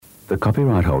The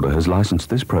copyright holder has licensed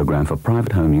this program for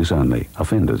private home use only.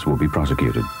 Offenders will be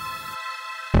prosecuted.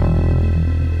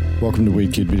 Welcome to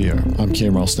Weird Kid Video. I'm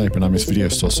Kieran Snape and I miss video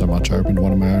store so much I opened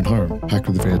one in my own home, packed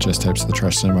with the VHS tapes of the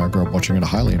trash cinema I grew up watching at a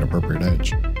highly inappropriate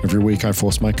age. Every week I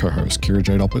force my co-hosts Kira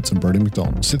Jade Opitz and Brody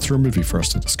McDonald to sit through a movie for us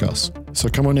to discuss. So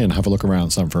come on in, have a look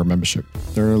around, sign for a membership.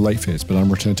 There are no late fees, but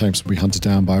unreturned tapes will be hunted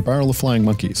down by a barrel of flying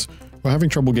monkeys. We're having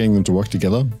trouble getting them to work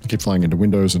together, they keep flying into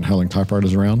windows and hurling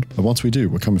typewriters around, but once we do,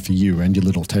 we're coming for you and your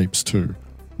little tapes too.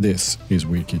 This is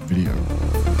Weird Kid Video.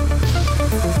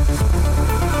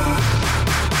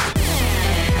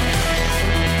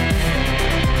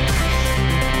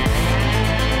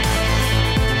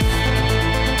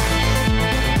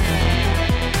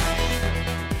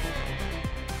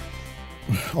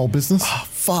 Old business? Oh,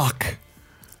 fuck.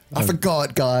 I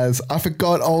forgot, guys. I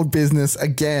forgot old business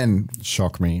again.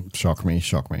 Shock me.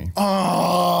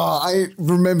 Oh, I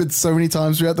remembered so many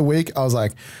times throughout the week. I was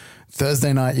like,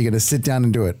 Thursday night, you're going to sit down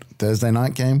and do it. Thursday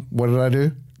night game. What did I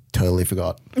do? Totally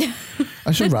forgot.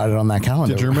 I should write it on that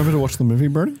calendar. Did you remember to watch the movie,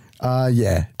 Brody?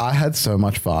 Yeah. I had so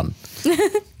much fun.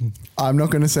 I'm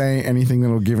not going to say anything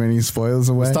that'll give any spoilers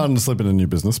away. We're starting to slip into new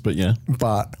business, but yeah.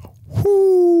 But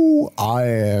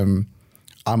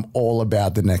I'm all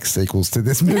about the next sequels to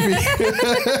this movie.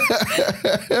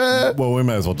 Well, we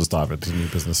may as well just dive into new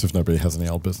business if nobody has any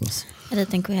old business. I don't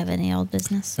think we have any old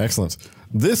business. Excellent.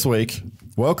 This week,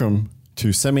 welcome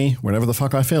to Semi, whenever the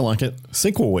fuck I feel like it,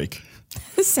 sequel week.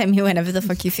 Semi whenever the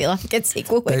fuck you feel like it's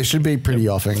sequel week. They should be pretty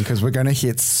often because we're going to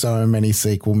hit so many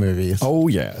sequel movies. Oh,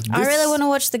 yeah. I really want to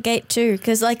watch The Gate too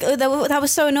because that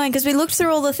was so annoying because we looked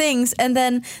through all the things and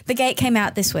then The Gate came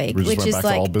out this week, which is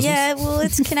like, yeah, well,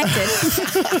 it's connected.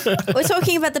 We're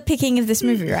talking about the picking of this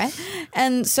movie, right?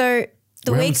 And so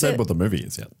we haven't said what the movie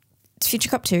is yet. It's Future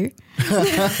Cop 2. They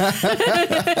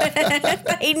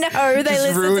know. They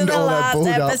Just listened to the last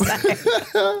build-up.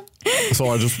 episode. So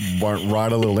I just won't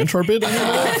write a little intro bit for the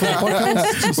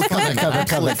podcast?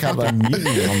 Just cover.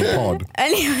 mutiny on the pod.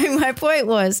 Anyway, my point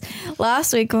was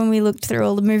last week when we looked through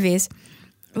all the movies,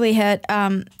 we heard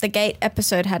the Gate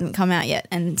episode hadn't come out yet.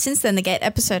 And since then, the Gate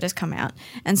episode has come out.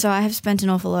 And so I have spent an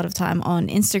awful lot of time on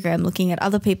Instagram looking at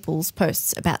other people's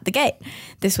posts about the Gate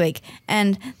this week.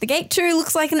 And the Gate 2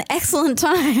 looks like an excellent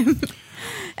time.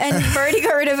 And Brody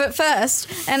got rid of it first.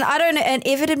 And I don't know. And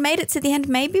if it had made it to the end,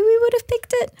 maybe we would have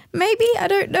picked it. Maybe. I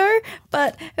don't know.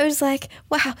 But it was like,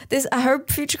 wow, I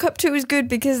hope Future Cop 2 is good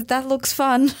because that looks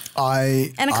fun.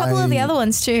 And a couple of the other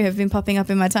ones too have been popping up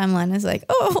in my timeline. It's like,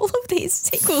 oh, all of these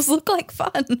sequels look like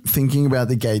fun. Thinking about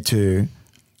The Gate 2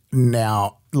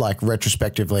 now, like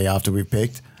retrospectively after we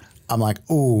picked, I'm like,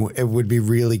 oh, it would be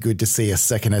really good to see a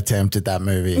second attempt at that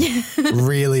movie.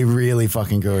 Really, really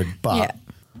fucking good. But Yeah.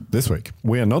 This week,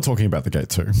 we are not talking about The Gate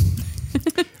 2.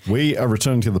 We are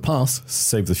returning to the past,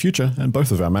 save the future, and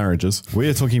both of our marriages. We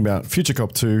are talking about Future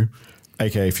Cop 2,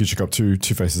 aka Future Cop 2,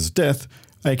 Two Faces of Death,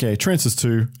 aka Trancers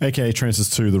 2, aka Trancers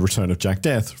 2, The Return of Jack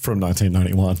Death from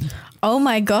 1991. Oh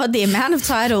my God, the amount of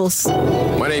titles.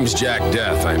 My name's Jack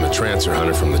Death. I'm a trancer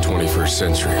hunter from the 21st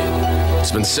century.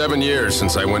 It's been 7 years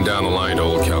since I went down the line to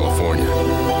old California.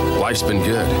 Life's been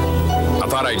good. I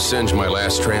thought I'd singe my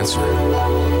last trancer,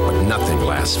 but nothing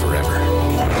lasts forever.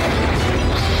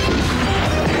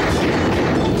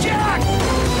 Jack!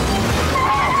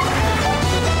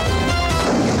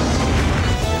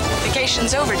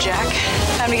 Vacation's over, Jack.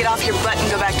 Time to get off your butt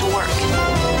and go back to work.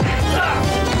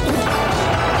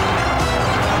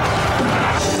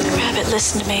 Rabbit,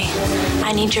 listen to me.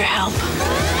 I need your help.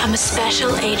 I'm a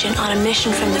special agent on a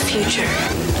mission from the future.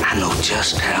 I know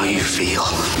just how you feel.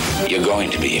 You're going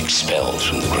to be expelled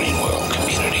from the Green World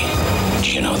community.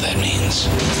 Do you know what that means?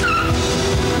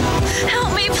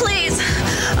 Help me, please.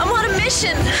 I'm on a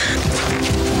mission.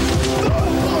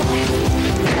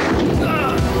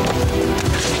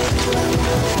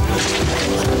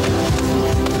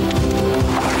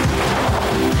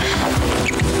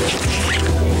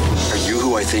 Are you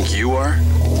who I think you are?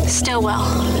 Stillwell,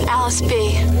 Alice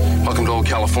B. Welcome to old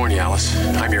California, Alice.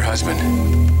 I'm your husband,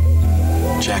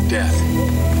 Jack Death.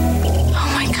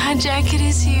 Oh my God, Jack, it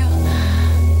is you.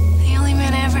 The only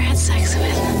man I ever had sex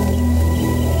with.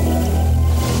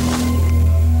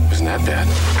 Wasn't that bad?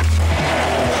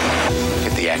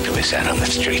 Get the activists out on the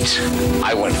streets.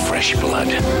 I want fresh blood.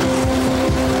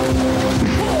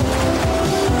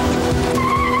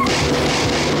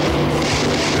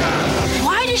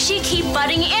 Why does she keep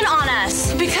butting in on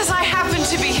us? Because I happen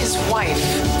to be his wife.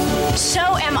 So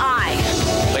am I.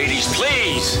 Ladies,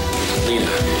 please!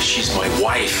 Lena, she's my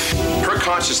wife. Her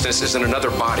consciousness is in another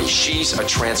body. She's a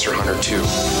trancer hunter, too.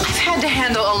 I've had to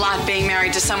handle a lot being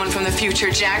married to someone from the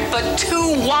future, Jack, but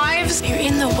 2 wives? You're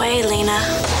in the way, Lena.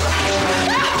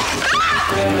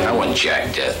 I want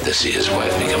Jack Death to see his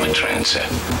wife become a trancer.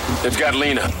 They've got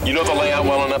Lena. You know the layout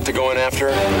well enough to go in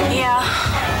after her? Yeah,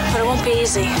 but it won't be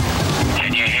easy.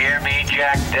 Can you hear me,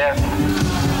 Jack Death?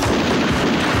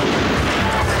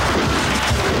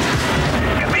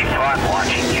 It'll be fun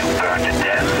watching you burn to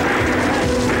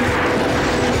death.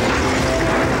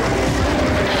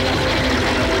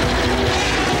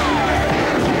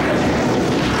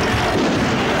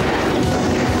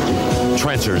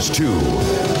 Trancers II,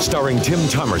 starring Tim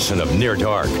Thomerson of Near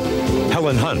Dark,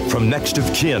 Helen Hunt from Next of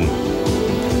Kin,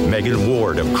 Megan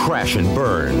Ward of Crash and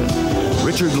Burn,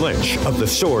 Richard Lynch of The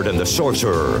Sword and the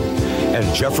Sorcerer,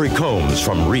 and Jeffrey Combs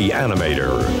from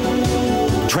Reanimator.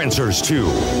 Trancers II,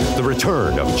 The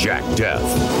Return of Jack Death.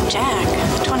 Jack,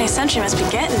 the 20th century must be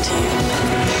getting to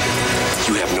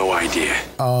you. You have no idea.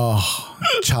 Oh,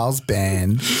 Charles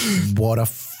Band. What a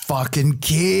fucking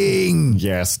king.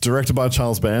 Yes, directed by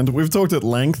Charles Band. We've talked at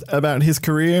length about his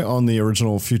career on the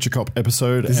original Future Cop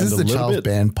episode. This and is a the little Charles bit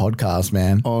Band podcast,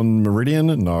 man. on Meridian.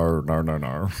 No.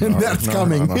 That's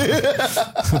coming.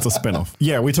 It's a spin-off.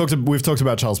 Yeah, we've talked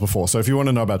about Charles before. So if you want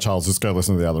to know about Charles, just go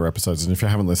listen to the other episodes. And if you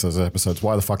haven't listened to those episodes,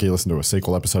 why the fuck are you listening to a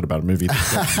sequel episode about a movie that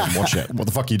you haven't watched yet? What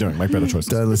the fuck are you doing? Make better choices.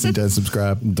 Don't listen, don't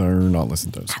subscribe. Do not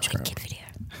listen, don't subscribe.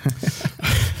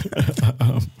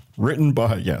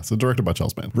 Directed by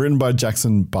Charles Band. Written by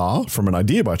Jackson Barr from an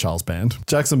idea by Charles Band.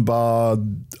 Jackson Barr,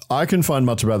 I couldn't find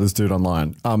much about this dude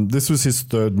online. This was his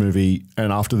third movie,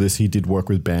 and after this he did work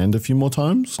with Band a few more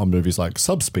times on movies like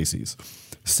Subspecies,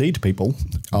 Seed People,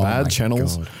 Bad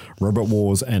Channels, God. Robot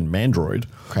Wars, and Mandroid.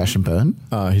 Crash and Burn?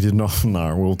 He did not.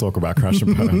 No, we'll talk about Crash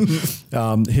and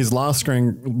Burn. His last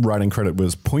screenwriting credit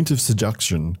was Point of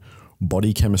Seduction,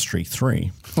 Body Chemistry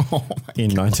 3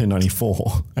 in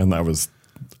 1994, and that was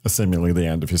seemingly the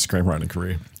end of his screenwriting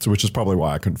career. So, which is probably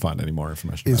why I couldn't find any more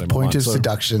information. Is about him Point online. of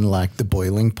Seduction like the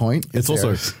boiling point? It's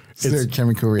Is there a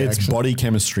chemical reaction? It's Body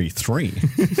Chemistry 3.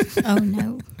 Oh,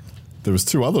 no. There was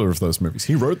two other of those movies.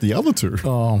 He wrote the other two.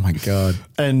 Oh my God.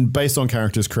 And based on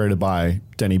characters created by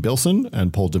Danny Bilson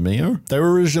and Paul DeMeo. They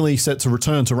were originally set to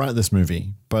return to write this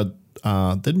movie, but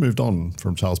they'd moved on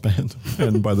from Charles Band.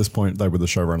 And by this point, they were the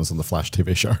showrunners on the Flash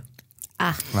TV show.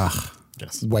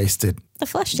 Yes. Wasted. The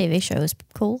Flash TV show was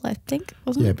cool, I think,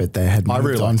 wasn't Yeah, it? but they had I moved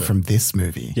really on liked it. from this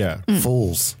movie. Yeah.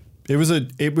 Fools. It was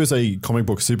a comic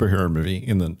book superhero movie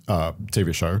in the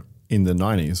TV show in the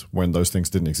 90s when those things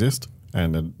didn't exist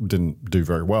and it didn't do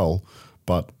very well,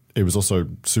 but it was also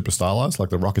super stylized, like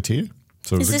the Rocketeer.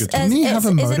 So it was Is a this good time. Didn't he have a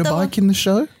is it the one- motorbike in the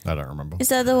show? I don't remember. Is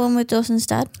that the one with Dawson's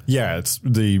dad? Yeah, it's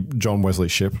the John Wesley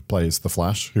Shipp plays the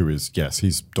Flash, who is, yes,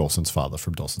 he's Dawson's father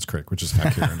from Dawson's Creek, which is how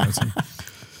Kieran knows him.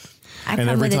 I And come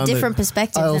every with a time that- different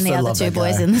perspective I than the also other love two that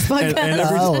boys guy. in this podcast.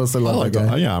 I also love that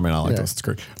guy. Yeah, I mean, I like Yeah. Dawson's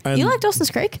Creek. And You like Dawson's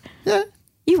Creek? Yeah.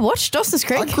 You watched Dawson's I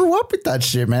Creek? grew up with that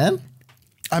shit, man.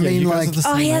 I mean, you guys like, are the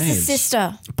Oh, he same has a age.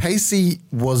 sister. Pacey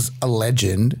was a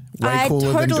legend. Way I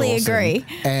cooler totally than Dawson. agree,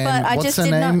 And but I what's just her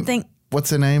did not name? think- What's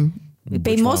her name?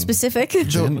 Be more one? specific.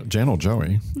 Jan or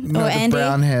Joey? No, Or the Andy?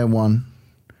 brown hair one.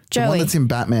 The one Joey. that's in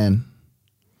Batman.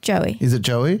 Joey. Is it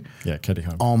Joey? Yeah, Katie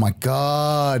Holmes. Oh my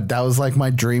God. That was like my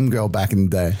dream girl back in the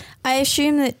day. I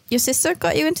assume that your sister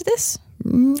got you into this?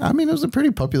 I mean, it was a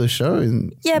pretty popular show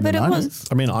in Yeah, in but the it 90s. was.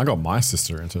 I mean, I got my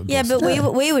sister into Yeah, Dawson's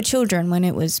but we were children when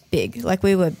it was big. Like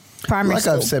we were primary Like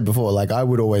school. I've said before, like I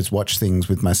would always watch things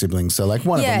with my siblings. So like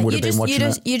one of them would have been watching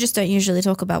it. you just don't usually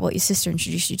talk about what your sister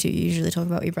introduced you to. You usually talk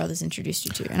about what your brothers introduced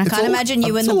you to. And I It's can't all- imagine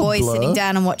you it's and the all a boys blur. sitting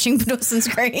down and watching Dawson's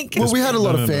Creek. Well, we had a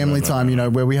lot of no, family time, you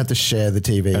know, where we had to share the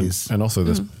TVs. And also,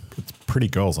 there's pretty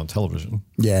girls on television.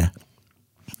 Yeah.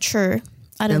 True.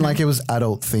 I don't And know. like it was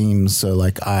adult themes. So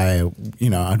like I'd be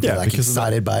like because of that-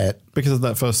 excited by it. Because of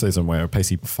that first season where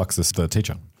Pacey fucks the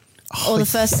teacher. or the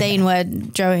first scene where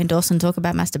Joey and Dawson talk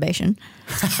about masturbation.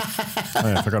 Oh,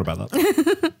 yeah, I forgot about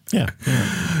that. Yeah.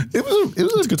 It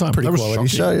was a Good time. pretty That was quality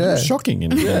shocking. show, It yeah. was shocking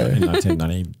in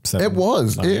 1997. It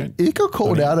was. 98. It got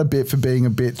called out a bit for being a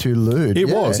bit too lewd. It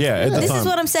was, yeah. At the This time. is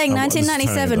what I'm saying. Oh, this is turning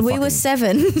 1997. into We were fucking-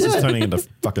 7. This is turning into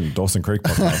fucking Dawson Creek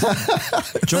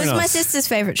podcast. It Join was my us. sister's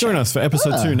favorite show. Join us for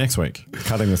episode 2 next week.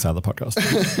 Cutting this out of the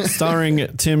podcast. Starring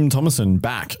Tim Thomerson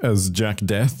back as Jack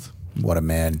Death. What a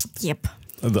man. Yep.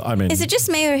 I mean, Is it just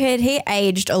me or had he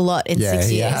aged a lot in 6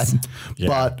 he years? had. yeah,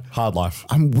 But hard life.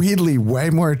 I'm weirdly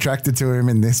way more attracted to him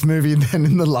in this movie than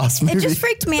in the last movie. It just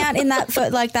freaked me out in that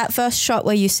that first shot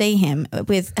where you see him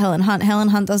with Helen Hunt. Helen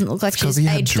Hunt doesn't look like 'cause she's he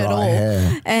had aged at dry all.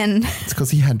 hair. And It's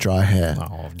because he had dry hair.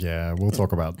 Oh yeah, we'll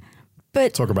talk about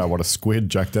but what a squid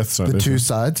Jack Death. The two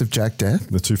sides of Jack Death.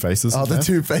 the two faces. Oh, of the Death.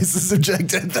 two faces of Jack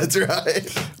Death. That's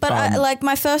right. but like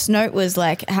my first note was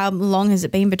like, how long has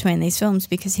it been between these films?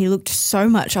 Because he looked so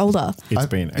much older. It's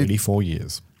been 84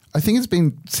 years. I think it's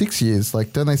been 6 years.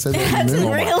 Like, don't they say that in It's the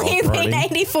movie? really God, been Brody.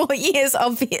 84 years,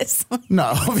 obviously. No,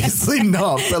 obviously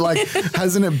not. But like,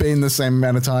 hasn't it been the same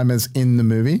amount of time as in the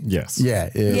movie? Yes. Yeah.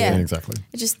 Yeah. Exactly.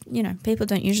 It just, people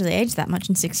don't usually age that much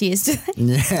in 6 years, do they?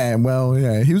 Yeah. Well,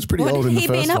 yeah. He was pretty What old had in the he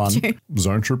first been up one. to?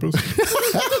 Zone Troopers.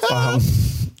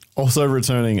 Also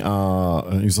returning,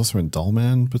 he's also in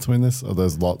Dollman between this.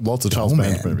 There's lots of Charles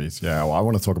Band Dollman? movies. Yeah, well, I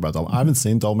want to talk about Dollman. I haven't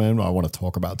seen Dollman, but I want to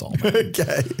talk about Dollman.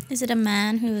 Okay. Is it a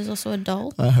man who is also a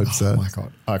doll? I hope so. Oh my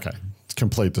God. Okay.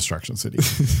 Complete Distraction City.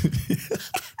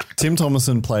 Tim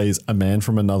Thomerson plays a man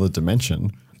from another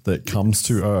dimension that comes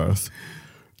to Earth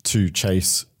to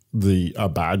chase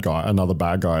another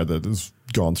bad guy that has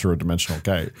gone through a dimensional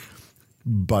gate.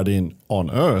 But on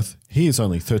Earth, he is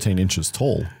only 13 inches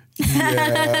tall.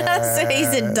 So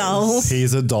he's a doll.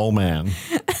 He's a doll man.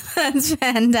 That's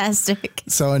fantastic.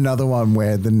 So another one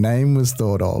where the name was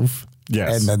thought of.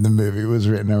 Yes. And then the movie was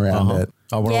written around it.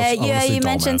 I wanna see You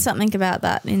Doll mentioned Man. something about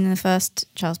that in the first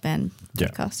Charles Band Yeah.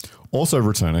 podcast. Also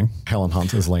returning, Helen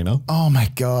Hunt as Lena. Oh my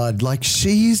God. Like,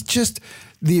 she's just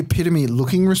the epitome,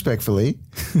 looking respectfully,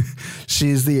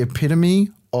 she's the epitome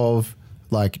of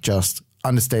like just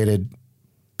understated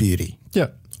beauty. Yeah.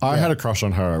 I had a crush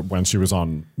on her when she was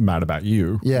on Mad About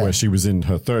You, where she was in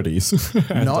her 30s.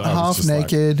 and Not I was half just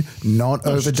like, naked, not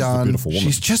no, she's just a overdone. beautiful woman.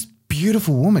 She's just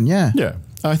beautiful woman, yeah. Yeah.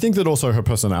 I think that also her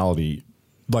personality,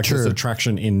 like True. there's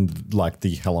attraction in like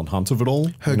the Helen Hunt of it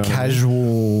all. Her you know what I mean?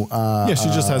 casual. Yeah, she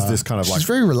just has this kind of she's like.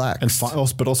 very relaxed.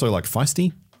 And but also like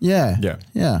feisty. Yeah. Yeah.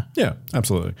 Yeah. Yeah,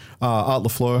 absolutely. Art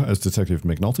LaFleur as Detective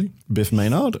McNulty, Biff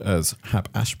Maynard as Hap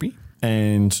Ashby,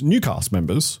 and new cast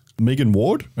members, Megan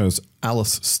Ward as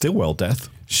Alice Stillwell Death.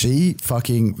 She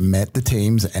fucking met the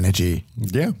team's energy.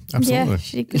 Yeah, absolutely. Yeah,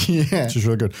 she could. Yeah. She's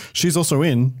really good. She's also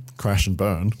in Crash and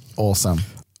Burn, Awesome.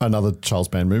 another Charles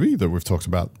Band movie that we've talked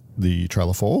about the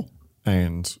trailer for,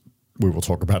 and we will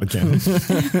talk about again.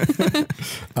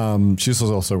 She's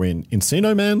also in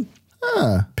Encino Man,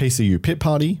 PCU Pit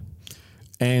Party,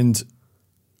 and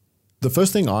the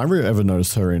first thing I ever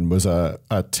noticed her in was a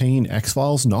teen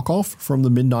X-Files knockoff from the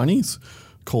mid-90s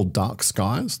called Dark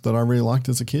Skies that I really liked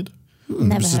as a kid.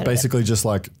 Never This is heard of it. basically just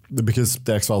like, because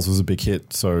the X-Files was a big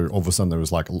hit, so all of a sudden there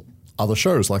was like other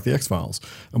shows like the X-Files,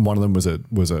 and one of them was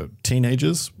a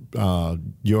teenagers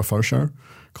UFO show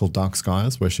called Dark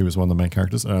Skies, where she was one of the main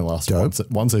characters. And it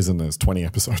lasted one season. There's 20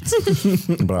 episodes,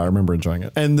 but I remember enjoying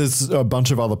it. And there's a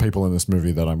bunch of other people in this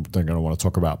movie that I'm going to want to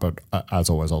talk about, but as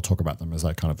always, I'll talk about them as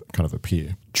they kind of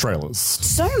appear. Trailers.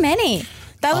 So many.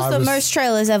 That was the most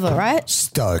trailers ever, right?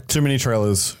 Stoked. Too many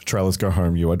trailers. Trailers go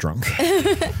home. You are drunk.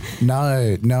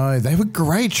 No, they were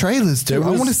great trailers too. I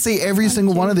want to see every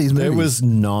single one of these movies. There was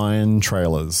 9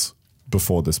 trailers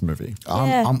before this movie.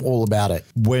 Yeah. I'm all about it.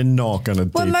 We're not going to.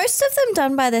 Were most of them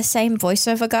done by the same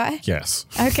voiceover guy? Yes.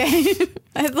 Okay,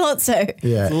 I thought so.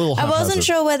 Yeah. It's a little I wasn't haphazard.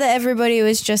 sure whether everybody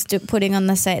was just putting on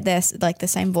the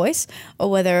same voice,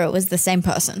 or whether it was the same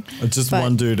person. Just But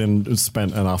one dude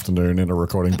spent an afternoon in a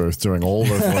recording booth doing all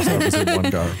the voiceovers in one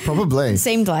go. Probably.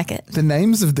 seemed like it. The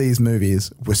names of these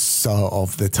movies were so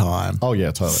of the time. Oh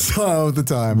yeah, totally. So of the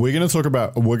time. We're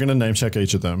going to name check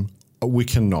each of them. We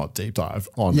cannot deep dive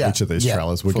on each of these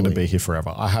trailers. We're going to fully. be here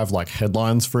forever. I have like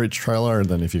headlines for each trailer, and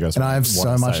then if you guys And I have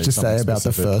so much to say about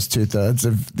the first 2/3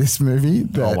 of this movie.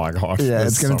 Oh my gosh. Yeah,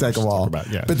 There's it's going so to take much a to talk while. about,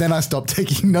 yeah. But then I stopped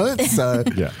taking notes. So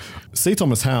Yeah. C.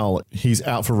 Thomas Howell, he's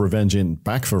out for revenge in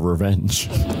Back for Revenge.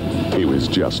 He was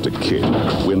just a kid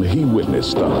when he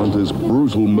witnessed the hunter's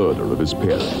brutal murder of his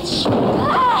parents.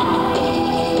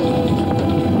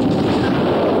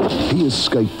 He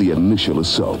escaped the initial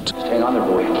assault Hang on there,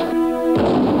 boy.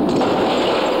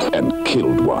 and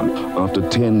killed one after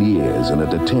 10 years in a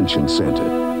detention center.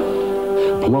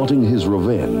 Plotting his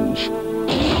revenge,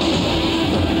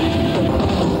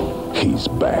 he's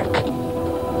back.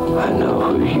 I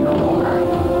know who you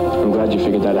are. I'm glad you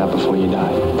figured that out before you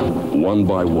died. One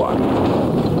by one,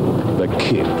 the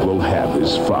kid will have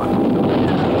his fun.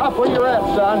 Stop where you're at,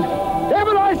 son. Damn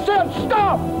it, I said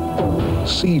stop!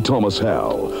 C. Thomas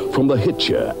Howell from The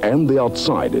Hitcher and The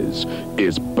Outsiders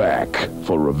is back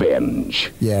for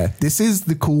revenge. yeah, this is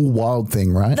the cool wild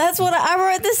thing, right? That's what I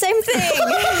wrote the same thing.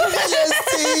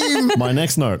 My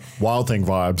next note, Wild Thing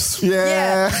vibes.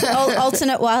 Yeah.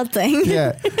 Alternate wild thing.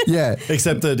 Yeah. Yeah.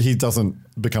 Except that he doesn't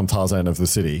become Tarzan of the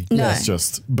city. No. It's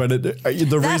just, but the That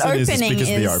reason is opening because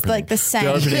of the is opening. like the same.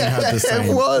 The opening had the It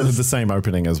same, was. the same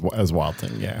opening as Wild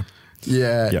Thing, yeah.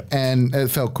 Yeah. Yep. And it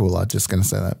felt cool. I'm just going to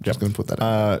say that. Just going to put that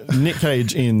out. Nick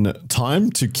Cage in Time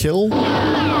to Kill.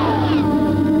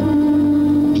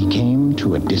 He came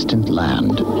to a distant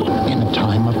land in a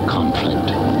time of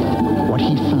conflict. What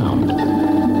he found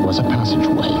was a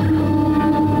passageway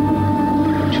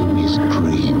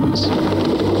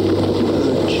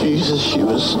She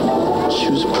was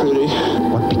pretty.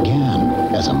 What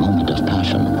began as a moment of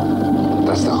passion.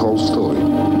 That's the whole story.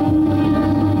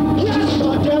 Yes,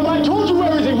 goddamn! I told you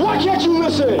everything. Why can't you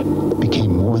listen?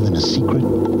 Became more than a secret.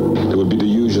 There would be the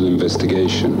usual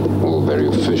investigation, all very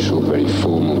official, very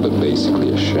formal, but basically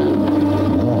a sham.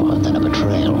 More than a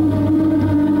betrayal.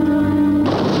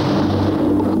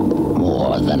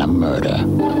 More than a murder.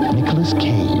 Nicolas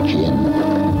Cage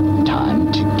in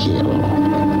Time to Kill.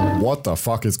 What the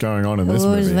fuck is going on in this Ooh,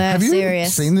 movie? that's Have you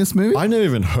serious. seen this movie? I never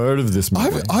even heard of this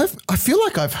movie. I feel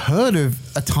like I've heard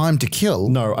of A Time to Kill.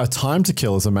 No, A Time to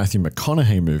Kill is a Matthew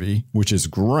McConaughey movie, which is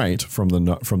great from the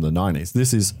 90s.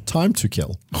 This is Time to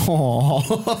Kill.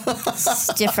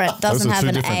 It's different. Doesn't Those are have two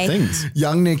an different A. things.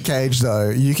 Young Nick Cage, though,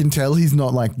 you can tell he's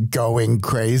not like going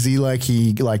crazy like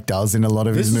he like does in a lot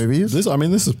of his movies. This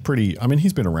is pretty. I mean,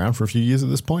 he's been around for a few years at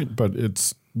this point, but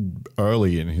it's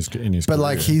early in his. But career.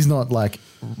 Like he's not like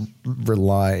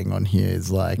relying on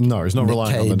his like. No, he's not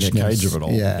relying on the Nick Cage of it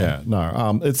all. Yeah,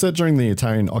 no. It's set during the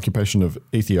Italian occupation of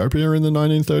Ethiopia in the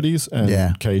 1930s,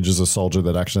 and Cage is a soldier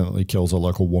that accidentally kills a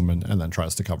local woman and then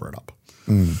tries to cover it up.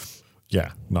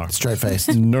 Yeah, no, straight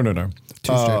faced. No. Too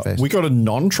straight faced. We got a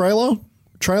non-trailer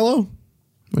trailer. What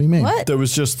do you mean? What? There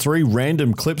was just 3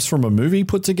 random clips from a movie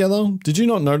put together. Did you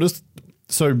not notice?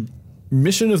 So,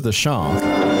 Mission of the Shark.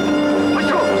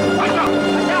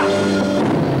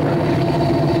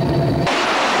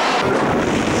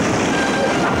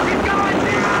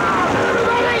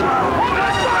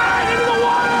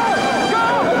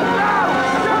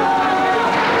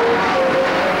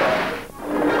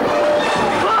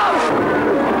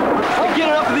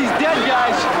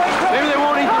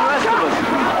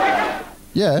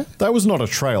 Yeah. That was not a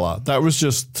trailer. That was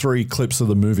just 3 clips of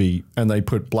the movie, and they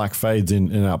put black fades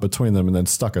in and out between them and then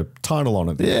stuck a title on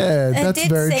it. Yeah, that's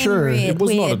very true. It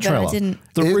was not a trailer.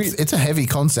 It's a heavy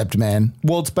concept, man.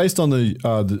 Well, it's based on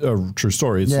the true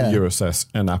story. It's the USS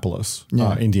Annapolis,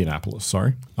 Indianapolis,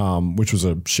 sorry, which was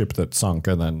a ship that sunk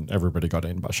and then everybody got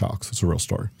eaten by sharks. It's a real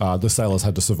story. The sailors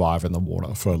had to survive in the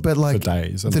water for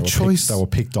days. And they were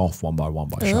picked off one by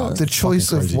sharks. The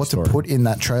choice of what to put in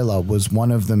that trailer was one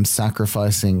of them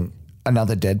sacrificing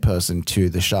another dead person to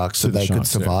the sharks so they could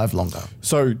survive longer.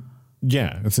 So,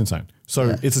 yeah, it's insane.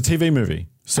 So it's a TV movie.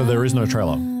 So there is no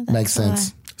trailer. Makes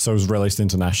sense. So it was released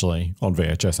internationally on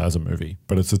VHS as a movie,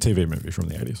 but it's a TV movie from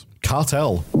the 80s.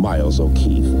 Cartel. Miles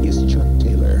O'Keefe is Chuck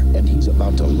Taylor, and he's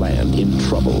about to land in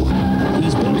trouble.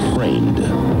 He's been framed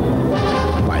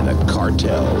by the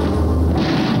cartel.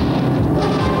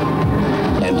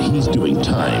 And he's doing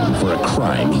time for a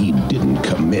crime he didn't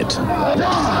commit.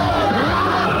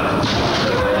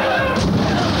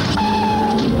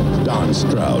 Don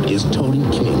Stroud is Tony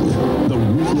King, the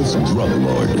ruthless drug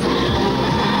lord,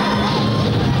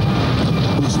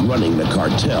 who's running the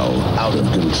cartel out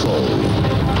of control.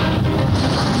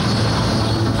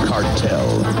 Cartel,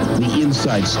 the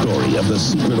inside story of the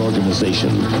secret organization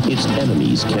its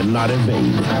enemies cannot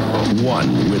evade.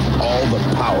 One with all the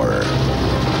power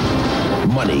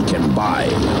money can buy.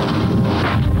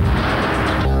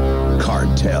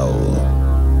 Cartel.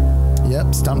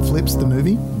 Yep, Stunt Flips, the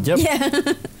movie. Yep.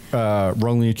 Yeah.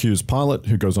 Wrongly accused pilot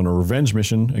who goes on a revenge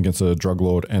mission against a drug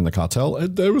lord and the cartel.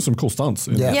 There were some cool stunts.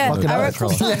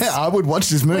 I would watch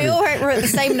this movie. We all wrote the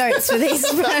same notes for these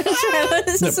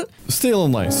trailers. Yep. Steel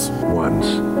and Lace. Once,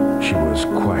 she was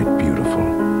quite beautiful.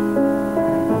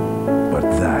 But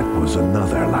that was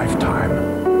another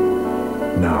lifetime.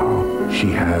 Now,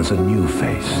 she has a new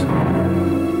face.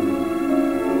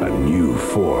 A new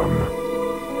form.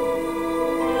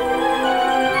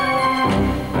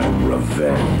 And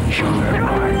revenge on her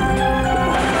mind.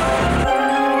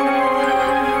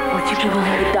 Would you be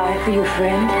willing to die for your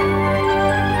friend?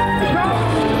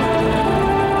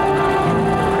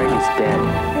 Craig is dead.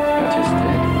 Just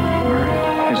dead.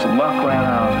 His luck ran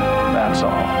out. That's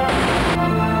all.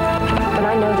 But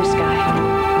I know this guy.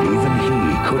 Even he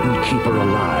couldn't keep her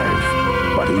alive,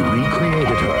 but he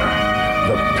recreated her.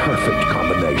 The perfect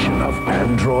combination of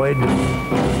android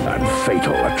and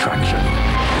fatal attraction.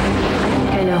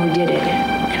 I know who did it,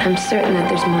 and I'm certain that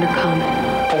there's more to come.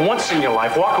 For once in your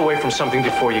life, walk away from something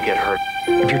before you get hurt.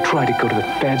 If you try to go to the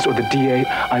feds or the DA,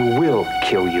 I will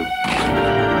kill you.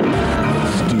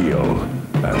 Steel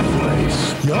and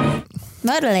Lace. Yep.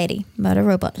 Murder lady. Murder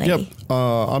robot lady. Yep.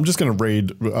 I'm just going to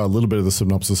read a little bit of the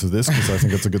synopsis of this because I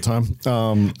think it's a good time.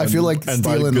 I feel like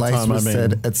Steel and Lace was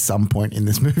said at some point in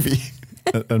this movie.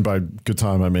 And by good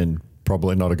time, I mean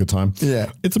probably not a good time.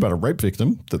 Yeah. It's about a rape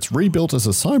victim that's rebuilt as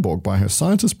a cyborg by her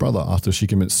scientist brother after she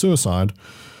commits suicide.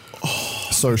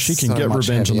 So she can So get much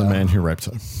revenge on the heavier. man who raped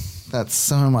her. That's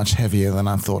so much heavier than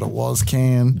I thought it was,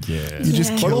 Ken. Yeah. You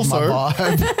just killed my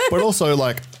vibe. But also,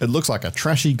 like, it looks like a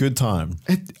trashy good time.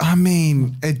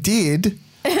 It did.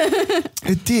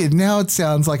 It did. Now it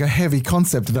sounds like a heavy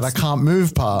concept that I can't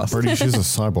move past. Brady, she's a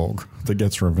cyborg that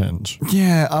gets revenge.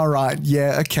 Yeah, all right.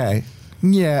 Yeah, okay.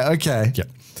 Yeah, okay. Yeah.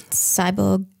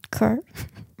 Cyborg Crow.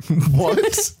 What?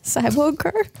 Cyborg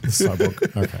Crow.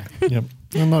 Cyborg. Okay. Yep.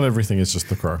 Well, not everything is just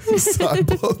the crow.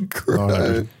 Cyborg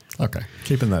Crow. Okay.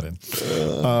 Keeping that in.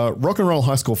 Rock and Roll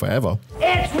High School Forever.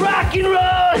 It's rock and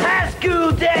roll high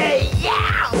school day,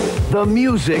 yeah! The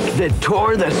music that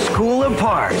tore the school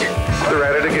apart. They're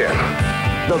at it again.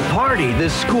 The party the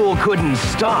school couldn't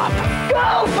stop.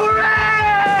 Go for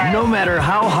it! No matter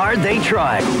how hard they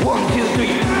tried. 1, 2, 3.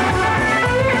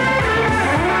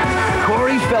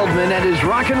 Corey Feldman and his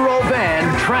rock and roll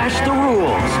band trashed the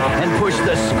rules and pushed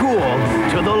the school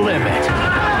to the limit.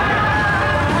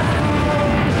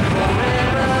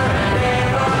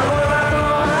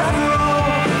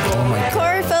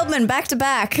 Corey Feldman back to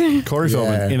back. Corey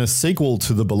Feldman, in a sequel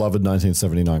to the beloved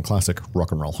 1979 classic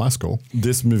Rock and Roll High School.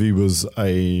 This movie was so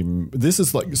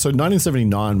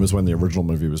 1979 was when the original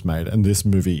movie was made, and this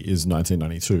movie is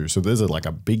 1992. So there's a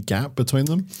big gap between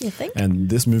them. You think? And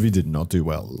this movie did not do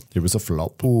well. It was a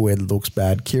flop. Oh, it looks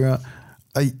bad. Kira,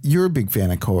 you're a big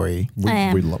fan of Corey. I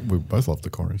am. We both love the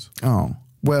Coreys. Oh,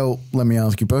 well, let me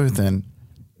ask you both then.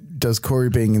 Does Corey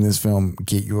being in this film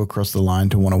get you across the line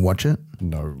to want to watch it?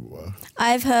 No.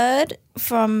 I've heard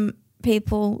from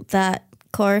people that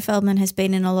Corey Feldman has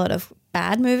been in a lot of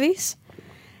bad movies.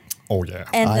 Oh, yeah.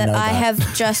 And I that know I that.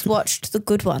 have just watched the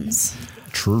good ones.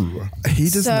 True. He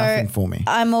does So, nothing for me.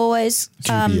 I'm always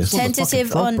Dubious. tentative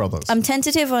Frog on. Brothers. I'm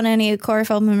tentative on any Corey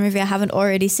Feldman movie I haven't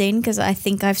already seen because I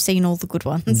think I've seen all the good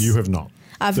ones. You have not.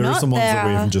 I've There are not. some ones that There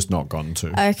we are- have just not gotten to.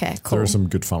 Okay, cool. There are some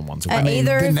good fun ones. I mean,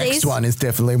 either the of next these- one is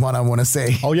definitely one I want to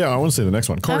see. Oh, yeah, I want to see the next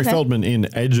one. Corey Okay. Feldman in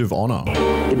Edge of Honor.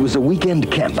 It was a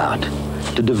weekend campout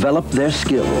to develop their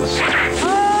skills.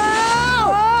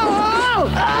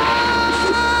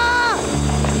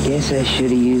 Guess I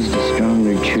should have used a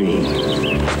stronger tree.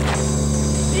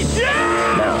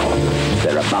 Now,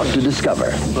 they're about to discover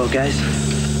Well, guys,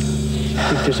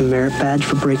 think there's a merit badge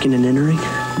for breaking and entering?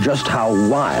 just how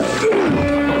wild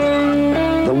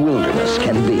the wilderness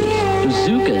can be.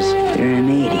 Bazookas? They're in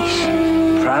the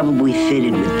 80s. Probably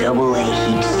fitted with AA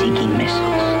heat-seeking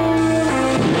missiles.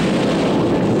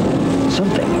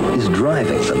 Something is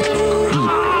driving them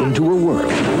deep into a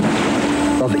world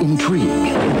of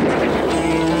intrigue.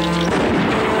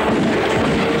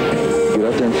 Get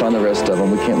out there and find the rest of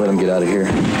them. We can't let them get out of here.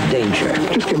 Danger.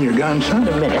 Just give me your gun, son.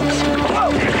 A minute.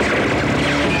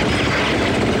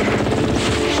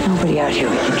 There's nobody out here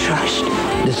we can trust.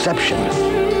 Deception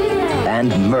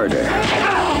and murder.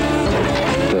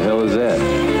 The hell is that?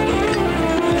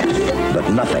 But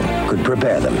nothing could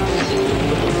prepare them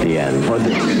The end. for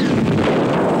this.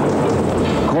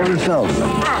 Corey Feldman,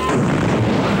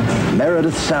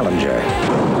 Meredith Salinger,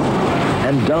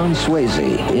 and Don Swayze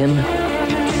in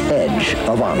Edge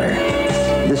of Honor.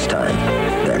 This time,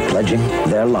 they're pledging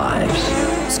their lives.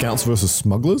 Scouts versus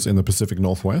Smugglers in the Pacific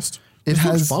Northwest. It This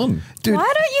looks has fun. Dude,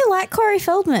 Why don't you like Corey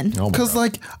Feldman? Oh my because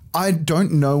God. I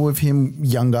don't know of him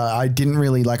younger. I didn't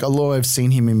really although I've seen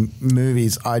him in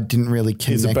movies, I didn't really connect.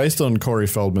 Is it based on Corey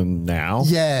Feldman now?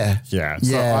 Yeah. Yeah.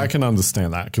 So Yeah. I can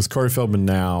understand that because Corey Feldman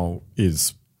now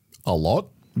is a lot.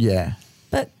 Yeah.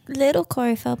 But little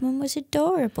Corey Feldman was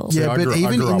adorable. Yeah, I but grew- I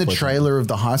even grew in up the with him. trailer of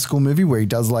the high school movie where he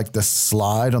does the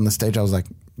slide on the stage, I was like,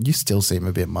 you still seem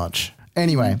a bit much.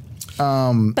 Anyway,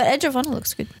 But Edge of Honor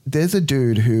looks good. there's a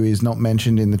dude who is not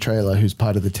mentioned in the trailer who's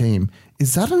part of the team.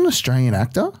 Is that an Australian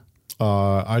actor?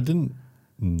 I didn't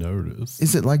notice.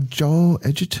 Is it like Joel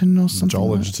Edgerton or something? Joel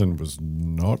like- Edgerton was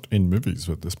not in movies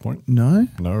at this point. No?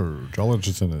 No, Joel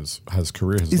Edgerton has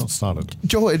career has not started.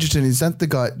 Joel Edgerton, is that the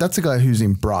guy? That's the guy who's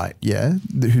in Bright, yeah?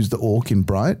 Who's the orc in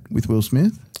Bright with Will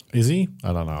Smith? Is he?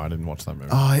 I don't know. I didn't watch that movie.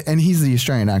 Oh, and he's the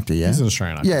Australian actor, yeah? He's an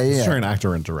Australian actor. Yeah, He's yeah. an Australian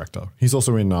actor and director. He's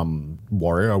also in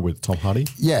Warrior with Tom Hardy.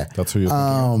 Yeah. That's who you're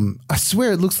thinking of. I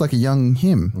swear it looks like a young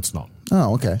him. It's not.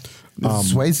 Oh, okay.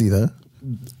 Swayze, though.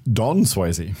 Don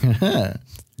Swayze.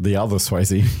 The other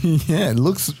Swayze. Yeah, it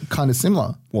looks kind of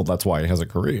similar. Well, that's why he has a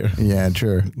career. Yeah,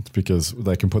 true. It's because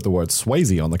they can put the word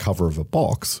Swayze on the cover of a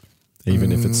box,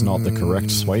 even if it's not the correct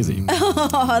Swayze.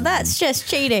 Oh, that's just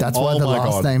cheating. That's why the my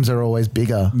last God. names are always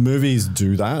bigger. Movies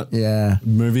do that. Yeah.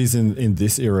 Movies in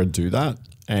this era do that.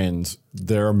 And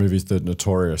there are movies that are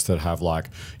notorious that have like,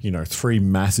 3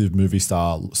 massive movie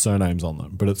star surnames on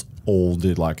them, but it's all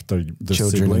the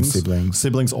Children and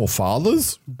siblings or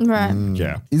fathers. Right.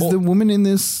 Yeah. Is the woman in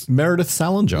this Meredith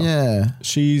Salinger? Yeah.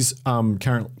 She's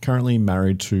currently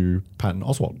married to Patton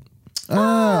Oswalt.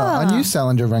 I knew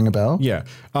Salinger rang a bell. Yeah.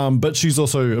 But she's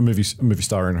also a movie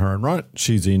star in her own right.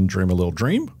 She's in Dream a Little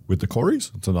Dream with the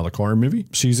Coreys. It's another Corey movie.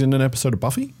 She's in an episode of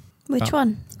Buffy. Which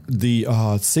one? The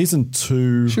season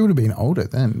 2. She would have been older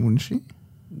then, wouldn't she?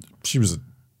 She was,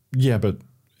 but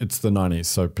it's the 90s,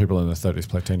 so people in their 30s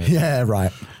play teenagers. Yeah,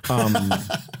 right.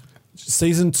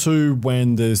 Season 2,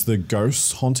 when there's the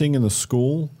ghosts haunting in the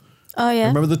school. Oh, yeah.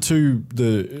 Remember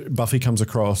the Buffy comes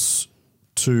across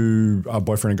 2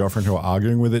 boyfriend and girlfriend who are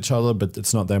arguing with each other, but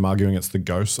it's not them arguing, it's the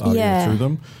ghosts arguing through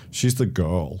them. She's the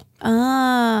girl.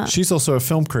 She's also a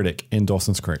film critic in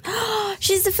Dawson's Creek.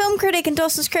 She's the film critic in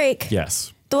Dawson's Creek.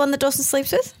 Yes. The one that Dawson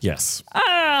sleeps with? Yes.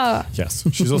 Yes.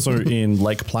 She's also in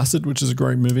Lake Placid, which is a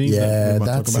great movie. Yeah,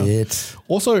 that's it.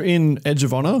 Also in Edge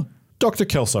of Honor, Dr.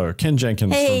 Kelso, Ken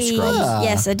Jenkins from Scrubs.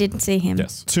 Yes, I didn't see him.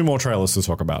 Yes. 2 more trailers to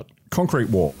talk about. Concrete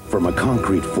War. From a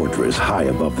concrete fortress high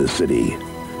above the city,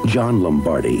 John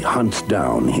Lombardi hunts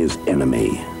down his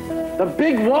enemy. The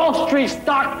big Wall Street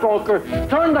stockbroker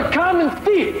turned a common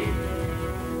thief.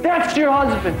 That's your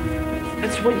husband.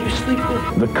 That's what you sleep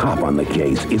with. The cop on the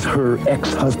case is her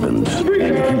ex-husband,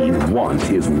 and he wants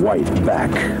his wife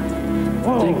back.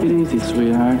 Take it easy,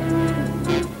 sweetheart.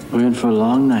 We're in for a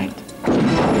long night.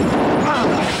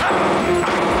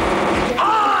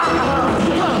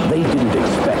 They didn't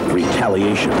expect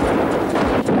retaliation.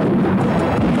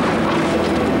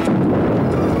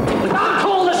 I'm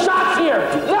calling the shots here,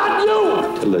 not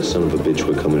you! Tell that son of a bitch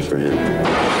we're coming for him.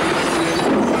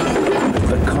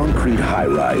 The concrete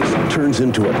high-rise turns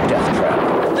into a death trap.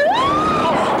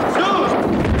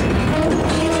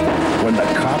 When the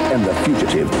cop and the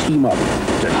fugitive team up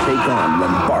to take on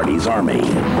Lombardi's army.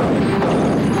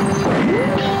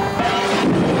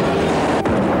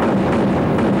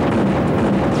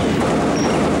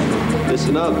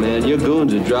 Listen up, man. Your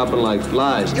goons are dropping like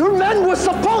flies. Your men were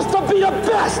supposed to be the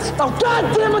best! Now,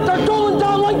 goddammit, they're going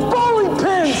down like bowling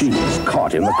pins! She's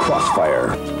caught in the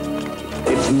crossfire.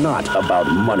 It's not about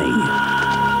money.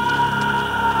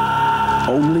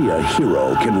 Only a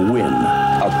hero can win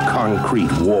a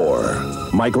concrete war.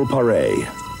 Michael Paré,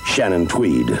 Shannon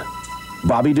Tweed,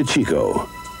 Bobby DeCicco,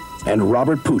 and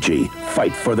Robert Pucci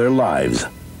fight for their lives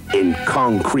in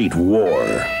Concrete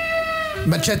War.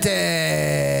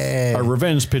 Machete! A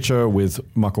revenge picture with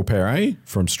Michael Paré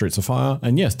from Streets of Fire.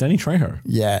 And yes, Danny Trejo.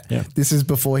 Yeah. This is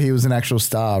before he was an actual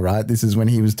star, right? This is when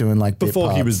he was doing like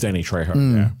before he was Danny Trejo,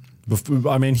 yeah.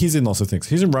 I mean, he's in lots of things.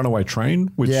 He's in Runaway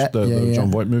Train, which the John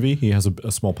Voight movie. He has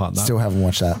a small part in that. Still haven't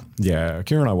watched that. Yeah,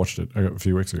 Kira and I watched it a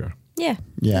few weeks ago. Yeah.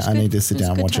 Yeah, I need to sit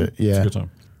down and watch it. Yeah. It's a good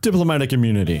time. Diplomatic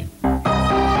immunity.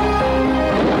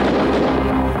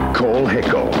 Cole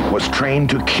Hickel was trained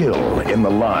to kill in the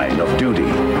line of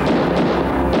duty.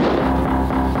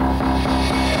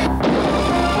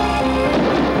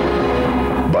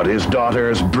 But his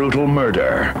daughter's brutal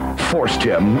murder forced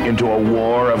him into a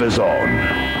war of his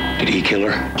own. Did he kill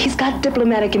her? He's got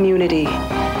diplomatic immunity.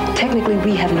 Technically,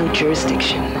 we have no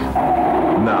jurisdiction.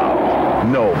 Now,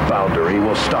 no boundary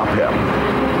will stop him.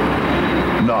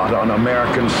 Not on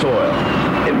American soil.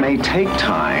 It may take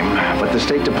time, but the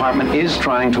State Department is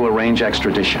trying to arrange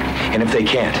extradition. And if they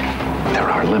can't, there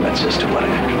are limits as to what a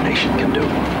nation can do.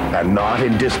 And not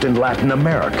in distant Latin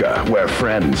America, where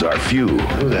friends are few.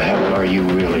 Who the hell are you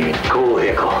really? Cole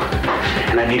Hickel.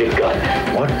 And I need a gun.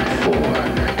 What for?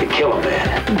 To kill a man.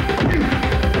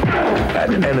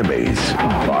 And enemies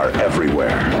are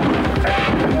everywhere.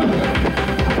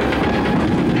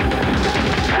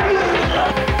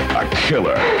 A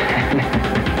killer.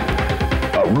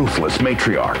 A ruthless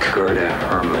matriarch. Gerda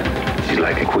Herman. She's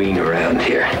like a queen around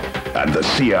here. And the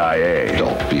CIA.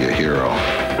 Don't be a hero.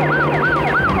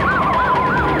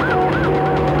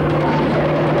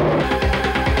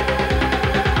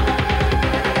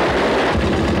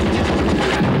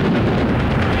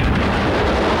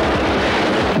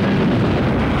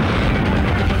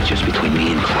 Just between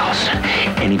me and Klaus.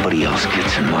 Anybody else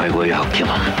gets in my way, I'll kill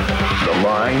him. The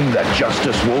line that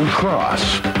justice won't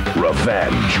cross,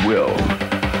 revenge will.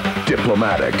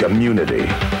 Diplomatic immunity.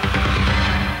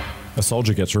 A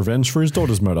soldier gets revenge for his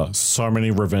daughter's murder. So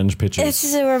many revenge pictures. This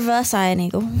is a reverse Iron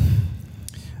Eagle.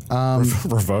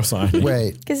 Reverse Iron Eagle.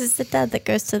 Wait. Because it's the dad that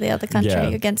goes to the other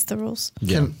country against the rules.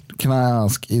 Can I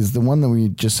ask, is the one that we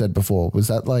just said before, is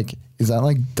that like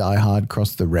Die Hard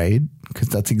Cross the Raid? Because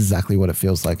that's exactly what it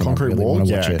feels like. Concrete War?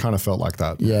 Watch It kind of felt like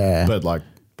that. Yeah. But like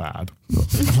bad.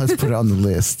 Let's put it on the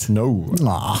list. No.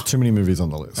 Aw. Too many movies on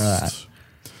the list. All right.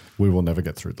 We will never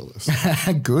get through the list.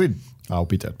 Good. I'll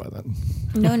be dead by then.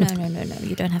 No.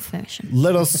 You don't have permission.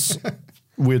 Let us...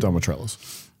 We're done with trailers.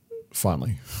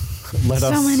 Finally.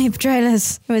 So many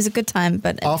trailers. It was a good time,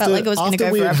 but it felt like it was going to go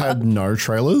after we forever. had no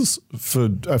trailers for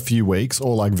a few weeks,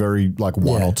 or like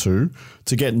one or two,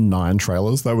 to get 9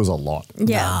 trailers, that was a lot.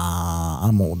 Yeah. Nah,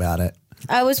 I'm all about it.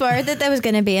 I was worried that there was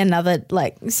going to be another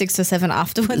 6 or 7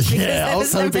 afterwards. because Yeah, there I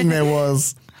was hoping there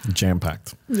was.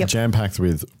 Jam-packed. Yep. Jam-packed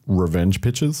with revenge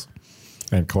pictures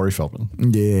and Corey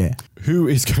Feldman. Yeah. Who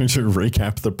is going to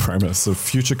recap the premise of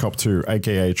Future Cop 2,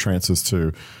 a.k.a. Trancers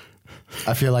 2?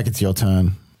 I feel like it's your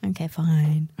turn. Okay,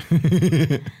 fine.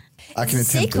 I can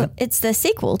attempt it. It's the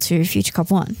sequel to Future Cop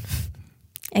 1,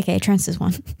 aka Trancers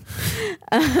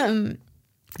 1.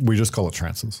 We just call it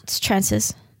Trancers. It's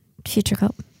Trancers, Future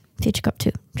Cop 2,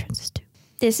 Trancers 2.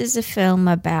 This is a film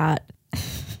about...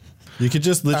 You could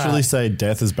just literally say,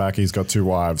 Death is back, he's got 2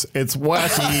 wives. It's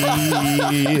wacky.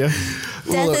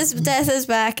 Death is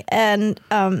back, and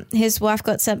his wife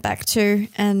got sent back too,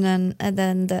 and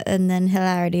then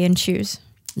hilarity ensues.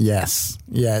 Yes.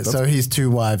 Yeah. So he's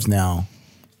 2 wives now.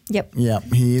 Yep. Yep.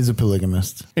 He is a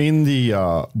polygamist. In the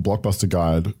Blockbuster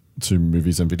Guide to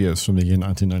Movies and Videos from the year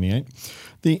 1998,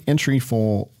 the entry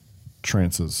for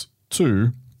Trancers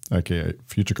 2, aka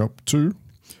Future Cop 2,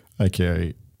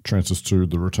 aka Trancers 2,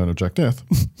 The Return of Jack Death,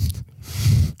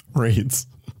 reads,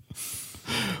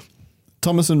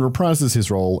 Thomason reprises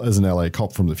his role as an LA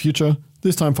cop from the future,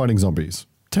 this time fighting zombies.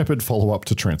 Tepid follow-up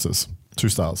to Trancers. 2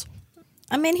 stars.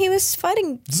 I mean, he was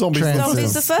fighting Zombies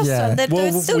the first one.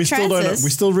 They're still Trancers. We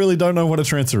still really don't know what a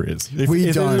Trancer is. If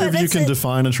either of you can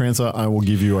define a Trancer, I will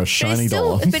give you a shiny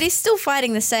dollar. But he's still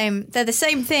fighting the same. They're the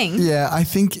same thing. Yeah, I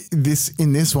think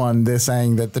in this one, they're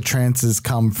saying that the Trancers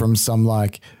come from some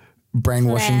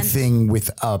brainwashing thing with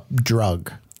a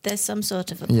drug. There's some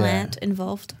sort of a plant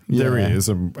involved. There is,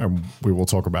 and we will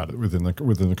talk about it within the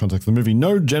context of the movie.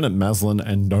 No Janet Maslin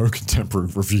and no contemporary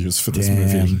reviews for this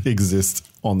movie exist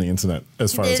on the internet,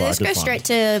 as far as I could find. Did this go straight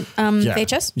to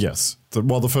VHS? Yes.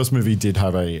 The first movie did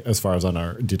have as far as I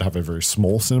know, did have a very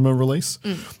small cinema release.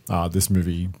 This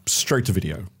movie, straight to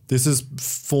video. This is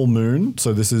Full Moon,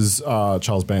 so this is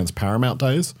Charles Band's Paramount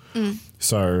days.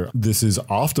 So this is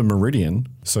after Meridian,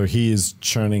 so he is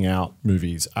churning out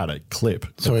movies at a clip.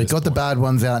 So he got the bad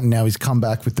ones out and now he's come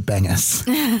back with the bangers.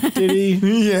 Did he?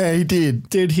 Yeah, he did.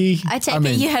 Did he? I take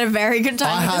it you had a very good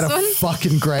time with this one. I had a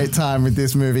fucking great time with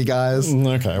this movie, guys.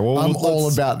 Okay, well, I'm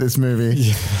all about this movie.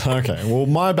 Yeah, okay, well,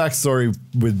 my backstory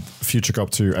with Future Cop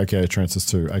 2, aka Trancers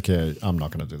 2, aka I'm not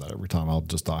going to do that every time. I'll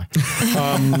just die.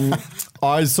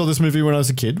 I saw this movie when I was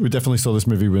a kid. We definitely saw this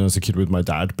movie when I was a kid with my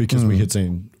dad because we had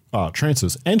seen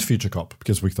Trancers and Future Cop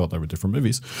because we thought they were different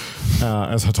movies,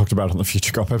 as I talked about on the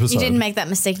Future Cop episode. You didn't make that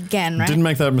mistake again, right? Didn't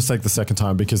make that mistake the second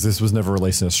time because this was never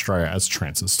released in Australia as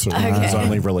Trancers 2. Okay. It was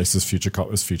only released as Future Cop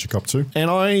 2. And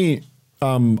I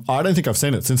don't think I've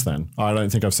seen it since then. I don't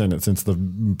think I've seen it since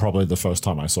probably the first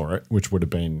time I saw it, which would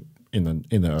have been in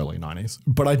the early 90s.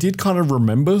 But I did kind of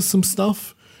remember some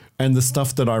stuff, and the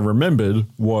stuff that I remembered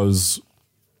was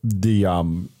the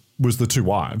 2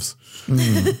 wives.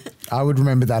 I would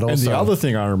remember that also. And the other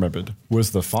thing I remembered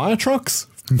was the fire trucks.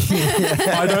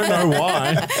 I don't know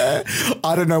why.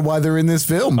 I don't know why they're in this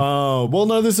film. Oh, well,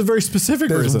 no, there's a very specific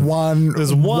reason.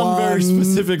 There's one very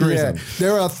specific reason.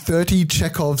 There are 30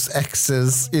 Chekhov's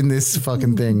X's in this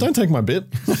fucking thing. Don't take my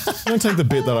bit. Don't take the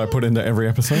bit that I put into every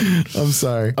episode. I'm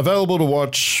sorry. Available to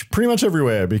watch pretty much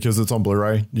everywhere because it's on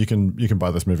Blu-ray. You can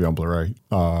buy this movie on Blu-ray.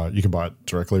 You can buy it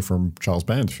directly from Charles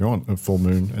Band if you want, Full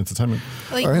Moon Entertainment.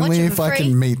 Only if I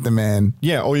can meet the man.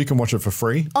 Yeah, or you can watch it for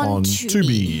free on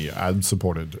Tubi. Tubi,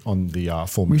 ad-supported on the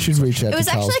Full Moon. We should reach out It was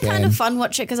to Charles actually Band. kind of fun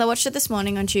watching it because I watched it this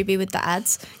morning on Tubi with the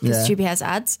ads because Tubi has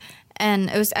ads. And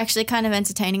it was actually kind of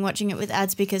entertaining watching it with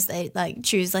ads because they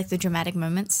choose the dramatic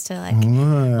moments to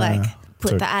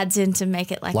put the ads in to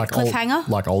make it like a cliffhanger.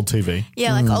 Like old TV.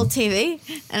 Yeah, like old TV.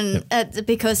 And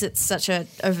because it's such a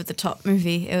over the top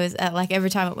movie, it was every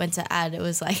time it went to ad, it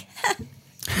was like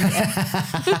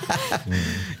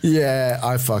Yeah,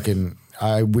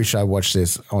 I wish I watched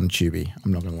this on Tubi.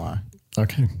 I'm not going to lie.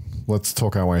 Okay, let's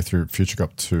talk our way through Future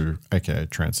Cop 2, aka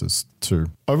Trancers 2.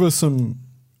 Over some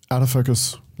out of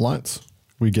focus lights,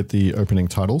 we get the opening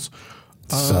titles.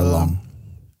 So long.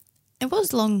 It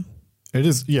was long. It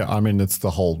is, yeah. I mean, it's the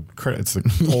whole credits. It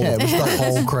was the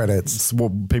whole credits. It's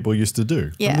what people used to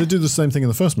do. Yeah. And they do the same thing in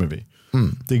the first movie.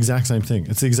 The exact same thing.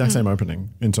 It's the exact same opening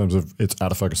in terms of it's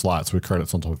out of focus lights with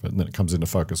credits on top of it, and then it comes into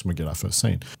focus and we get our first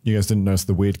scene. You guys didn't notice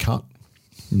the weird cut?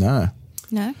 No.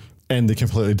 No. And the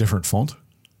completely different font?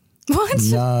 What?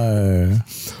 No.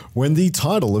 When the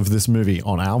title of this movie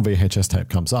on our VHS tape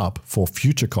comes up for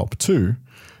Future Cop 2,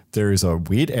 there is a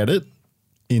weird edit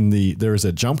there is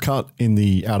a jump cut in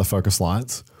the out of focus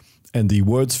lights, and the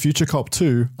words Future Cop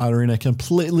 2 are in a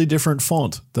completely different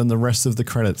font than the rest of the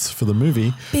credits for the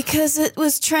movie. Because it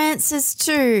was Trancers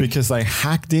 2. Because they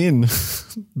hacked in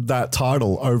that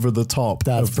title over the top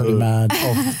of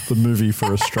the movie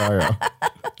for Australia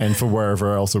and for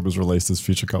wherever else it was released as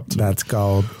Future Cop 2. That's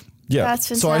gold. Yeah. That's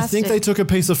fantastic. So I think they took a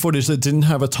piece of footage that didn't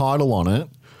have a title on it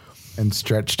and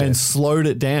stretched it and slowed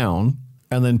it down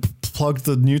and then plugged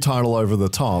the new title over the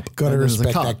top. Gotta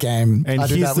respect that game. And I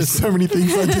do that with so many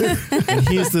things I do. And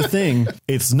here's the thing.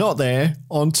 It's not there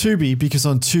on Tubi because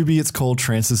on Tubi it's called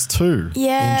Trancers 2.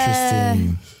 Yeah.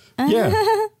 Interesting. Yeah.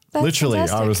 That's Literally,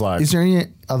 fantastic. I was like... Is there any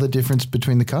other difference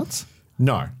between the cuts?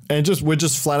 No. And we're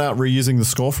just flat out reusing the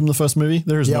score from the first movie.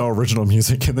 There is no original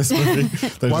music in this movie.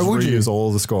 They Why just would you? reuse all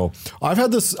of the score. I've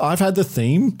had the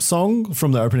theme song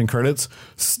from the opening credits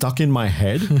stuck in my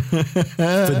head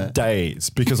for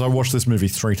days because I watched this movie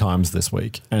 3 times this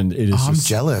week, and it is I'm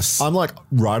jealous. I'm like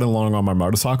riding along on my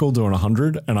motorcycle doing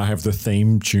 100 and I have the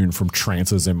theme tune from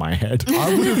Trancers in my head.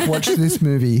 I would have watched this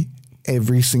movie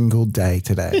every single day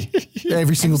today.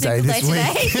 Every single day this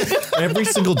week. Every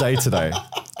single day today.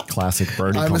 Classic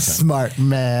Brody content. I'm a smart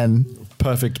man.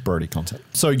 Perfect Brody content.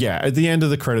 So yeah, at the end of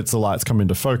the credits, the lights come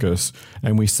into focus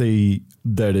and we see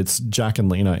that it's Jack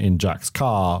and Lena in Jack's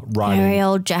car riding. Very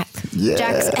old Jack. Yeah.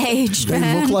 Jack's aged, They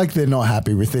man. look like they're not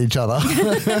happy with each other.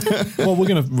 Well,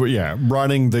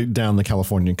 riding down the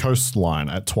Californian coastline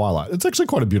at twilight. It's actually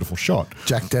quite a beautiful shot.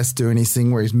 Jack Dest doing his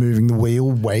thing where he's moving the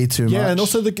wheel way too much. Yeah, and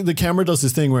also the camera does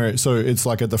this thing where it's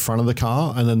like at the front of the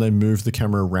car and then they move the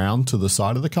camera around to the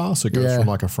side of the car. So it goes from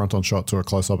like a front on shot to a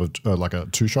close up of like a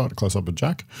 2-shot close up of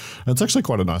Jack. And it's actually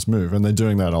quite a nice move. And they're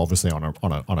doing that obviously on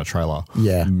a trailer.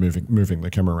 Yeah. Moving the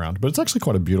camera around. But it's actually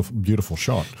quite a beautiful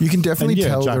shot. You can definitely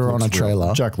tell Jack they're on a looks real.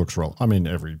 trailer. Jack looks real. I mean,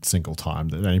 every single time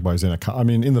that anybody's in a car. I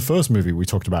mean, in the first movie, we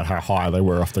talked about how high they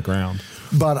were off the ground.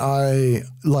 But I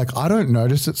don't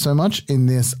notice it so much. In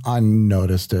this, I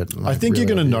noticed it. I think you're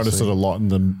going to notice it a lot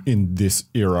in this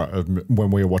era of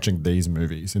when we are watching these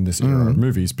movies, in this era of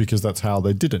movies, because that's how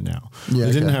they did it now. Yeah,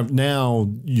 they didn't have, now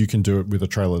you can do it with a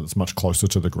trailer that's much closer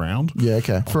to the ground. Yeah,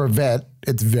 okay. For a vet,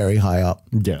 it's very high up.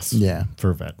 Yes. Yeah. For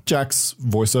a vet. Jack's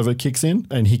voiceover kicks in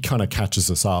and he kind of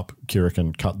catches us up. Kira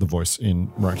can cut the voice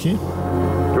in right here.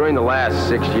 During the last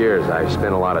 6 years, I've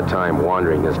spent a lot of time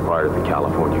wandering this part of the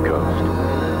California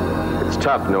coast. It's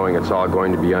tough knowing it's all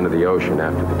going to be under the ocean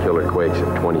after the killer quakes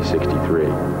of 2063.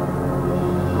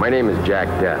 My name is Jack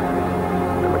Death.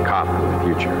 I'm a cop from the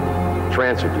future,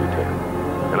 Trancer detail.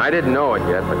 And I didn't know it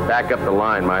yet, but back up the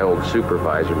line, my old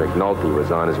supervisor, McNulty,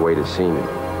 was on his way to see me.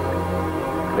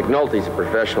 McNulty's a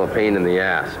professional pain in the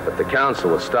ass, but the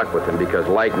council was stuck with him because,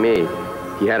 like me,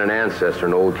 he had an ancestor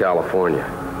in old California.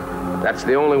 That's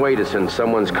the only way to send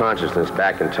someone's consciousness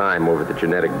back in time over the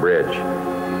genetic bridge.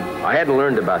 I hadn't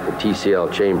learned about the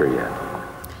TCL chamber yet.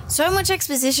 So much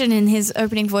exposition in his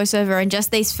opening voiceover and just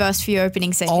these first few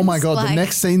opening scenes. Oh my God, the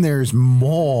next scene there is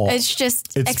more. It's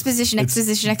just exposition.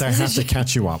 They have to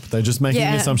catch you up. They're just making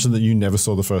the assumption that you never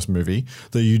saw the first movie,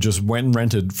 that you just went and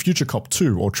rented Future Cop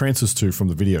 2 or Trancers 2 from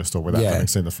the video store without having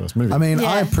seen the first movie. I mean,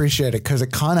 I appreciate it because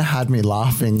it kind of had me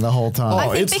laughing the whole time.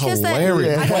 Oh, it's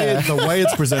hilarious. The way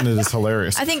it's presented is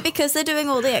hilarious. I think because they're doing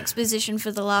all the exposition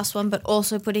for the last one, but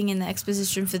also putting in the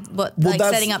exposition for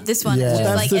setting up this one. Yeah. It's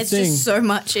That's the thing. just so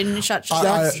much in such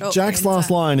Jack's last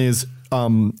line is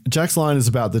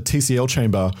about the TCL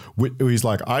chamber. He's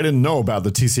like, I didn't know about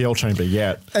the TCL chamber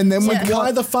yet. And then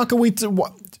why the fuck are we?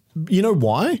 You know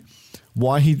why?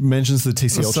 Why he mentions the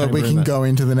TCL chamber? So we can go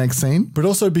into the next scene. But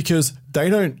also because they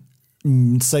don't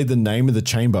say the name of the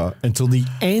chamber until the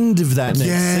end of that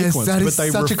next sequence. That is but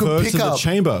they such a good refer to the pickup.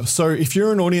 chamber. So if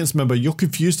you're an audience member, you're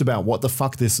confused about what the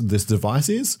fuck this device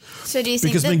is. So do you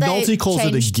because think that McNulty calls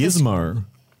it a Gizmo. gizmo.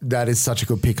 That is such a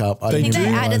good pickup. I think they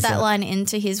added that line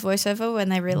into his voiceover when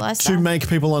they realized to make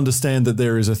people understand that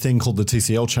there is a thing called the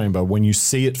TCL chamber when you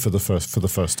see it for the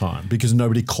first time, because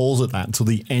nobody calls it that until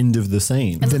the end of the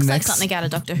scene. It looks like something out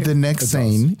of Doctor Who. The next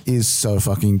scene is so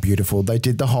fucking beautiful. They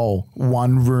did the whole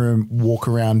one room walk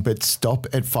around but stop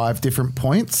at 5 different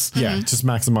points. Yeah, just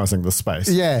maximizing the space.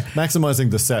 Yeah.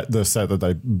 Maximizing the set that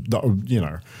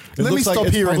they, Let me stop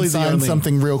here and sign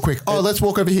something real quick. Oh, let's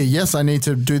walk over here. Yes, I need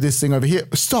to do this thing over here.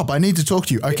 Stop, I need to talk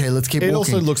to you. Okay, let's keep walking. It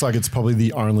also looks like it's probably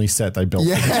the only set they built.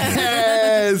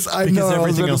 Yes, I know. Because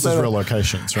everything else is real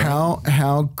locations, right?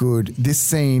 How good. This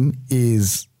scene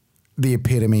is the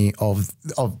epitome of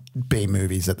B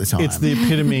movies at the time. It's the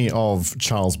epitome of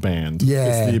Charles Band. Yeah.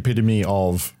 It's the epitome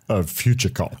of Future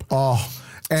Cop. Oh,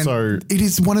 and so it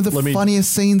is one of the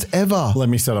funniest scenes ever. Let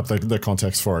me set up the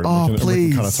context for it. Oh, we please.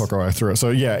 can kind of talk our way through it.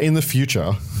 So yeah, in the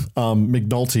future,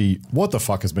 McNulty, what the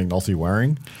fuck is McNulty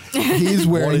wearing? He's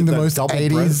wearing the most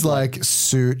 80s breast,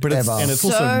 suit but ever. And it's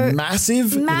also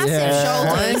massive.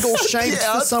 Triangle shaped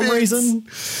for some reason.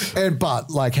 But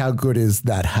like, how good is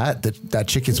that hat that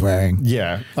chick is wearing?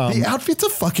 Yeah. The outfits are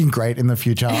fucking great in the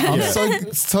future.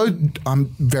 I'm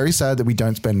very sad that we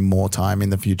don't spend more time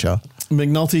in the future.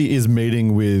 McNulty is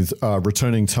meeting with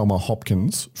returning Thelma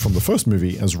Hopkins from the first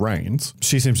movie as Raines.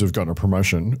 She seems to have gotten a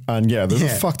promotion. And there's a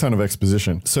fuck ton of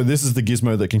exposition. So this is the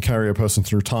gizmo that can carry a person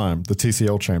through time, the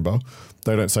TCL chamber.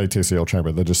 They don't say TCL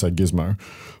chamber, they just say gizmo.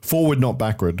 Forward, not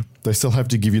backward. They still have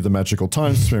to give you the magical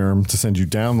time serum to send you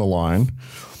down the line.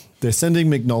 They're sending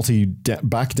McNulty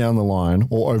back down the line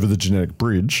or over the genetic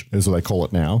bridge, is what they call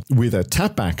it now, with a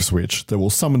tap-back switch that will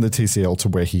summon the TCL to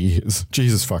where he is.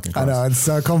 Jesus fucking Christ. I know, it's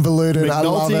so convoluted. McNulty I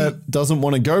love it. Doesn't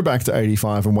want to go back to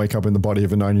 85 and wake up in the body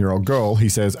of a 9-year-old girl, he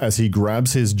says, as he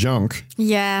grabs his junk.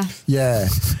 Yeah. Yeah.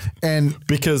 And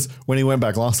because when he went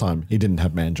back last time, he didn't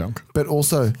have man junk. But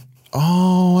also...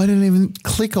 Oh, I didn't even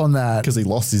click on that. Because he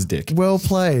lost his dick. Well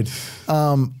played.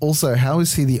 Also, how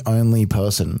is he the only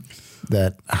person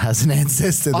that has an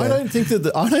ancestor there? I don't think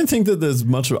that there's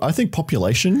much of. I think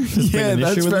population has been an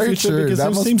issue in the future true. because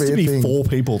there seems to be 4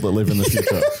 people that live in the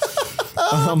future.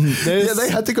 They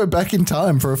had to go back in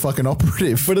time for a fucking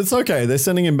operative. But it's okay. They're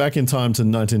sending him back in time to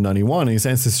 1991. His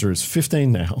ancestor is 15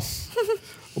 now.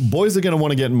 Boys are going to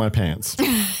want to get in my pants.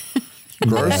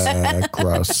 Gross. Yeah,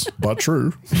 gross. But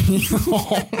true.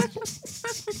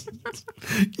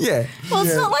 Yeah. Well,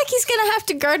 it's not like he's going to have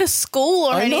to go to school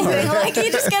or anything. Like,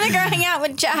 you're just going to go hang out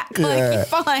with Jack. Like, you're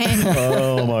fine.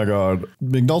 Oh, my God.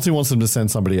 McNulty wants them to send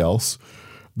somebody else.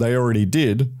 They already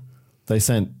did. They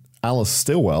sent Alice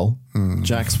Stillwell,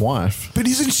 Jack's wife. But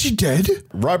isn't she dead?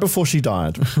 Right before she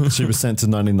died, she was sent to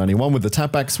 1991 with the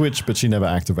tap-back switch, but she never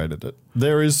activated it.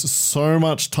 There is so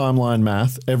much timeline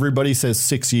math. Everybody says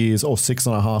 6 years or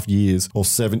 6.5 years or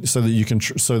 7, so that you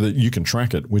can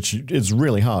track it, which is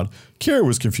really hard. Kira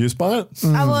was confused by it.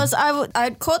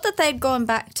 I'd caught that they'd gone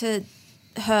back to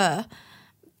her,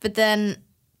 but then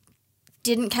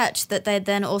didn't catch that they'd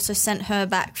then also sent her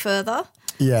back further.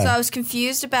 Yeah. So I was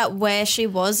confused about where she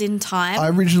was in time. I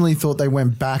originally thought they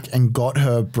went back and got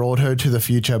her, brought her to the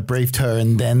future, briefed her,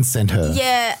 and then sent her.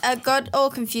 Yeah, it got all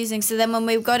confusing. So then when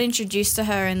we got introduced to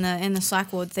her in the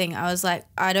psych ward thing, I was like,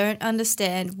 I don't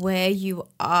understand where you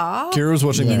are. Kira was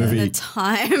watching the movie.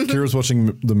 Kira was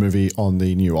watching the movie on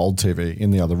the new old TV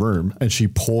in the other room, and she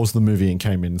paused the movie and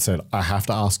came in and said, "I have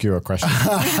to ask you a question."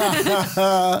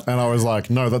 And I was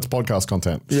like, "No, that's podcast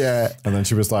content." Yeah. And then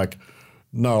she was like,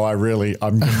 "No, I'm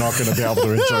not going to be able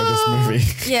to enjoy this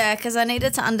movie." Yeah, because I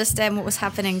needed to understand what was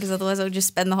happening, because otherwise I would just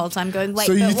spend the whole time going, wait,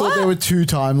 so you but thought what? there were 2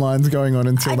 timelines going on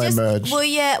until they merged? Well,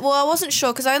 yeah. Well, I wasn't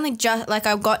sure because I only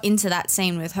I got into that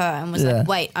scene with her and was like,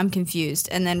 wait, I'm confused.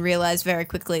 And then realized very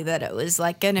quickly that it was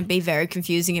like going to be very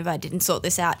confusing if I didn't sort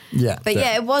this out. Yeah. But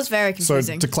yeah, it was very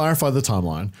confusing. So to clarify the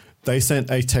timeline, they sent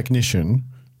a technician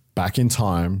back in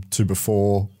time to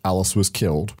before Alice was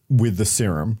killed with the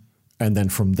serum. And then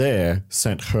from there,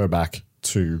 sent her back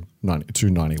to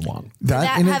 91. Without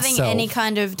having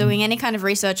doing any kind of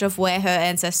research of where her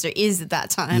ancestor is at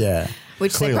that time. Yeah.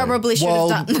 Which clearly. They probably should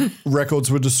have done. Records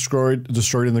were destroyed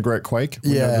in the Great Quake.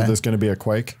 We know that there's going to be a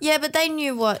quake. Yeah, but they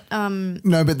knew what...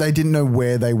 No, but they didn't know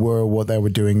where they were or what they were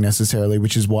doing necessarily,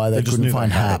 which is why they couldn't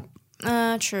find Hap.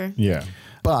 True. Yeah.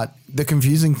 But the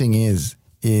confusing thing is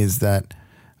that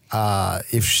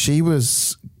if she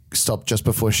was stopped just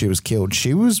before she was killed,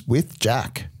 she was with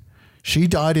Jack. She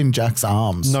died in Jack's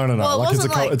arms. No. Well,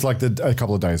 it's like a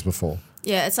couple of days before.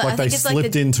 Yeah, it's like they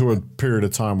slipped into a period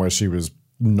of time where she was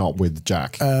not with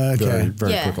Jack very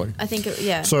quickly. I think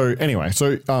So anyway,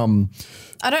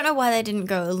 I don't know why they didn't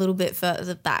go a little bit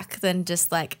further back than just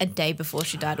like a day before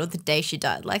she died or the day she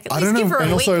died. Like at least give her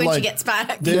a week when she gets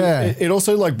back. Yeah. It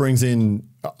also like brings in,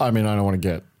 I mean, I don't want to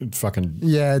get fucking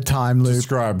time loop.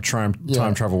 Describe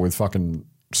time travel with fucking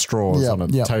straws on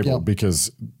a table because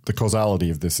the causality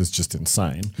of this is just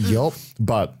insane. Yup.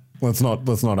 But let's not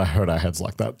hurt our heads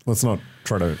like that. Let's not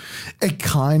try to. It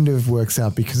kind of works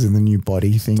out because of the new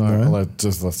body thing, though. Let's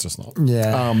just not.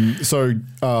 Yeah. So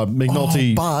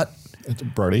McNulty, but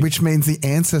Brody, which means the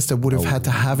ancestor would have had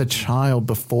to have a child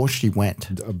before she went.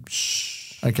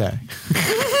 Okay.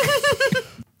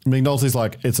 McNulty's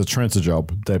like, it's a Trancer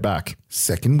job. They're back.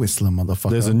 Second Whistler, motherfucker.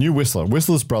 There's a new Whistler.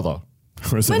 Whistler's brother.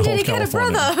 When did he get a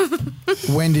brother?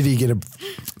 When did he get a...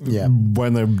 Yeah.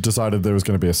 When they decided there was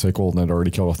going to be a sequel and they'd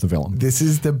already killed off the villain. This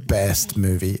is the best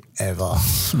movie ever.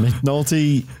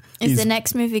 McNulty Is the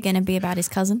next movie going to be about his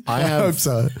cousin? I hope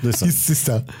so. Listen, His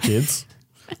sister. Kids,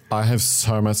 I have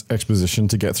so much exposition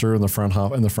to get through in the front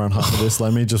half of this.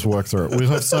 Let me just work through it. We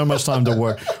have so much time to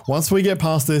work. Once we get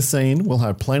past this scene, we'll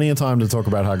have plenty of time to talk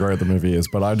about how great the movie is,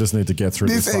 but I just need to get through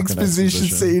this fucking exposition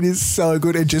scene is so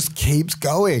good. It just keeps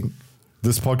going.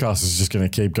 This podcast is just going to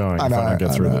keep going if I don't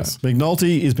get through this.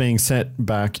 McNulty is being sent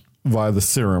back via the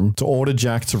serum to order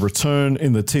Jack to return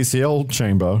in the TCL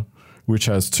chamber, which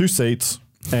has 2 seats,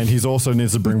 and he's also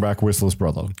needs to bring back Whistler's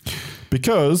brother.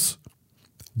 Because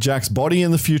Jack's body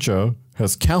in the future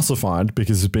has calcified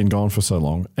because he's been gone for so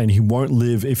long, and he won't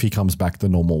live if he comes back the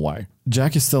normal way.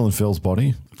 Jack is still in Phil's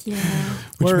body. Yeah.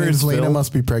 Which means Lena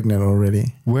must be pregnant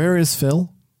already. Where is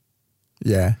Phil?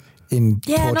 Yeah. In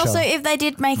Yeah, and torture. also if they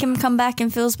did make him come back in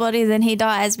Phil's body, then he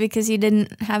dies because he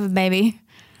didn't have a baby.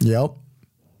 Yep.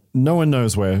 No one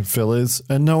knows where Phil is,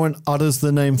 and no one utters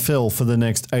the name Phil for the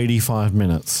next 85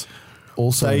 minutes.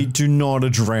 Also, they do not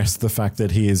address the fact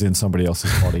that he is in somebody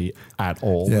else's body at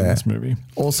all in this movie.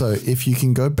 Also, if you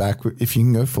can go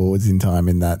forwards in time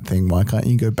in that thing, why can't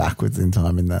you go backwards in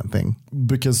time in that thing?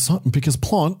 Because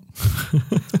plot.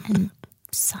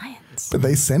 Science. But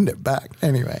they send it back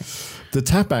anyway. The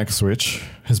tap-back switch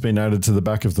has been added to the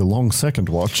back of the long second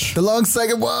watch. The long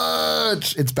second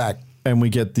watch! It's back. And we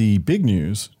get the big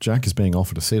news. Jack is being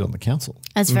offered a seat on the council.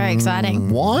 That's very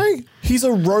exciting. Why? He's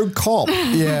a rogue cop.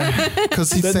 Yeah,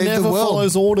 because he that saved never the world.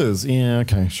 follows orders. Yeah,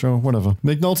 okay, sure, whatever.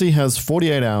 McNulty has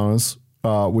 48 hours,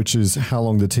 which is how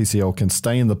long the TCL can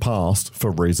stay in the past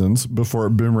for reasons before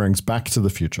it boomerangs back to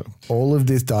the future. All of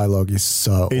this dialogue is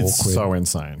so It's awkward. so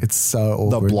insane. It's so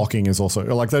awkward. The blocking is also,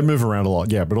 like, they move around a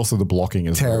lot, yeah, but also the blocking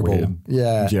is Terrible. weird.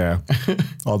 Yeah. Yeah.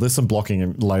 Oh, there's some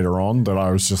blocking later on that I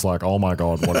was just like, oh my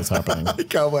God, what is happening? I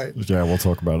can't wait. Yeah, we'll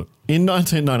talk about it. In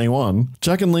 1991,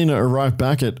 Jack and Lena arrive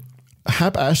back at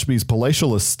Hap Ashby's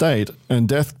palatial estate, and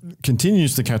Death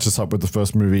continues to catch us up with the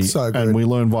first movie. So good. And we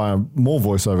learn via more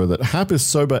voiceover that Hap is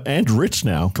sober and rich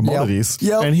now, commodities.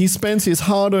 Yep. And he spends his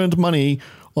hard-earned money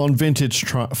on vintage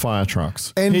fire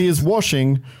trucks. And he is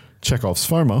washing Chekhov's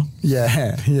Foma.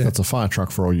 Yeah, yeah. That's a fire truck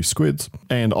for all you squids.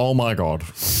 And oh my God.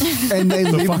 And they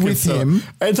live with him.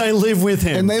 And they live with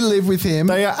him. And they live with him.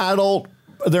 They are adult.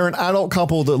 They're an adult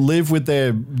couple that live with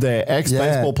their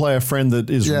ex-baseball player friend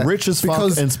that is rich as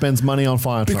fuck and spends money on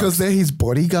fire trucks. Because they're his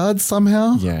bodyguards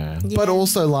somehow. Yeah. But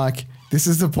also, like, this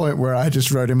is the point where I just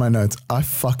wrote in my notes, I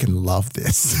fucking love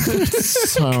this.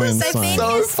 So insane.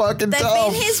 So fucking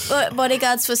dumb. They've been his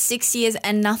bodyguards for 6 years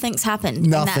and nothing's happened in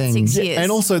Nothing. that 6 years.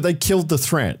 And also, they killed the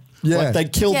threat. Yeah. Like, they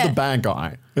killed Yeah. the bad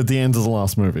guy at the end of the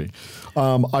last movie.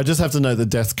 I just have to note that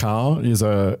Death's car is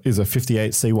a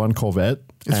 58 C1 Corvette.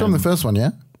 It's from the first one, yeah?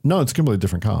 No, it's a completely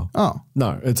different car. Oh.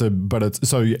 No, it's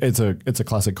a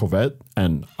classic Corvette,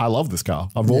 and I love this car.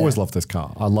 I've always loved this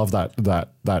car. I love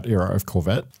that era of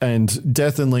Corvette. And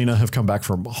Death and Lena have come back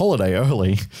from holiday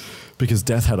early because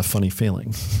Death had a funny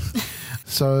feeling.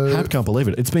 So Hap can't believe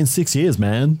it. It's been 6 years,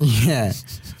 man. Yeah.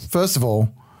 First of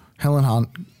all, Helen Hunt,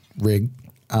 rig.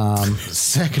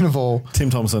 Second of all,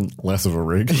 Tim Thompson, less of a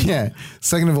rig. Yeah.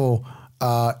 Second of all,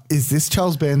 is this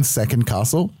Charles Band's second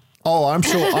castle? Oh, I'm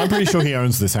pretty sure he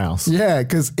owns this house. Yeah,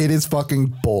 because it is fucking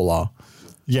baller.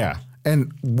 Yeah.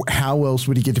 And how else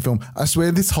would he get to film? I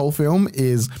swear this whole film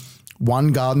is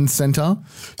one garden center,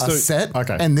 a set,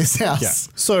 and this house. Yeah.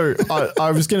 So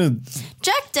I was going to...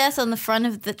 Jack Death on the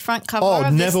front cover Oh,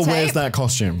 of never this wears tape that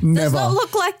costume. does Never. not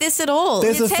look like this at all.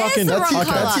 There's his a hair's fucking- the that's wrong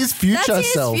his- color. that's his future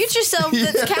self. That's his future self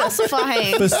that's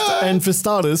calcifying. And for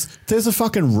starters, there's a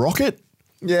fucking rocket.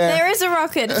 Yeah. There is a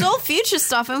rocket. It's all future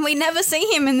stuff, and we never see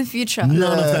him in the future.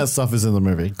 None of that stuff is in the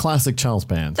movie. Classic Charles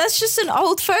Band. That's just an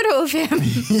old photo of him.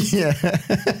 Yeah.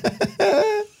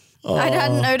 I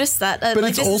hadn't noticed that. But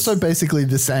it's also basically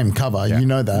the same cover. You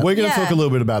know that. We're going to talk a little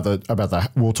bit about the.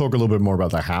 We'll talk a little bit more about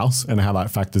the house and how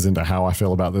that factors into how I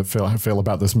feel about feel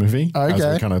about this movie.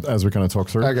 Okay. As we kind of talk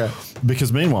through. Okay.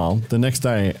 Because meanwhile, the next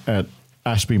day at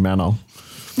Ashby Manor,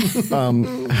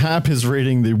 Hap is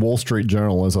reading the Wall Street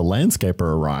Journal as a landscaper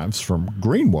arrives from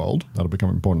Greenworld. That'll become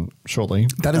important shortly.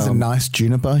 That is a nice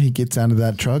juniper he gets out of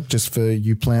that truck, just for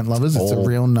you plant lovers. It's a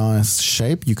real nice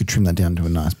shape. You could trim that down to a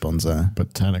nice bonsai.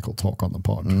 Botanical talk on the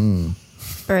pod.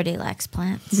 Birdie likes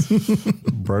plants.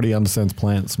 Brody understands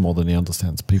plants more than he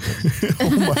understands people.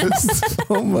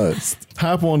 Almost.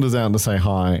 Hap wanders out to say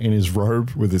hi in his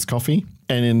robe with his coffee.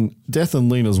 And in Death and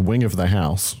Lena's wing of the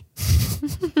house,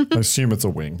 I assume it's a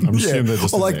wing. I'm assuming they're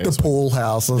just or in like there, the so- pool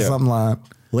house or something like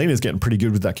that. Lena's getting pretty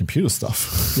good with that computer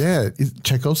stuff. Yeah.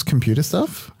 Chekhov's computer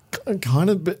stuff? Kind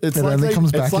of, but it's It like only they, comes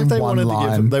it's back like in they one wanted line.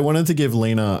 to give they wanted to give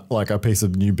Lena like a piece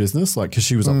of new business, like because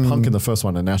she was a punk in the first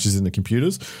one and now she's in the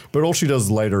computers. But all she does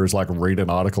later is like read an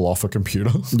article off a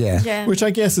computer. Yeah. Which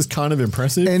I guess is kind of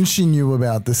impressive. And she knew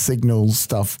about the signal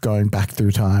stuff going back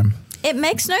through time. It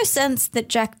makes no sense that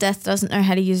Jack Death doesn't know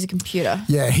how to use a computer.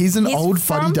 Yeah, he's an old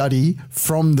fuddy-duddy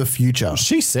from the future.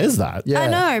 She says that. Yeah. I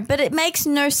know, but it makes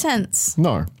no sense.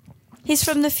 No. He's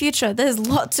from the future. There's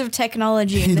lots of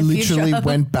technology He in the literally future.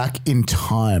 went back in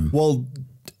time. Well,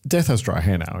 Death has dry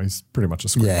hair now. He's pretty much a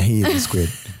squid. Yeah, he is a squid.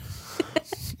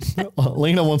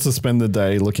 Lena wants to spend the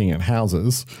day looking at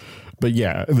houses. But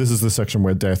yeah, this is the section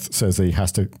where Death says he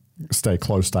has to stay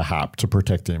close to Hap to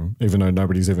protect him, even though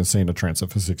nobody's even seen a Trancer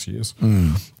for 6 years.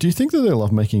 Do you think that their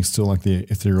lovemaking is still like the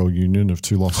ethereal union of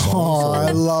two lost souls? Oh,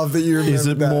 I love that you remember Is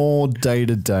it that. more day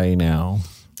to day now?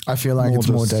 I feel like it's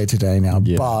more day to day now.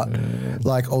 But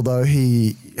like, although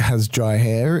he has dry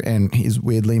hair and he's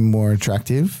weirdly more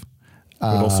attractive,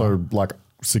 But also like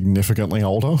significantly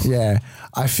older. Yeah,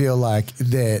 I feel like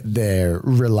they're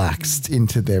relaxed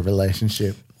into their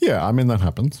relationship. Yeah, I mean, that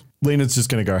happens. Lena's just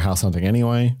going to go house hunting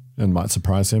anyway and might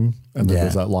surprise him. And then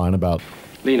there's that line about...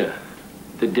 Lena,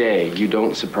 the day you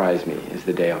don't surprise me is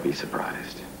the day I'll be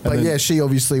surprised. But yeah, she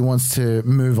obviously wants to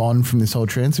move on from this whole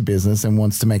Trancer business and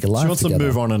wants to make a life She wants together. to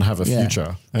move on and have a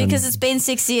future. And Because it's been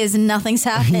 6 years and nothing's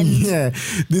happened. Yeah,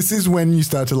 this is when you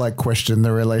start to like question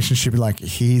the relationship. Like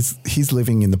he's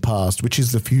living in the past, which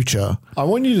is the future. I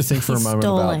want you to think for a He's moment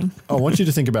stalling. about. I want you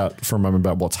to think about for a moment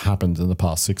about what's happened in the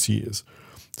past 6 years.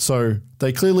 So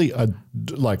they clearly are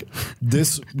like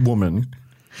this woman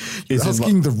is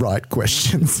asking the right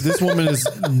questions. This woman is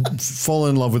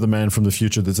fallen in love with a man from the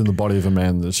future that's in the body of a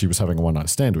man that she was having a one night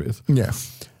stand with. Yeah,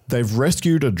 they've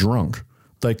rescued a drunk.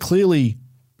 They clearly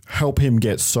help him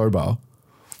get sober.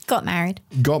 Got married.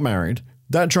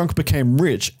 That drunk became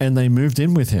rich, and they moved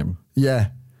in with him. Yeah.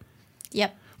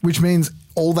 Yep. Which means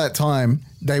all that time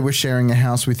they were sharing a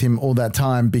house with him all that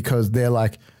time because they're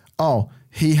like, oh,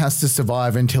 he has to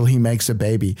survive until he makes a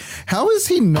baby. How has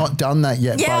he not done that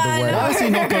yet, Yeah, by the way? Why has he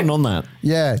not gotten on that?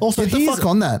 Yeah. Also, get the fuck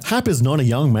on that. Hap is not a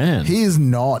young man. He is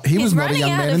not. He He's was not a running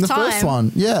young out man of in the time. first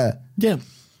one. Yeah. Yeah.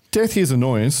 Death hears a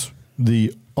noise,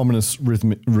 the ominous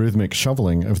rhythmic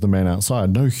shoveling of the man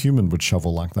outside. No human would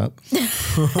shovel like that.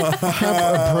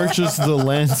 Hap approaches the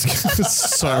landscape.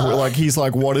 So, like, he's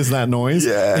like, what is that noise?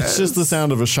 Yeah. It's just the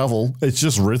sound of a shovel. It's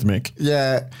just rhythmic.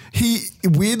 Yeah. He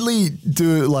weirdly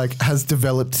has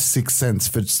developed sixth sense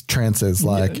for trancers.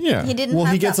 Like, Yeah. He didn't Well,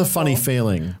 have he gets that a funny before.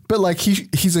 feeling. but like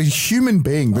he's a human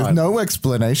being. There's no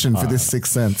explanation for this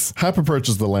sixth sense. Hap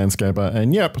approaches the landscaper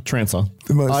and yep, Trancer.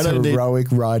 The most I don't need- heroic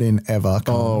ride-in ever.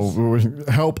 Oh,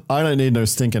 help. I don't need no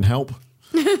stinking help.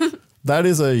 That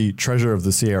is a Treasure of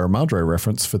the Sierra Madre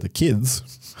reference for the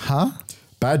kids. Huh?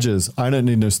 Badges. I don't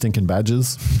need no stinking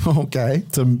badges. Okay.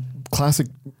 It's a classic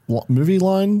movie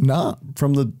line. Nah.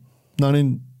 From the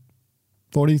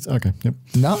 1940s. Okay. Yep.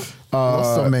 No.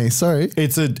 Lost on me. Sorry.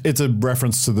 It's a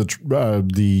reference to the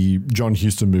John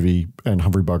Huston movie, and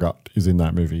Humphrey Bogart is in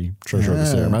that movie, Treasure of the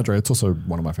Sierra Madre. It's also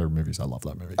one of my favorite movies. I love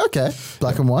that movie. Okay.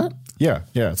 Black and white. Yeah.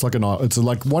 It's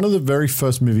like one of the very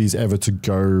first movies ever to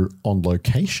go on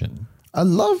location. I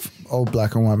love old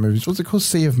black and white movies. What's it called?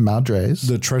 Sea of Madres.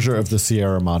 The Treasure of the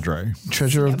Sierra Madre.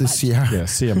 Treasure of the Sierra. Yeah,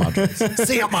 Sierra Madres.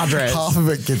 Sierra Madres. Half of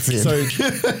it gets in. So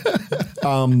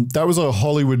that was a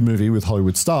Hollywood movie with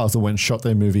Hollywood stars that went and shot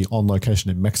their movie on location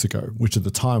in Mexico, which at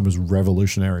the time was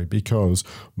revolutionary because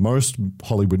most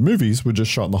Hollywood movies were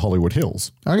just shot in the Hollywood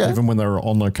Hills. Okay. Even when they were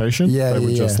on location, Yeah, they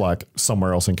were yeah, just yeah. like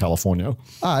somewhere else in California. All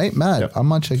right, mad. Yep. I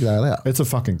might check that out. It's a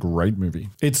fucking great movie.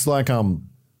 It's like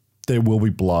There Will Be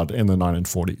Blood in the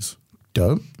 1940s.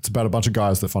 Dope. It's about a bunch of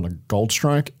guys that find a gold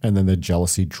strike and then their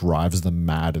jealousy drives them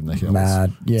mad in the hills.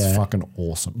 Mad, yeah. It's fucking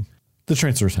awesome. The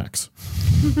Trancer attacks.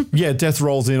 Yeah, Death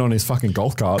rolls in on his fucking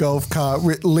golf cart. Golf cart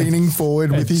leaning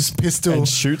forward with his pistol. And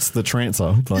shoots the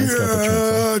Trancer.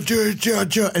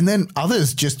 And then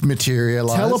others just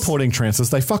materialize. Teleporting Trancers.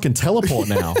 They fucking teleport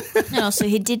now. No, so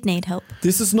he did need help.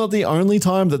 This is not the only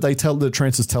time that they tell the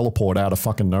Trancers teleport out of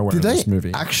fucking nowhere Did in they this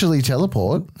movie. actually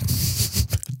teleport?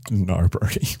 No,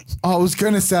 Brody. I was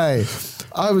going to say.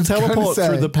 Teleport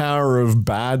through the power of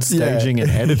bad staging and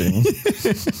editing.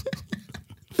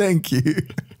 Thank you.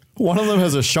 One of them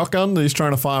has a shotgun that he's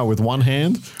trying to fire with one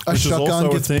hand. A which shotgun is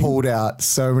also gets a thing. pulled out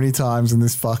so many times in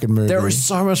this fucking movie. There is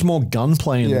so much more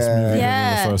gunplay in this Yeah. movie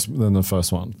Yeah. than the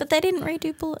first one. But they didn't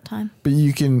redo bullet time. But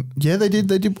you can, yeah, they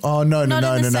did. Oh, no. Not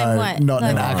in the same way. Not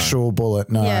an No. actual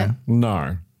bullet, no. Yeah.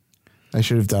 No. They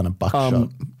should have done a buckshot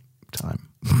time.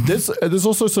 There's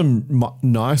also some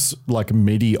nice, like,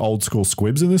 meaty old school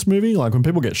squibs in this movie. Like, when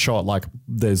people get shot, like,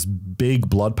 there's big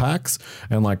blood packs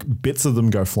and like bits of them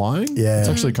go flying. Yeah, it's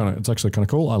actually kind of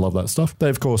cool. I love that stuff. They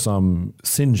of course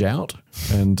singe out,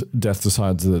 and Death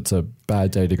decides that it's a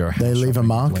bad day to go. They leave a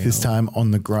mark this time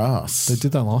on the grass. They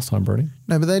did that last time, Brody.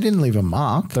 No, but they didn't leave a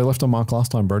mark. They left a mark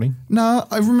last time, Brody. No,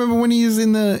 I remember when he was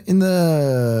in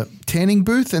the tanning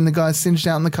booth and the guy singed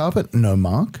out on the carpet. No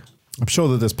mark. I'm sure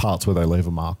that there's parts where they leave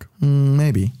a mark.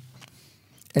 Maybe.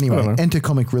 Anyway, enter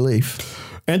comic relief.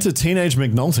 Enter teenage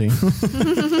McNulty.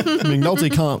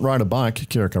 McNulty can't ride a bike.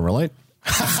 Kira can relate.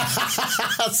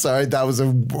 Sorry, that was a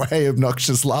way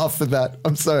obnoxious laugh for that.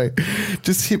 I'm sorry.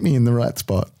 Just hit me in the right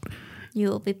spot. You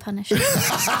will be punished.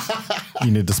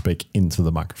 You need to speak into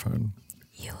the microphone.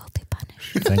 You will be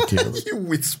punished. Thank you. You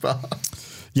whisper.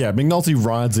 Yeah, McNulty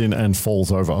rides in and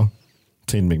falls over.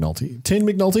 Teen McNulty. Teen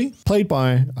McNulty, played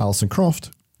by Alison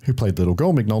Croft, who played little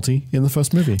girl McNulty in the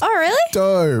first movie. Oh, really?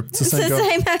 Dope. It's the same girl.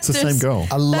 It's the same girl.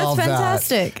 I love That's that.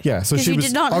 fantastic. Yeah, so she you was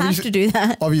did not have to do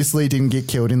that. Obviously didn't get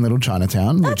killed in Little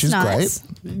Chinatown, which is nice.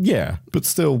 great. Yeah, but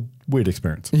still weird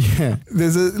experience. Yeah.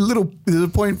 There's a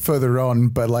point further on,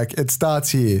 but like it starts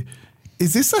here.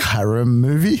 Is this a harem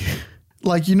movie?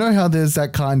 Like, you know how there's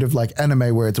that kind of like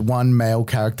anime where it's one male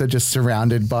character just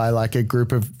surrounded by like a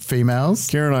group of females?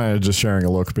 Kira and I are just sharing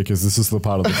a look because this is the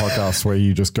part of the podcast where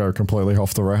you just go completely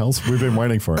off the rails. We've been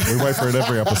waiting for it. We wait for it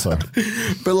every episode.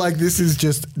 But like this is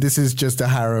just a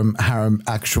harem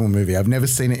actual movie. I've never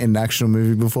seen it in an actual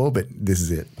movie before, but this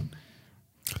is it.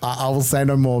 I will say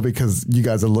no more because you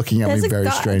guys are looking at me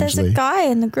very strangely. There's a guy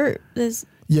in the group.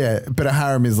 Yeah, but a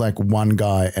harem is like one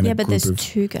guy and a group there's of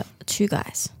two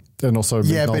guys. And also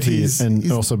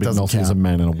McNulty is a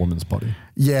man in a woman's body.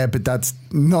 Yeah, but that's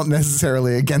not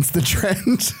necessarily against the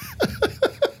trend.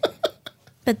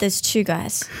 But there's two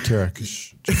guys. Kira,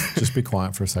 just be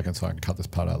quiet for a second so I can cut this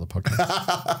part out of the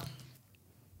podcast.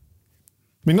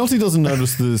 McNulty doesn't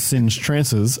notice the singed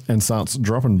Trancers and starts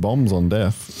dropping bombs on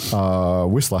Death.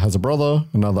 Whistler has a brother,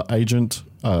 another agent.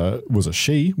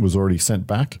 Was already sent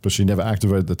back, but she never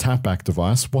activated the tap-back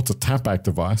device. What's a tap-back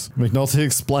device? McNulty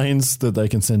explains that they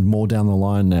can send more down the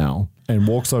line now and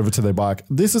walks over to their bike.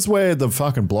 This is where the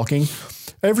fucking blocking.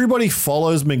 Everybody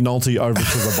follows McNulty over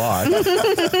to the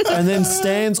bike and then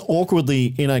stands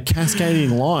awkwardly in a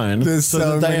cascading line so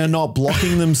that they are not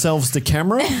blocking themselves to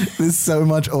camera. There's so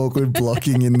much awkward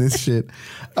blocking in this shit.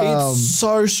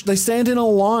 They stand in a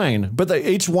line, but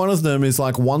each one of them is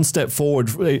like one step forward.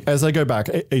 As they go back,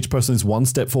 each person is one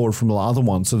step forward from the other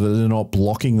one so that they're not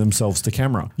blocking themselves to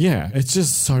camera. Yeah, it's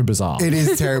just so bizarre. It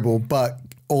is terrible, but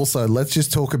also let's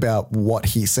just talk about what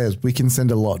he says. We can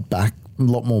send a lot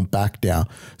more back now.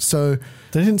 So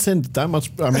they didn't send that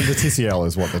much. I mean, the TCL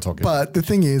is what they're talking about. But the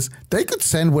thing is, they could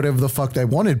send whatever the fuck they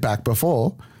wanted back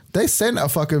before. They sent a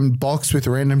fucking box with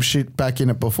random shit back in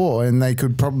it before, and they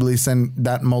could probably send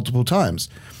that multiple times.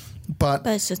 But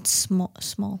it's just small.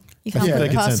 You can't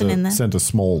put a person in there. Send a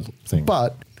small thing.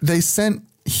 But they sent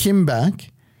him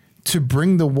back to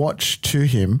bring the watch to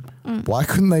him. Why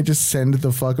couldn't they just send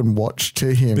the fucking watch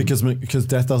to him? Because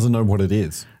Death doesn't know what it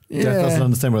is. Yeah. Death doesn't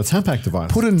understand what a tap-back device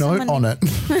is. Put a note on it.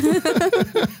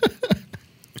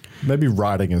 Maybe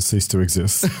writing has ceased to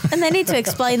exist. And they need to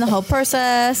explain the whole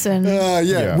process. And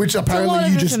which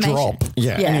apparently you just drop.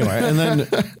 Yeah. Anyway, and then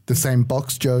the same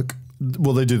box joke.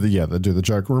 Well, they do the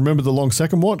joke. Remember the long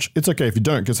second watch? It's okay if you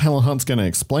don't, because Helen Hunt's going to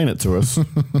explain it to us.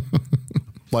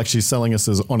 Like she's selling us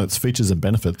on its features and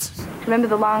benefits. Remember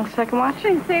the long second watch?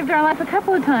 She saved our life a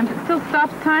couple of times. It still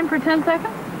stops time for 10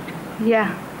 seconds?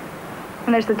 Yeah.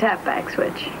 And there's the tap-back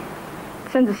switch.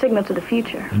 It sends a signal to the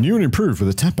future. New and improved with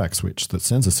a tap-back switch that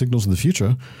sends a signal to the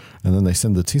future, and then they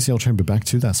send the TCL chamber back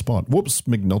to that spot. Whoops,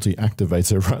 McNulty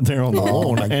activates it right there on the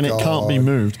lawn, and it can't be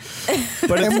moved.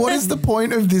 And what is the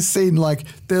point of this scene? Like,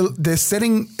 they're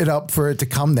setting it up for it to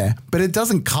come there, but it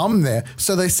doesn't come there.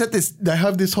 So they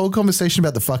have this whole conversation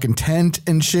about the fucking tent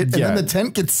and shit, and then the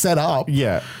tent gets set up.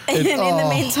 Yeah. And in the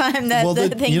meantime,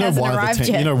 the thing hasn't arrived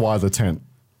yet. You know why the tent,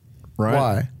 right?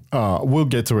 Why? We'll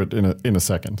get to it in a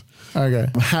second. Okay.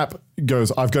 Hap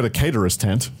goes, I've got a caterer's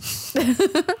tent.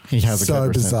 He has a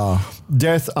caterer's bizarre. tent.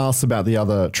 Death asks about the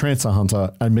other Trancer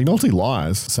hunter, and McNulty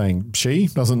lies, saying she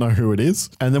doesn't know who it is.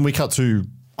 And then we cut to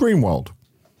Greenworld,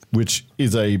 which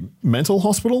is a mental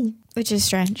hospital. Which is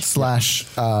strange. /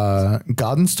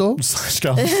 garden store. /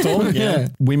 garden store, yeah.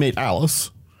 We meet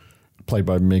Alice, played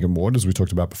by Megan Ward, as we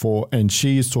talked about before, and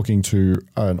she is talking to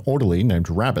an orderly named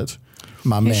Rabbit.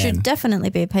 Who should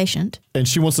definitely be a patient. And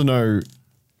she wants to know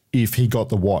if he got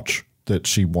the watch that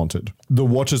she wanted. The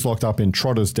watch is locked up in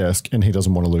Trotter's desk and he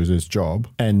doesn't want to lose his job.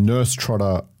 And Nurse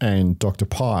Trotter and Dr.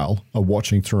 Pyle are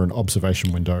watching through an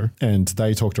observation window and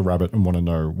they talk to Rabbit and want to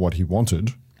know what he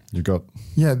wanted. You got...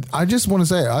 Yeah, I just want to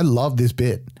say, I love this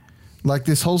bit. Like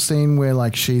this whole scene where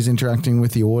like she's interacting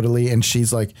with the orderly and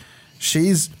she's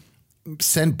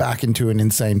sent back into an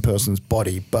insane person's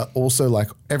body, but also like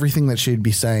everything that she'd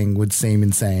be saying would seem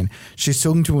insane. She's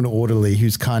talking to an orderly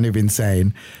who's kind of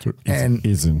insane. And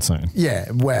is insane.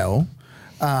 Yeah, well,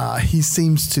 he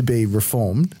seems to be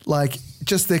reformed. Like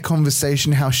just their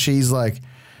conversation, how she's like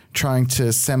trying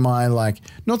to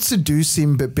not seduce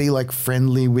him, but be like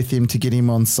friendly with him to get him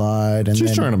on side. And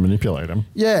she's trying to manipulate him.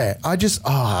 Yeah, I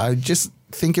just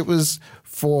think it was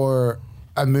for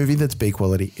a movie that's B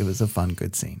quality. It was a fun,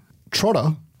 good scene.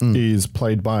 Trotter is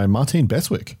played by Martine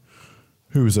Beswick,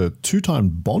 who is a 2-time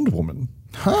Bond woman.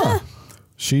 Huh.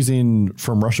 She's in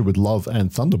From Russia with Love and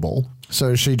Thunderball.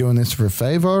 So is she doing this for a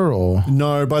favor or?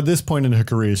 No, by this point in her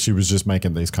career, she was just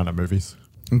making these kind of movies.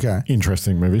 Okay.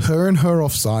 Interesting movies. Her and her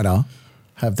Offsider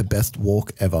have the best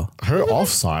walk ever. Her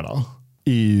Offsider,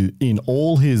 in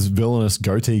all his villainous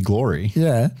goatee glory,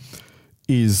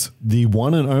 is the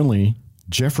one and only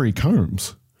Jeffrey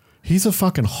Combs. He's a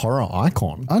fucking horror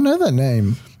icon. I know that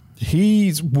name.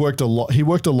 He's worked a lot. He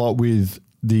worked a lot with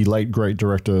the late great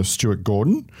director Stuart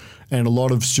Gordon, and a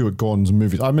lot of Stuart Gordon's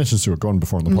movies. I mentioned Stuart Gordon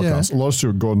before on the podcast. Yeah. A lot of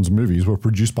Stuart Gordon's movies were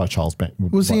produced by Charles Band.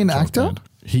 Was he an actor? Band.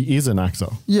 He is an actor.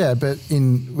 Yeah, but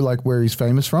in like where he's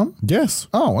famous from? Yes.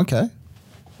 Oh, okay.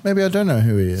 Maybe I don't know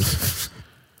who he is.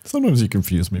 Sometimes you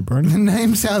confuse me, Brony. The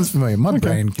name sounds familiar. My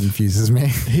brain confuses me.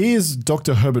 He is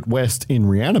Dr. Herbert West in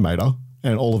Reanimator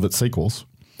and all of its sequels.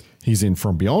 He's in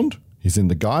From Beyond. He's in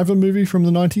the Guyver movie from the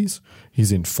 90s.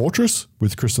 He's in Fortress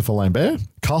with Christopher Lambert.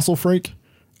 Castle Freak,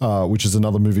 which is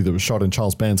another movie that was shot in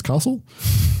Charles Band's castle.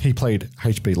 He played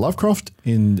H.P. Lovecraft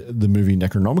in the movie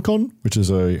Necronomicon, which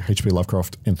is a H.P.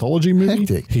 Lovecraft anthology movie.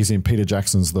 Hectic. He's in Peter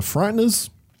Jackson's The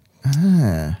Frighteners.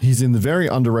 He's in the very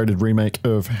underrated remake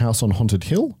of House on Haunted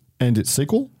Hill and its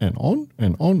sequel, and on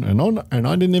and on and on. And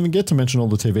I didn't even get to mention all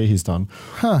the TV he's done.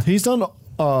 He's done...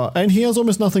 and he has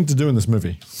almost nothing to do in this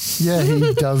movie. Yeah,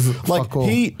 he does. Like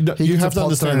you have to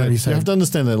understand that. You have to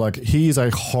understand that. Like he is a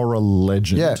horror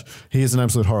legend. Yeah. He is an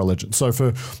absolute horror legend. So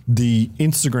for the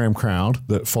Instagram crowd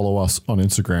that follow us on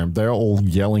Instagram, they're all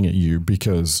yelling at you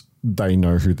because they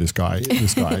know who this guy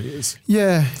is.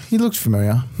 Yeah, he looks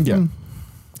familiar. Yeah.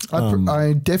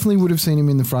 I definitely would have seen him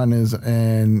in The Frighteners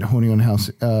and Haunting on House.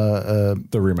 The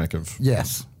remake of.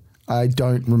 Yes. I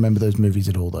don't remember those movies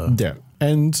at all, though. Yeah.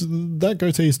 And that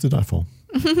goatee is to die for.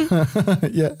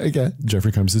 Yeah, okay.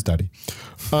 Jeffrey Combs' is daddy.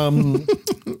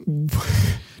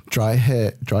 Dry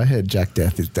hair Jack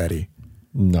Death is daddy.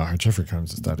 No, Jeffrey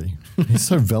Combs is daddy. He's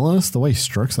so villainous. The way he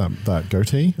strokes that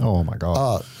goatee. Oh, my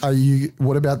God.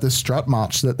 What about the strut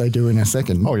march that they do in a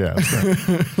second? Oh, yeah. That's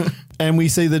great. And we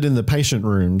see that in the patient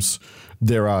rooms,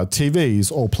 there are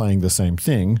TVs all playing the same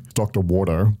thing. Dr.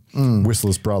 Wardo,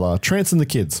 Whistler's brother, Trance and the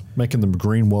kids, making them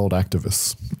green world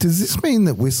activists. Does this mean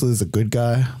that Whistler's a good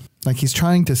guy? Like he's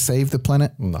trying to save the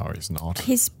planet? No, he's not.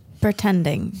 He's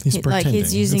pretending. Like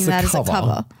he's using that as a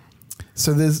cover.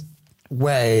 So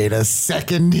wait a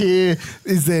second here.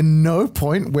 Is there no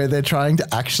point where they're trying to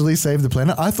actually save the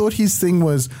planet? I thought his thing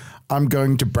was, I'm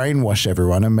going to brainwash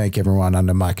everyone and make everyone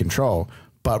under my control.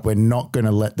 But we're not going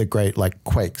to let the great like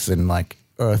quakes and like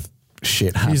earth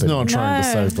shit happen. He's not trying to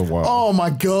save the world. Oh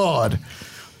my God.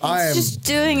 He's just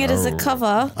doing it as a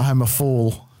cover. I'm a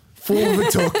fool. Fool of a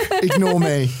took. Ignore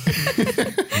me.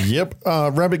 Yep.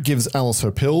 Rabbit gives Alice her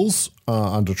pills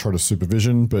under Trotter's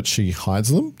supervision, but she hides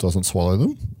them, doesn't swallow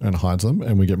them, and hides them.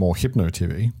 And we get more Hypno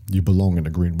TV. You belong in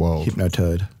a green world.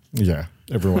 Hypnotoad. Yeah.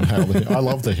 Everyone I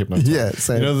love the Hypnotoad. Yeah,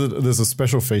 same. You know, there's a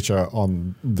special feature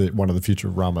on one of the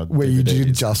Futurama where DVDs. you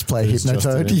just play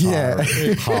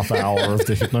Hypnotoad. Half hour of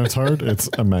the Hypnotoad. It's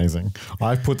amazing.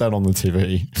 I've put that on the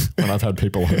TV when I've had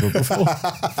people over before.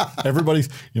 Everybody,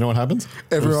 you know what happens?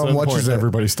 Everyone watches it.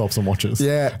 Everybody stops and watches.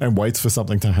 Yeah. And waits for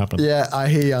something to happen. Yeah, I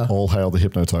hear ya. All hail the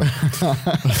Hypnotoad.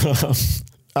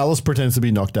 Alice pretends to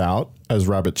be knocked out as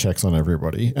Rabbit checks on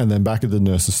everybody. And then back at the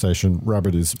nurse's station,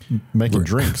 Rabbit is making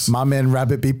drinks. My man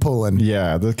Rabbit be pulling.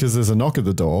 Yeah, because there's a knock at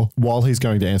the door. While he's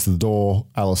going to answer the door,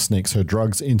 Alice sneaks her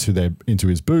drugs into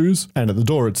his booze. And at the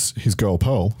door, it's his girl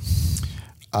Pearl,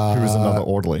 who is another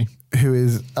orderly. Who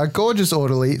is a gorgeous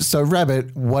orderly. So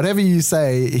Rabbit, whatever you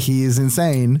say, he is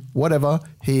insane. Whatever.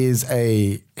 He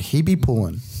be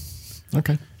pulling.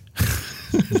 Okay.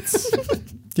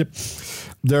 Yep.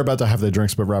 They're about to have their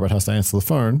drinks, but Rabbit has to answer the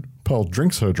phone. Pearl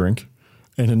drinks her drink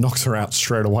and it knocks her out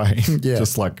straight away. Yeah.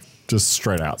 Just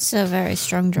straight out. So very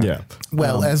strong drunk. Yeah.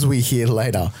 Well, as we hear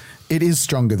later, It is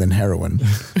stronger than heroin.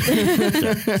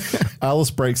 Alice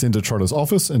breaks into Trotter's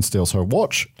office and steals her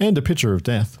watch and a picture of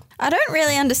Death. I don't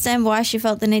really understand why she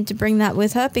felt the need to bring that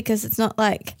with her, because it's not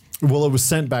like... Well, it was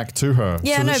sent back to her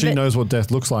so that she knows what Death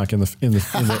looks like in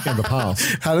the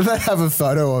past. How do they have a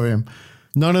photo of him?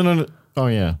 No. Oh,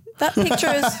 yeah. That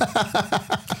picture is...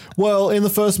 Well, in the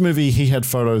first movie, he had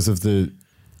photos of the...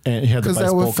 And he had the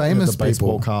they were famous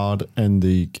baseball people. card and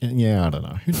the... Yeah, I don't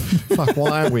know. Fuck,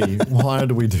 why do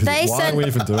we do this? Why are we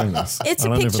even doing this? It's a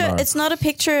picture. It's not a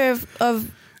picture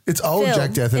of It's old Phil.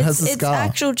 Jack Death. It has the scar. It's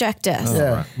actual Jack Death. Oh,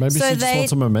 Yeah. right. Maybe So she just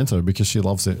wants a memento because she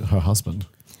loves her husband.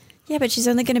 Yeah, but she's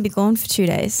only going to be gone for 2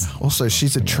 days. Also,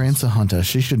 she's a trancer hunter.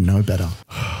 She should know better.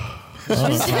 She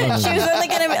was only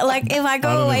going to be like, if I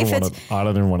go away for... I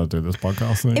don't even want to do this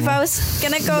podcast anymore. If I was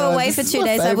going to go away for 2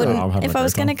 days, I wouldn't... If I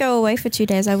was going to go away for 2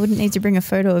 days, I wouldn't need to bring a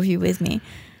photo of you with me.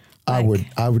 I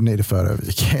would need a photo of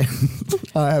you, Ken.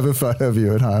 I have a photo of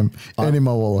you at home and in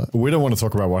my wallet. We don't want to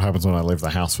talk about what happens when I leave the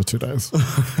house for 2 days.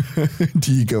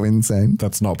 Do you go insane?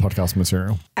 That's not podcast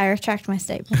material. I retract my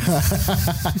statement.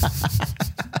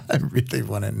 I really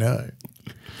want to know.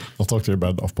 I'll talk to you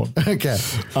about it off pod. Okay.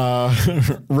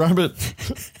 Rabbit.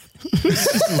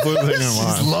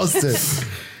 She's lost it.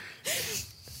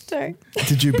 Sorry.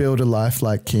 Did you build a life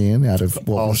like Kian out of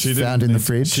what was found in the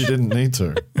fridge? She didn't need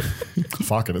to.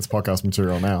 Fuck it, it's podcast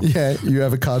material now. Yeah, you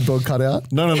have a cardboard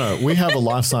cutout? No. We have a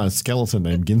life-size skeleton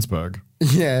named Ginsburg.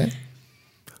 Yeah.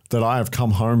 That I have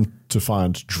come home to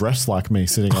find dressed like me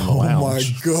sitting on the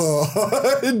lounge. Oh my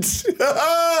God.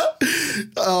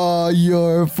 Oh,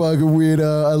 you're a fucking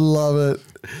weirdo. I love it.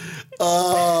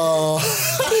 Oh.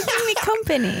 Keeping me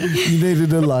company. You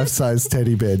needed a life-size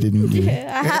teddy bear, didn't you?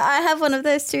 Yeah, I have one of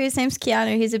those too. His name's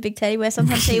Keanu. He's a big teddy bear.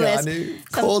 Sometimes he wears...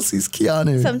 Of course he's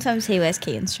Keanu. Sometimes he wears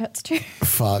Kean's shirts too.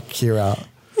 Fuck, Kira.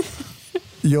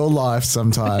 Your life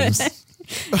sometimes.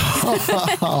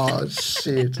 Oh,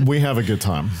 shit. We have a good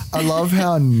time. I love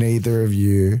how neither of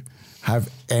you have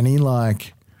any,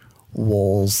 like,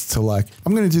 walls to, like,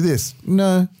 I'm going to do this.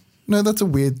 No, that's a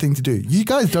weird thing to do. You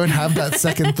guys don't have that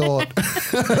second thought.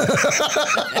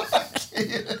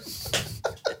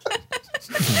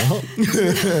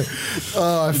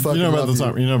 Oh, I fucking love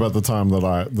you. You know about the time that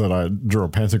I drew a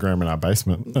pentagram in our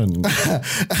basement, and I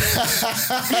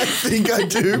think I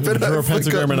do, but drew I a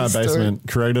pentagram in our forgot the story. basement,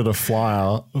 created a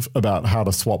flyer about how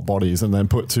to swap bodies, and then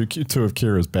put two of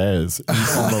Kira's bears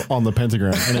on the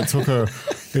pentagram, and it took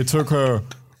her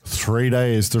 3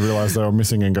 days to realize they were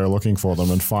missing and go looking for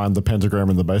them and find the pentagram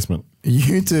in the basement.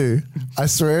 You do. I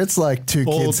swear it's like two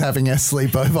kids having a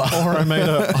sleepover. Or I made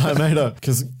a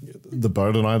because the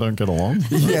bird and I don't get along.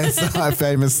 Yes, I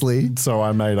famously. So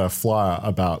I made a flyer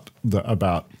about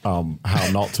how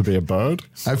not to be a bird.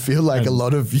 I feel like a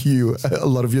lot of your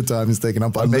time is taken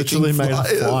up by making literally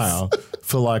flyers. made a flyer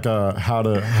for like how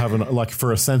to have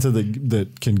for a center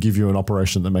that can give you an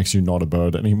operation that makes you not a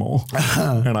bird anymore.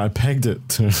 And I pegged it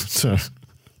to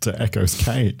Echo's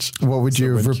cage. What would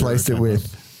you have replaced it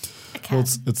with? Well,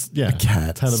 it's a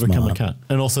cat. How to become a cat.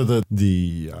 And also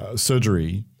the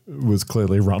surgery was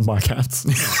clearly run by cats.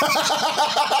 You're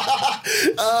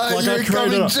a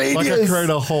comic genius. Like I create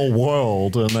a whole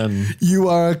world and then... You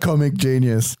are a comic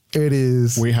genius. It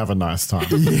is. We have a nice time.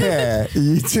 Yeah,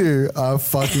 you two are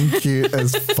fucking cute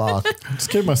as fuck. Just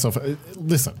keep myself...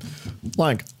 Listen,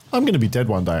 like, I'm going to be dead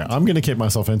one day. I'm going to keep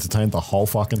myself entertained the whole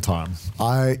fucking time.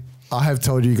 I have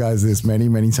told you guys this many,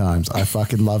 many times. I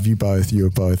fucking love you both. You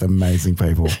are both amazing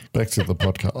people. Back to the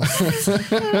podcast.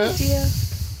 Oh, dear.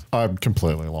 I've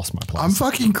completely lost my place. I'm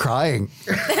fucking crying.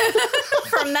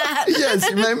 From that. Yes,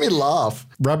 you made me laugh.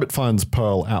 Rabbit finds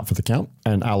Pearl out for the count,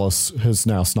 and Alice has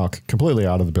now snuck completely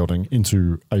out of the building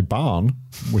into a barn,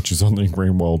 which is on the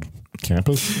Greenworld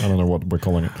campus. I don't know what we're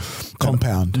calling it.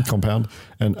 Compound,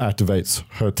 and activates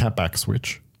her tapback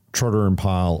switch. Trotter and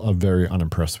Pyle are very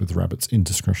unimpressed with Rabbit's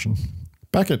indiscretion.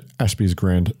 Back at Ashby's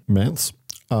Grand Manse,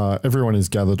 everyone is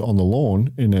gathered on the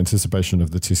lawn in anticipation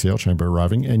of the TCL chamber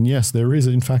arriving. And yes, there is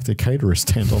in fact a caterer's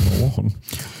tent on the lawn.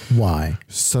 Why?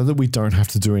 So that we don't have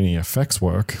to do any effects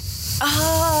work. It's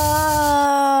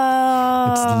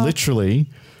literally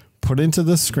put into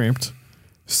the script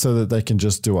so that they can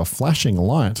just do a flashing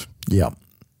light. Yep.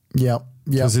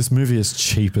 Because this movie is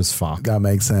cheap as fuck. That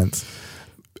makes sense.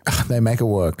 They make it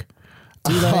work.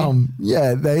 Do they?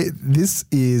 Yeah, this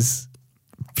is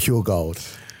pure gold.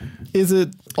 Is it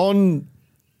on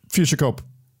Future Cop,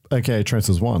 aka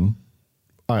Trancers 1?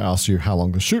 I asked you how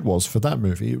long the shoot was for that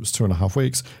movie. It was 2.5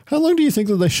 weeks. How long do you think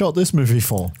that they shot this movie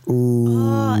for? Ooh.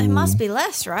 Oh, it must be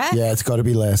less, right? Yeah, it's got to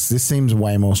be less. This seems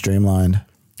way more streamlined.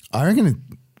 I reckon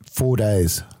 4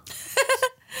 days.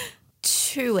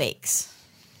 2 weeks.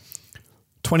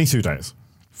 22 days.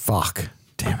 Fuck.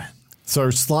 Damn it. So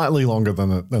slightly longer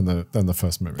than the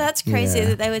first movie. That's crazy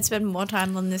that they would spend more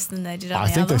time on this than they did on I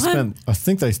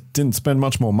think they didn't spend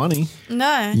much more money.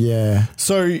 No. Yeah.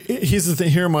 So here's the thing.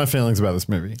 Here are my feelings about this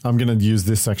movie. I'm going to use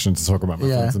this section to talk about my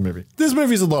feelings of the movie. This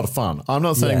movie is a lot of fun. I'm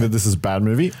not saying that this is a bad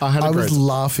movie. I was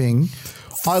laughing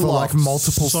for like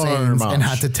multiple scenes and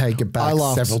had to take it back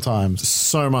several times.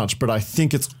 So much, but I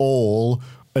think it's all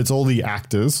the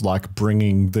actors like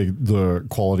bringing the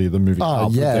quality of the movie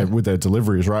up with their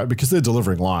deliveries, right? Because they're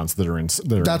delivering lines that are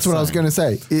insane. That's what I was going to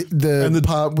say. The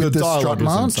part with the strut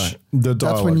march,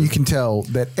 that's when you can tell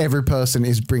that every person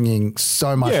is bringing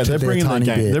so much to their tiny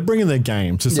bit. They're bringing their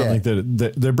game to something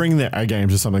they're bringing their A game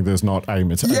to something that's not A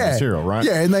material, right?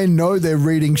 Yeah, and they know they're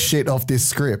reading shit off this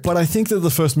script. But I think that the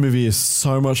first movie is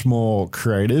so much more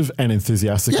creative and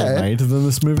enthusiastically made than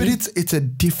this movie. But it's a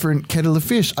different kettle of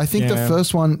fish. I think the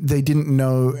first one, they didn't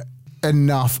know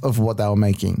enough of what they were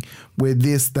making. With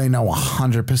this, they know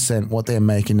 100% what they're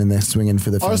making and they're swinging for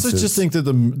the fences. I also just think that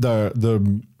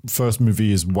the first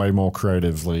movie is way more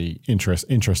creatively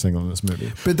interesting than this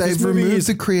movie. But they've removed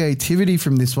the creativity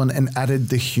from this one and added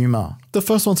the humor. The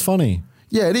first one's funny.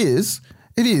 Yeah, it is.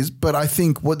 It is. But I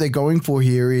think what they're going for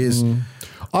here is...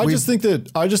 I just think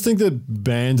that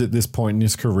Band at this point in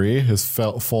his career has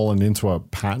fallen into a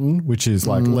pattern, which is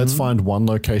like, let's find one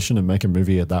location and make a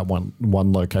movie at that one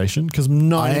location. Because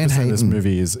 90% of this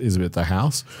movie is at the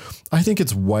house. I think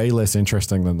it's way less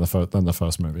interesting than the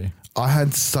first movie. I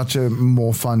had such a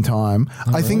more fun time.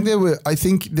 Oh, I think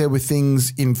there were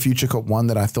things in Future Cop 1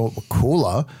 that I thought were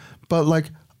cooler, but like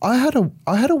I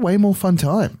had a way more fun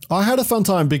time. I had a fun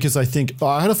time because I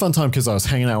was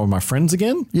hanging out with my friends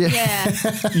again. Yeah.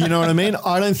 You know what I mean?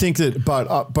 I don't think that,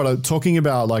 but talking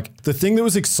about like the thing that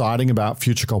was exciting about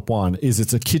Future Cop 1 is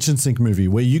it's a kitchen sink movie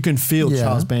where you can feel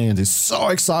Charles Band is so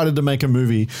excited to make a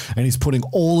movie and he's putting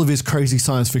all of his crazy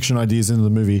science fiction ideas into the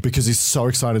movie because he's so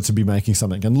excited to be making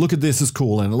something. And look at this is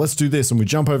cool and let's do this and we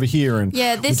jump over here and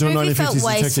this movie felt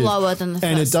way slower than the first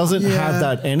one. And it doesn't have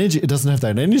that energy. It doesn't have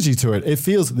that energy to it.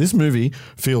 This movie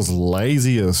feels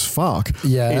lazy as fuck.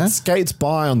 Yeah. It skates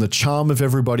by on the charm of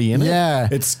everybody in it. Yeah.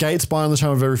 It skates by on the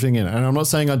charm of everything in it. And I'm not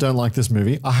saying I don't like this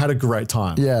movie. I had a great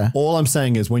time. Yeah. All I'm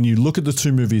saying is when you look at the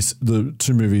two movies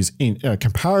in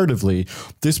comparatively,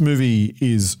 this movie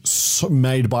is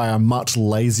made by a much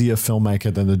lazier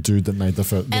filmmaker than the dude that made the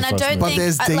first movie. And I don't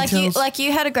think, like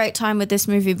you had a great time with this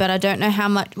movie, but I don't know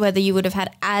whether you would have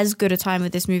had as good a time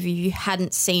with this movie if you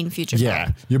hadn't seen Future Cop.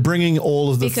 Yeah. You're bringing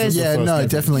all of the...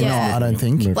 Definitely not. I don't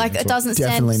think. Like it doesn't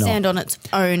stand on its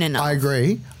own enough. I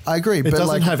agree. It but doesn't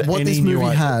like have what any this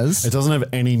movie has, it doesn't have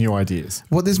any new ideas.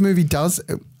 What this movie does,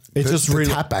 it's just the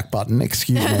tap back button.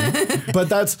 Excuse me, but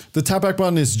the tap back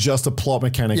button is just a plot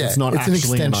mechanic. Yeah, it's not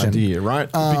actually an idea, right?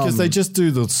 Because they just do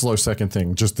the slow second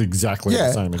thing, just exactly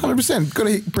the same. 100%. Got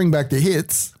to bring back the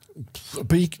hits,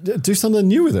 but you do something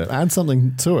new with it. Add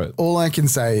something to it. All I can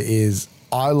say is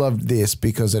I loved this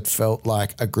because it felt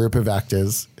like a group of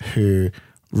actors who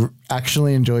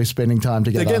actually enjoy spending time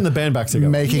together. They're getting the band back together.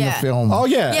 Making a film. Oh,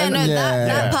 yeah.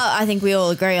 That part I think we all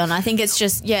agree on. I think it's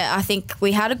just, I think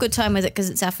we had a good time with it because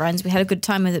it's our friends. We had a good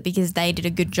time with it because they did a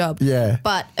good job. Yeah.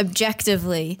 But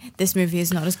objectively, this movie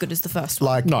is not as good as the first one.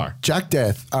 Like, no. Jack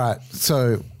Death. All right.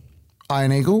 So,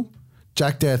 Iron Eagle,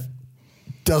 Jack Death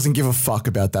doesn't give a fuck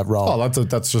about that role. Oh,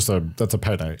 that's a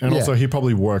payday. And also he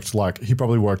probably worked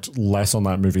less on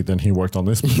that movie than he worked on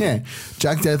this movie. Yeah.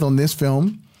 Jack Death on this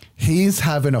film, he's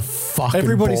having a fucking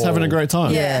Everybody's ball. having a great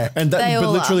time. Yeah. And but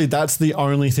literally that's the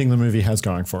only thing the movie has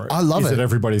going for it. I love it. That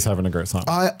everybody's having a great time.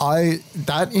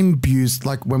 That imbues,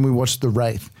 like when we watched The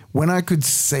Wraith, when I could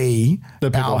see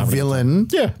our villain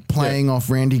playing off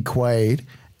Randy Quaid,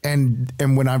 and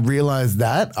when I realized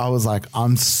that, I was like,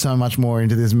 I'm so much more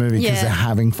into this movie because they're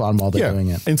having fun while they're doing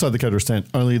it. Inside the caterer's tent,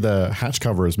 only the hatch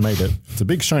cover has made it. It's a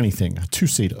big shiny thing, a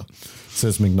 2-seater,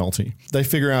 says McNulty. They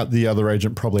figure out the other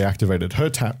agent probably activated her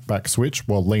tap back switch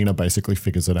while Lena basically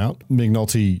figures it out.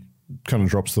 McNulty kind of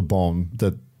drops the bomb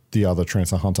that the other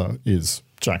Trancer hunter is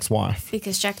Jack's wife.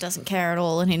 Because Jack doesn't care at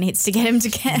all and he needs to get him to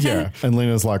care. Yeah. And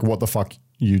Lena's like, what the fuck?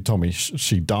 You told me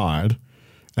she died.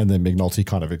 And then McNulty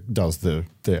kind of does their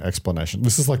explanation.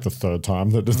 This is like the third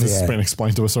time that this has been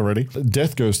explained to us already.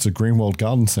 Death goes to Greenwald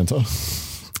Garden Center.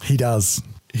 He does.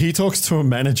 He talks to a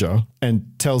manager and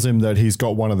tells him that he's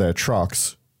got one of their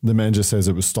trucks. The manager says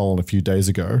it was stolen a few days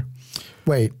ago.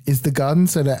 Wait, is the garden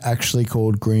center actually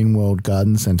called Greenwald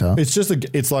Garden Center? There's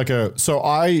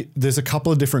a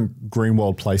couple of different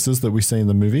Greenwald places that we see in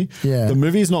the movie. Yeah. The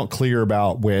movie's not clear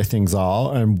about where things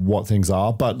are and what things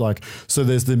are, but so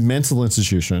there's the mental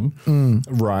institution,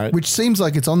 right? Which seems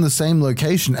like it's on the same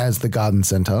location as the garden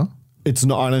center. It's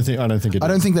not. I don't think it. I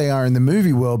don't think they are in the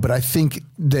movie world, but I think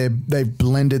they've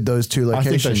blended those two locations.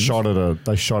 I think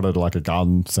they shot at like a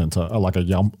garden center, like a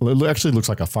it actually looks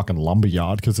like a fucking lumber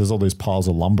yard because there's all these piles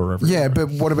of lumber everywhere. Yeah, but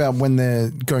what about when they're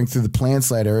going through the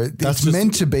plants later? It's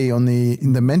meant to be in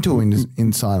the mental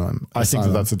asylum. I think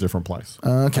that's a different place.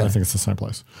 Okay, I think it's the same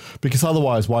place because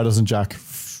otherwise, why doesn't Jack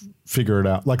figure it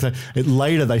out? Like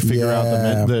later they figure out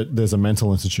that there's a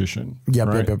mental institution.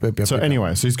 Yep. So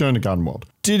anyway, so he's going to Garden World.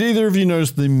 Did either of you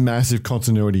notice the massive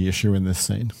continuity issue in this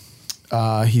scene?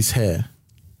 His hair.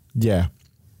 Yeah.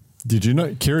 Did you know?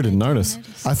 Kira didn't notice.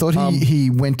 I thought he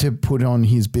went to put on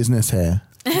his business hair.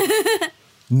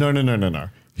 No.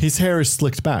 His hair is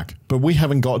slicked back, but we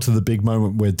haven't got to the big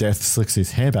moment where Death slicks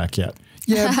his hair back yet.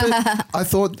 Yeah, but I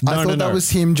thought that was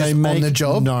him just on the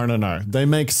job. No. They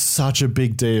make such a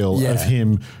big deal of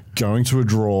him going to a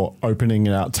drawer, opening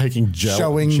it out, taking gel,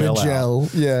 showing the gel.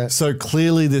 Out. Yeah. So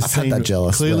clearly this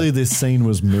scene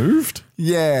was moved.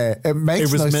 Yeah, it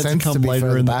makes no sense to be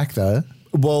further back though.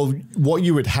 Well, what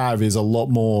you would have is a lot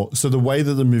more. So the way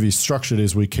that the movie's structured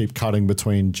is we keep cutting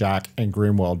between Jack and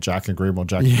Greenwald,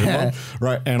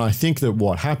 right? And I think that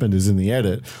what happened is in the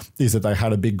edit is that they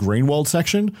had a big Greenwald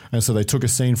section, and so they took a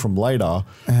scene from later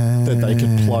that they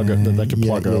could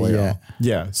plug earlier.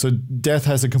 Yeah. So Death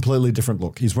has a completely different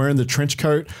look. He's wearing the trench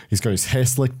coat. He's got his hair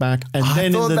slicked back, and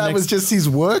then was just his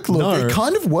work look. No, it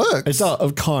kind of works. It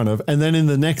does, kind of. And then in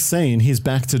the next scene, he's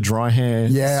back to dry hair.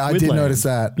 Yeah, I did notice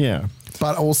that. Yeah.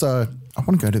 But also, I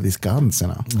want to go to this garden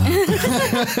center.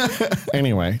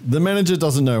 Anyway, the manager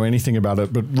doesn't know anything about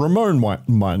it, but Ramon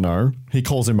might know. He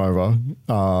calls him over.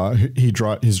 He's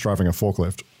driving a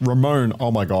forklift. Ramon, oh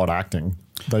my God, acting.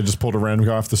 They just pulled a random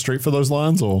guy off the street for those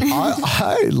lines, or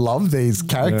I love these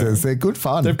characters. Yeah. They're good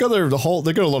fun. They've got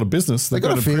they've got a lot of business. They've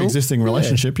got a pre-existing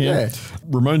relationship. Yeah.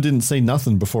 Ramon didn't see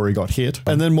nothing before he got hit,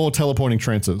 and then more teleporting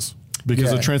Trancers.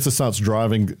 Because the Trancer starts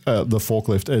driving the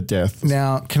forklift at Death.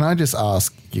 Now, can I just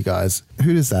ask you guys,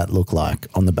 who does that look like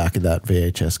on the back of that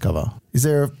VHS cover? Is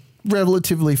there a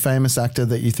relatively famous actor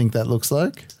that you think that looks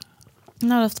like?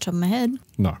 Not off the top of my head.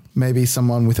 No. Maybe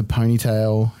someone with a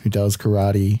ponytail who does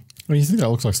karate. Oh, you think that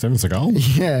looks like Steven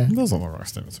Seagal? Yeah. It doesn't look like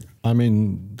Steven Seagal. I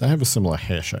mean, they have a similar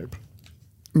hair shape.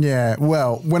 Yeah,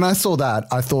 well, when I saw that,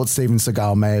 I thought Steven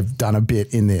Seagal may have done a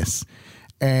bit in this.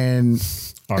 And...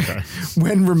 Okay.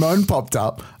 When Ramon popped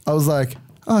up, I was like,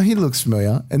 oh, he looks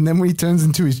familiar. And then when he turns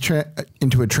into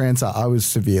into a Trancer, I was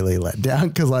severely let down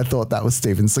because I thought that was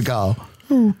Steven Seagal.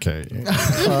 Okay.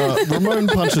 Ramon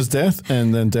punches Death,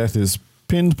 and then Death is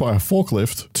pinned by a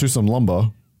forklift to some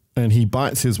lumber, and he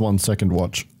bites his 1 second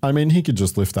watch. I mean, he could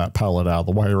just lift that pallet out of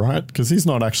the way, right? Because he's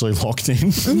not actually locked in.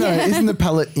 No, isn't the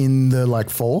pallet in the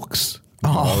forks?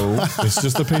 No, it's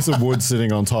just a piece of wood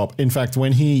sitting on top. In fact,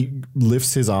 when he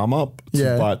lifts his arm up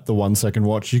to bite the 1 second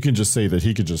watch, you can just see that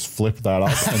he could just flip that up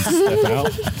and step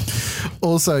out.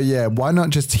 Also, why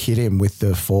not just hit him with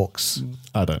the forks?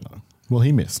 I don't know. Well,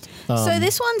 he missed. So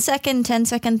this 1 second, 10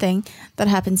 second thing that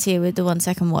happens here with the 1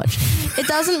 second watch, it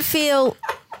doesn't feel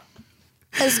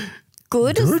as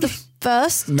good as the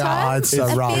first time. No, it's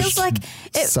so rushed.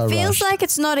 It feels like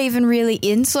it's not even really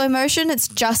in slow motion. It's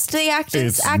just the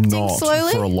actors acting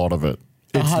slowly. For a lot of it.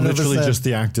 It's 100%. Literally just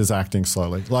the actors acting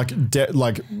slowly. Like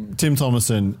Tim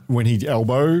Thomerson, when he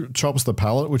elbow chops the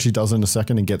pallet, which he does in a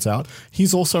second and gets out,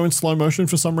 he's also in slow motion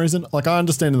for some reason. Like, I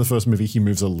understand in the first movie he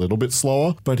moves a little bit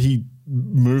slower, but he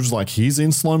moves like he's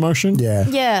in slow motion. Yeah.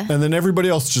 Yeah. And then everybody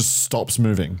else just stops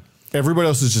moving. Everybody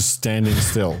else is just standing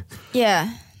still.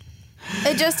 Yeah.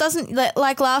 It just doesn't,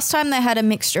 like last time they had a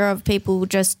mixture of people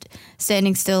just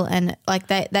standing still and like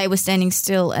they were standing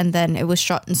still and then it was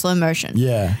shot in slow motion.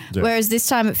 Yeah. Whereas this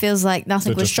time it feels like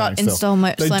nothing was shot in slow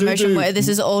motion where this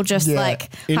is all just like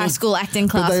high school acting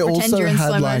class, but they pretend you're in also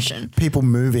slow had motion. People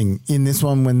moving. In this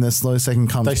one, when the slow second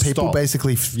comes, They people stop.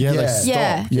 basically... They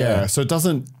stop. Yeah. So it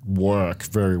doesn't work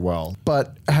very well.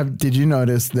 But did you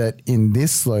notice that in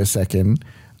this slow second,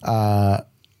 the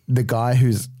guy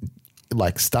who's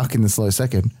like stuck in the slow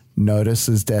second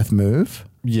notices Death move?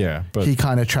 Yeah, but he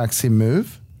kind of tracks him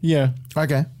move. Yeah.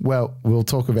 Okay. Well, we'll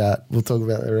talk about the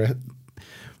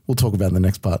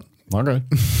next part. Okay.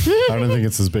 I don't think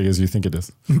it's as big as you think it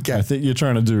is. Okay. I think you're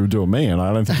trying to do a me, and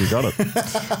I don't think you got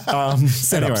it.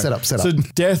 Set up. So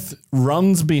Death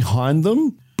runs behind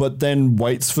them, but then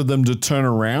waits for them to turn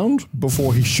around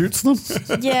before he shoots them.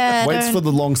 Yeah. Waits for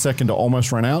the long second to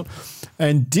almost run out.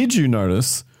 And did you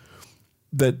notice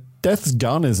that Death's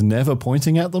gun is never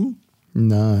pointing at them?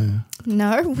 No.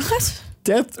 No? What?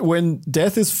 When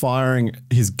Death is firing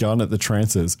his gun at the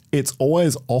Trancers, it's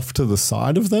always off to the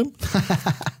side of them.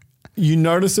 You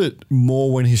notice it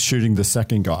more when he's shooting the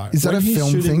second guy. Is that When a he's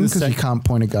film shooting thing the because you can't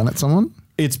point a gun at someone?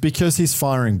 It's because he's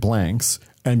firing blanks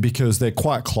and because they're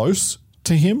quite close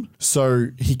to him, so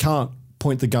he can't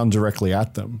point the gun directly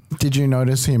at them. Did you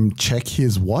notice him check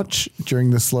his watch during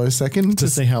the slow second? To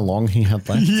see how long he had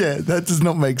left? Yeah, that does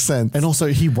not make sense. And also,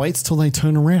 he waits till they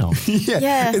turn around.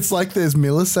 Yeah. It's like there's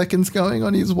milliseconds going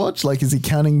on his watch. Like, is he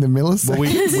counting the milliseconds?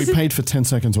 Well, we paid for 10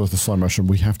 seconds worth of slow motion.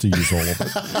 We have to use all of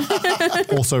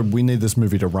it. Also, we need this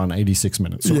movie to run 86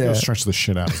 minutes, so we're going to stretch the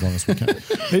shit out as long as we can.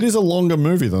 It is a longer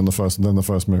movie than the first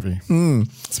movie.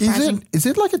 Is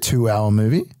it like a 2-hour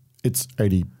movie? It's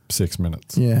 86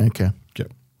 minutes. Yeah, okay.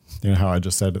 Yep. You know how I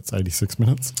just said it's 86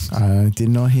 minutes? I did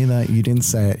not hear that. You didn't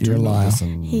say it. You're a liar.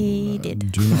 He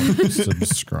did. Do not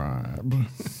subscribe.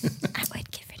 I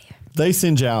won't get video. They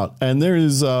singe out, and there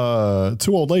is 2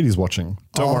 old ladies watching.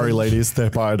 Don't worry, ladies. They're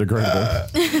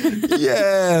biodegradable.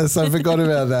 Yes, I forgot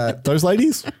about that. Those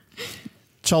ladies?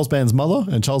 Charles Band's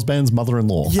mother and Charles Band's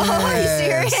mother-in-law. Yes. Oh, are you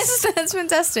serious? That's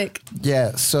fantastic.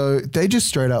 Yeah, so they just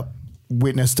straight up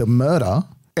witnessed a murder,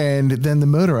 and then the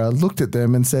murderer looked at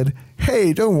them and said,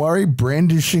 hey, don't worry,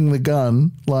 brandishing the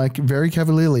gun, like very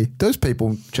cavalierly. Those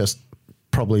people just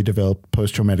probably developed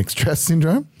post-traumatic stress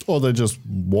syndrome. Or they just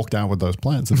walked out with those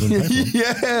plants and didn't pay for them.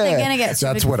 Yeah. They're going to get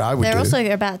That's what I would They're do. also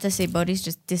about to see bodies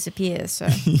just disappear, so.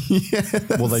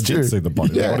 Well, they true. did see the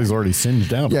body. Yeah. The body's already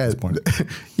singed out at this point.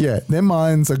 Yeah, their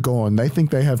minds are gone. They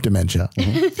think they have dementia.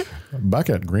 Back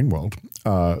at Greenworld,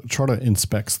 Trotter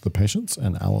inspects the patients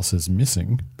and Alice is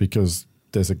missing because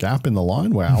there's a gap in the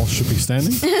line where Alice should be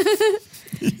standing.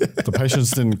 The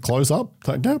patients didn't close up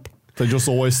that gap. They just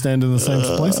always stand in the same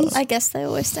places. I guess they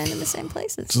always stand in the same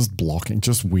places. Just blocking,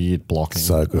 just weird blocking.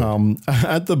 So good.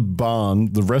 At the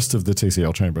barn, the rest of the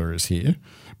TCL chamber is here,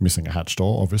 missing a hatch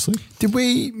door, obviously. Did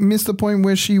we miss the point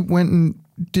where she went and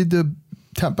did the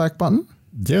tap back button?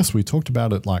 Yes, we talked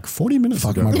about it like 40 minutes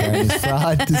ago. My brain is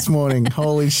fried this morning.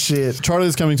 Holy shit. Trotter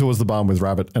is coming towards the barn with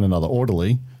Rabbit and another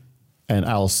orderly, and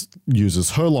Alice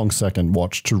uses her long second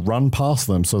watch to run past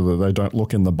them so that they don't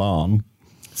look in the barn.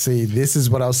 See, this is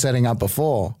what I was setting up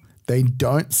before. They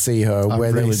don't see her where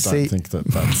I really they see. don't think that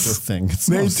that's a thing. It's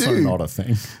They so do. not a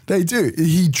thing. They do.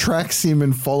 He tracks him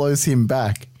and follows him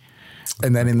back.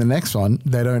 And then in the next one,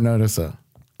 they don't notice her.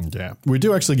 Yeah. We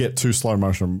do actually get 2 slow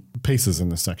motion pieces in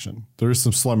this section. There is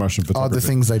some slow motion photography. Oh, the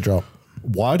things they drop.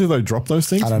 Why do they drop those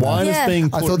things? I don't know. Why does being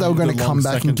I put thought they were with going the to come long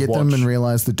back and second get them watch- and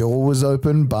realize the door was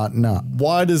open, but no.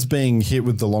 Why does being hit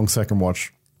with the long second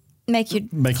watch Make you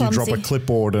drop clumsy. a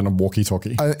clipboard and a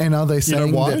walkie-talkie? And are they You know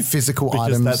saying why? that physical because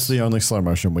items... that's the only slow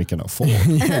motion we can afford.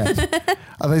 Yeah.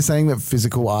 Are they saying that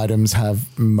physical items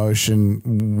have motion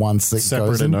once it Separate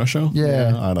goes in? inertia?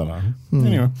 Yeah. I don't know.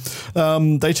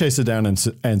 Anyway, they chase her down and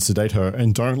sedate her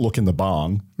and don't look in the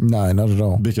barn. No, not at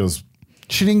all. Because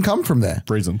she didn't come from there.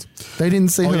 Reasons. They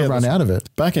didn't see her run out of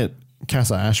it. Back at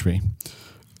Casa Ashby.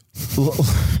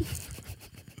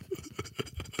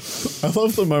 I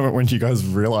love the moment when you guys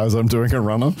realize I'm doing a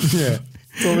runner. Yeah.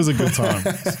 It's always a good time.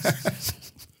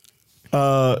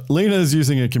 Lena is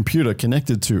using a computer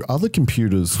connected to other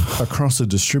computers across a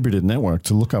distributed network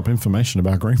to look up information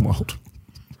about Greenworld.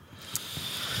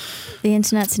 The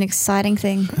internet's an exciting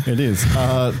thing. It is.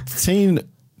 Teen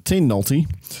Nolte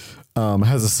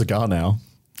has a cigar now.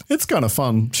 It's kind of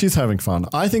fun. She's having fun.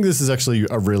 I think this is actually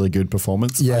a really good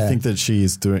performance. Yeah. I think that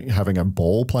she's having a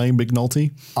ball playing Big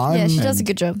Nolte. Yeah, she does a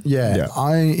good job. Yeah,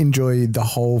 I enjoy the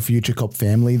whole Future Cop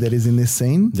family that is in this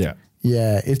scene. Yeah.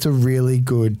 Yeah, it's a really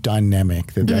good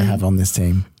dynamic that they have on this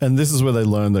team. And this is where they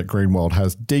learn that Greenworld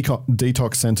has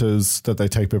detox centers that they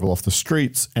take people off the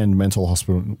streets and mental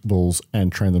hospitals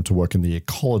and train them to work in the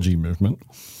ecology movement.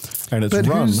 And it's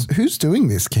who's doing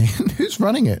this, Ken? Who's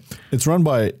running it? It's run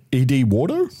by E.D.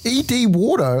 Wardo. E.D.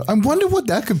 Wardo? I wonder what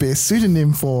that could be a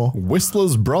pseudonym for.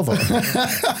 Whistler's brother.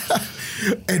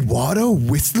 Eduardo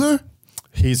Whistler?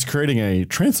 He's creating a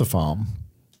Trancer farm.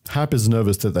 Hap is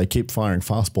nervous that they keep firing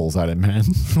fastballs at him, man.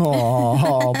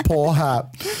 Oh, poor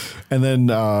Hap. And then...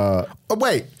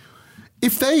 wait.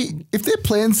 If their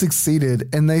plan succeeded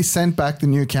and they sent back the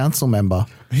new council member...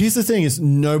 Here's the thing is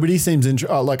nobody seems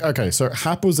okay, so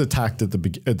Hap was attacked at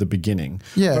the beginning.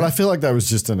 Yeah. But I feel like that was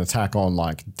just an attack on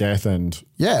like death and...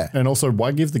 Yeah. And also,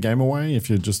 why give the game away if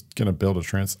you're just going to build a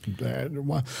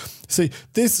See,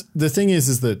 the thing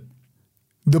is that...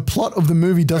 The plot of the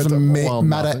movie doesn't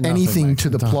matter anything to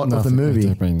the plot of the movie.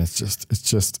 I mean, it's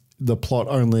just the plot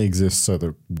only exists so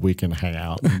that we can hang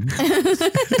out and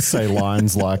say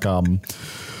lines like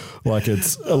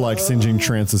it's like singeing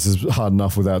Trancers is hard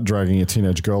enough without dragging a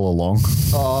teenage girl along.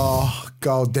 Oh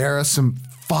gold. There are some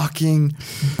fucking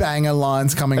banger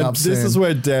lines coming up soon. This is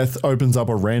where Death opens up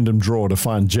a random drawer to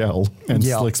find gel and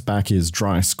slicks back his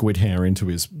dry squid hair into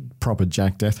his proper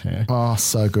Jack Death hair. Oh,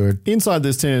 so good. Inside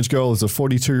this teenage girl is a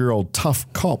 42-year-old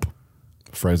tough cop.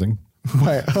 Phrasing.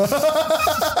 Wait.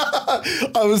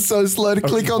 I was so slow to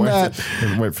click on that.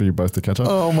 Wait for you both to catch up.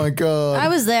 Oh my God. I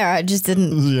was there. I just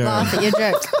didn't laugh at your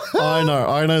joke. I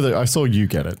know that. I saw you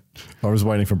get it. I was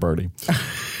waiting for Brody.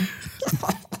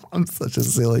 I'm such a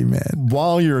silly man.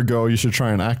 While you're a girl, you should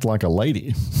try and act like a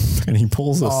lady. And he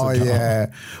pulls a cigar. Oh,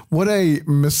 yeah. What a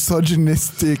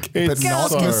misogynistic, but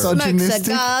not misogynistic.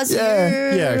 Cigars,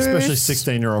 yeah, especially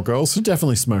 16-year-old girls who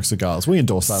definitely smoke cigars. We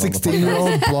endorse that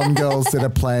 16-year-old blonde girls that are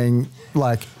playing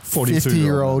like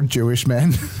 50-year-old Jewish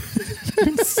men.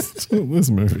 This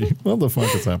movie. What the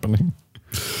fuck is happening?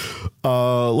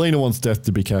 Lena wants Death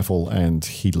to be careful and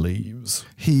he leaves.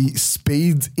 He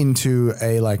speeds into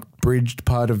a like bridged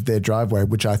part of their driveway,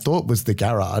 which I thought was the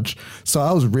garage. So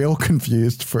I was real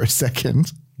confused for a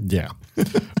second. Yeah.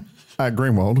 At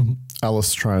Greenwald,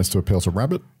 Alice tries to appeal to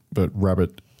Rabbit, but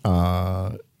Rabbit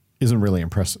isn't really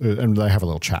impressed. And they have a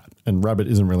little chat. And Rabbit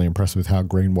isn't really impressed with how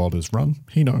Greenwald is run.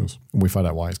 He knows. And we find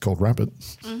out why he's called Rabbit.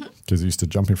 Because he used to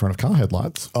jump in front of car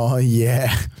headlights. Oh,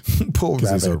 yeah. Poor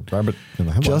Rabbit. He's a rabbit in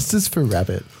the headlights. Justice for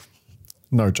Rabbit.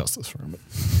 No justice for Rabbit.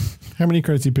 How many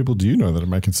crazy people do you know that are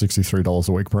making $63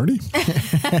 a week, Brody?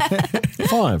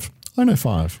 5. I know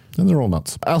 5. And they're all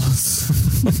nuts.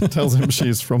 Alice tells him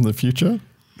she's from the future.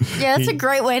 Yeah, that's a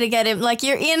great way to get him. Like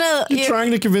you're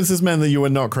trying to convince this man that you are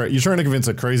not crazy. You're trying to convince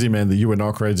a crazy man that you are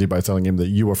not crazy by telling him that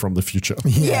you are from the future.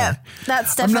 Yeah,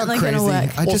 that's definitely going to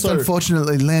work. I just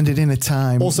unfortunately landed in a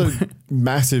time. Also,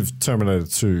 massive Terminator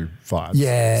 2 vibes.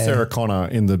 Yeah. Sarah Connor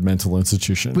in the mental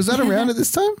institution. Was that around at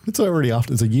this time? It's already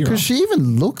after. It's a year. Because she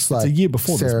even looks like it's a year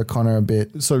before Sarah Connor a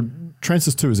bit. So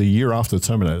Trancers 2 is a year after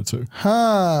Terminator 2.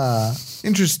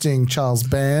 Interesting, Charles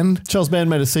Band. Charles Band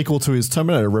made a sequel to his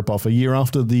Terminator ripoff a year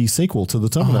after the sequel to the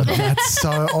Terminator. Oh, that's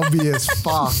so obvious.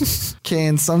 Fuck.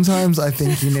 Ken, sometimes I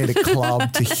think you need a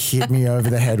club to hit me over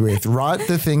the head with. Write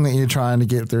the thing that you're trying to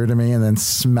get through to me and then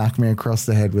smack me across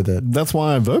the head with it. That's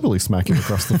why I verbally smack you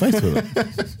across the face with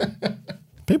it.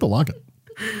 People like it.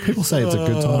 People say it's a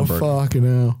good time, bro. Fucking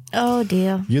hell. Oh,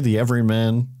 dear. You're the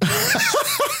everyman.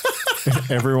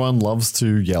 Everyone loves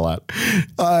to yell at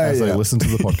as they listen to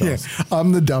the podcast. Yeah,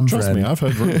 I'm the dumb Trust friend. me, I've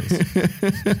heard rumors.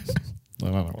 I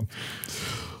don't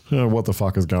know what the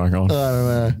fuck is going on.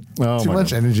 I don't know. Too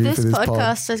much energy this for this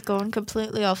podcast has gone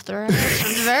completely off the rails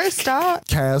from the very start.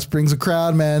 Chaos brings a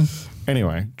crowd, man.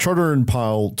 Anyway, Trotter and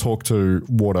Pyle talk to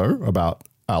Wardo about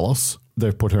Alice.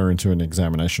 They've put her into an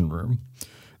examination room.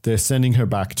 They're sending her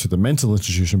back to the mental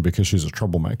institution because she's a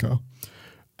troublemaker.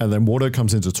 And then Wardo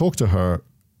comes in to talk to her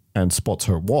and spots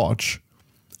her watch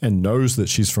and knows that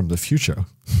she's from the future.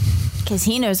 Because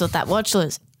he knows what that watch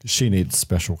is. She needs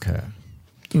special care.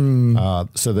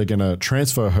 So they're going to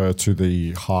transfer her to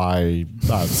the high...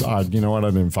 you know what?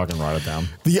 I didn't fucking write it down.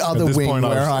 The other wing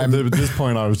where At this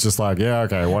point, I was just like, yeah,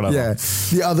 okay, whatever. Yeah,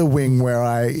 the other wing where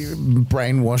I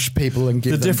brainwash people and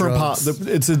give them drugs.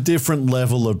 It's a different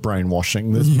level of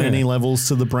brainwashing. There's many levels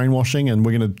to the brainwashing, and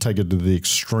we're going to take it to the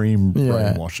extreme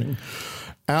brainwashing.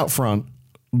 Out front...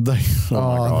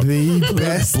 the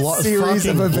best series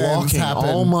of events happen.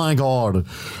 Oh my God.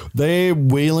 They're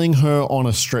wheeling her on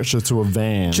a stretcher to a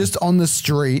van. Just on the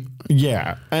street.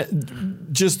 Yeah.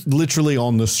 Just literally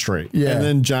on the street. Yeah. And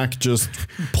then Jack just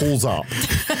pulls up.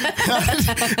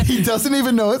 He doesn't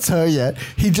even know it's her yet.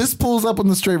 He just pulls up on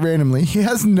the street randomly. He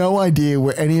has no idea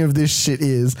where any of this shit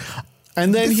is.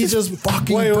 And then he just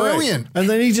fucking brilliant. And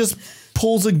then he just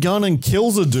pulls a gun and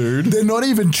kills a dude. They're not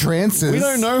even trancers. We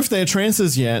don't know if they're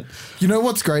trancers yet. You know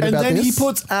what's great about this? And then he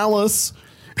puts Alice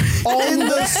on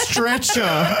the stretcher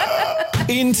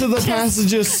into the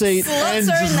passenger seat and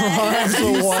drives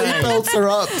away. Seatbelts are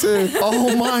up too.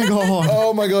 Oh my God.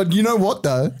 Oh my God. You know what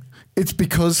though? It's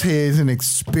because he is an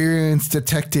experienced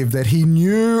detective that he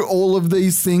knew all of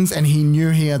these things and he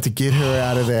knew he had to get her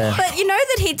out of there. But you know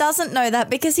that he doesn't know that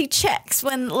because he checks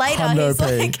when later he's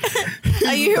like,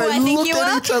 are you who I think you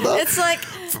are? It's like,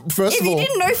 first if of all, you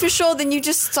didn't know for sure, then you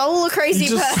just stole a crazy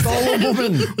person. You just stole a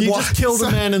woman. You just killed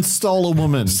a man and stole a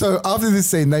woman. So after this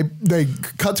scene, they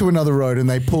cut to another road and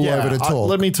they pull over to talk.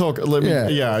 Let me talk. I'll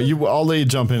let you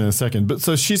jump in a second. But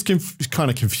so she's kind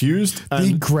of confused.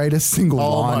 The greatest single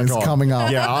line is coming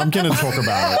up. Yeah, I'm going to talk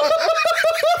about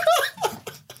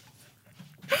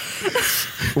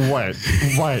it.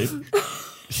 Wait.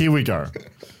 Here we go.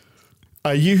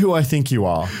 Are you who I think you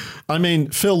are? I mean,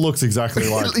 Phil looks exactly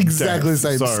like exactly Death,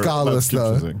 the same, so scarless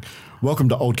though. Welcome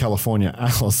to Old California,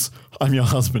 Alice. I'm your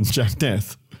husband, Jack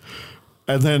Death.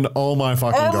 And then, oh my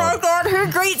fucking God. Oh my God,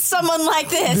 who greets someone like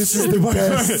this? This is the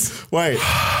best. Wait,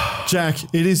 Jack,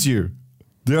 it is you.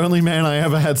 The only man I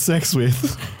ever had sex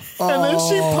with. And then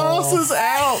she passes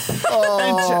out.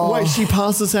 And she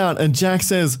passes out and Jack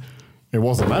says, it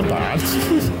wasn't that bad.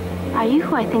 Are you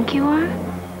who I think you are?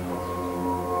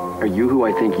 Are you who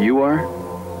I think you are?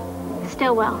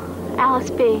 Stillwell. Alice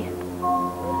B.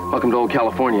 Welcome to old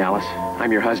California, Alice.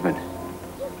 I'm your husband.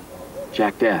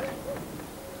 Jack Death.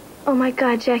 Oh my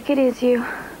God, Jack, it is you.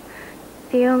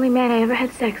 The only man I ever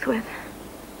had sex with.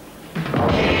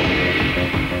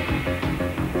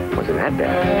 Wasn't that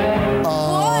bad?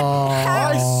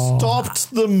 I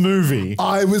stopped the movie.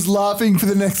 I was laughing for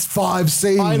the next 5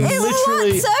 scenes. In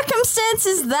what circumstances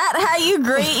is that how you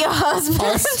greet your husband?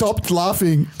 I stopped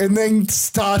laughing and then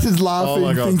started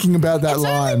laughing, thinking about that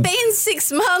line. It's only been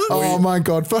 6 months. Oh my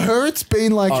God. For her, it's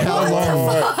been like how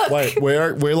long? Wait,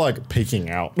 we're like peeking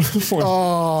out.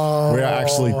 We're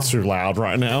actually too loud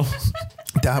right now.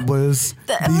 That was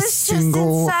just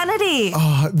insanity.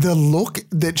 The look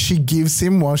that she gives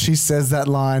him while she says that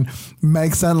line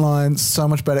makes that line so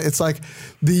much better. It's like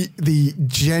the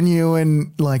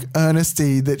genuine like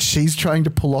earnesty that she's trying to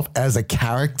pull off as a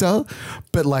character,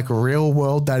 but like real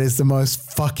world, that is the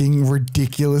most fucking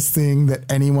ridiculous thing that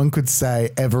anyone could say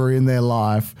ever in their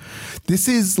life. This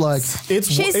is like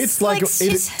it's 10 this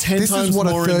times is what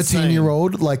a more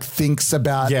 13-year-old like thinks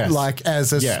about like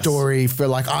as a story for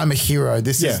like I'm a hero.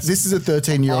 This is a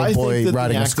 13-year-old boy think that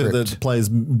writing the a actor script. that plays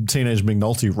Teenage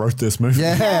McNulty wrote this movie.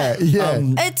 Yeah.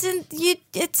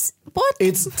 It's what?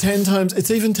 It's 10 times.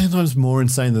 It's even 10 times more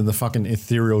insane than the fucking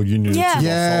ethereal union.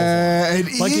 Yeah,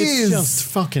 it like is. It's just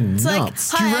fucking It's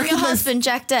nuts. like, hi, I'm your husband,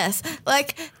 Jack Death.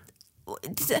 Like,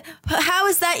 how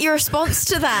is that your response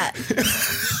to that?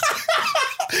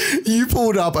 You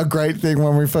pulled up a great thing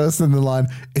when we first in the line.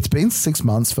 It's been 6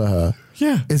 months for her.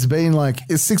 Yeah. It's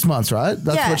 6 months, right?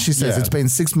 That's what she says. Yeah. It's been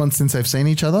 6 months since they've seen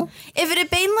each other. If it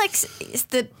had been like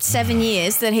the 7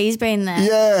 years that he's been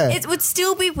there, it would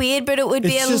still be weird, but it would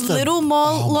be a little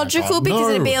more logical because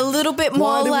it'd be a little bit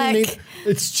more like.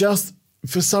 It's just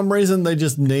for some reason they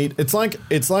just need. It's like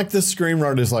the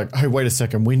screenwriter's like, hey, wait a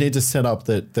second, we need to set up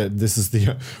that this is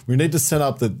the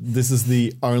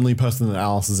only person that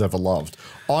Alice has ever loved.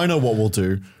 I know what we'll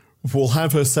do. We'll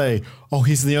have her say, oh,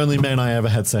 he's the only man I ever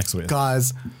had sex with.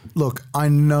 Guys, look, I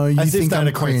know you think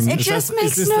I'm cringe. It just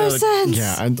makes no sense.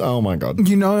 Yeah, and oh my God.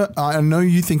 You know, I know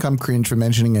you think I'm cringe for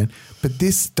mentioning it, but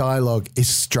this dialogue is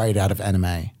straight out of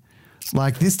anime.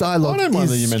 Like, this dialogue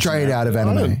is straight out of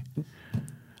anime.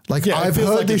 Like, I've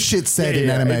heard this shit said in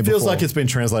anime before. It feels like it's been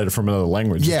translated from another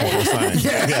language. Yeah. Is what you're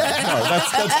saying.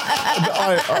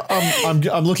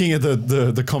 No, I'm looking at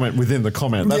the comment within the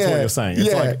comment. That's what you're saying.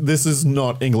 It's like, this is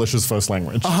not English as first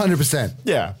language. 100%.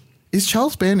 Yeah. Is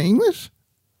Charles Band English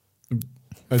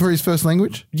for his first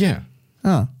language? Yeah.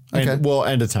 Oh, okay.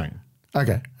 And Italian.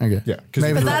 Okay. Yeah.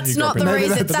 But that's not the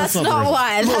reason. That's not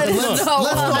why. Let's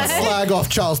not slag off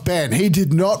Charles Band. He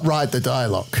did not write the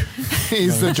dialogue.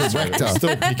 He's the director.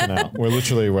 Still peeking out.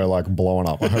 We're like blowing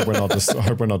up. I hope we're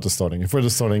not distorting. If we're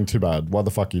distorting, too bad. What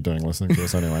the fuck are you doing listening to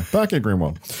us anyway? Back at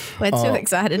Greenwell. We're too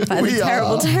excited by the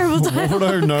terrible dialogue.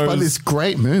 Watto knows by this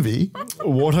great movie.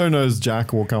 Watto knows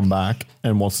Jack will come back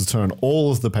and wants to turn all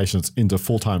of the patients into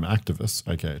full-time activists,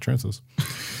 aka Trancers.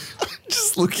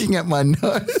 Just looking at my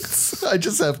notes, I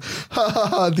just have,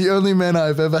 the only man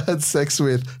I've ever had sex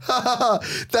with.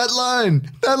 That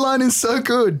line is so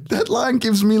good. That line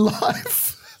gives me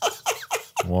life.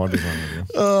 What is wrong with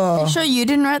you? Are you sure you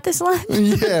didn't write this line?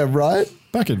 Yeah, right?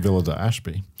 Back at Villa de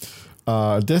Ashby,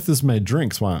 Death has made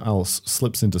drinks while Alice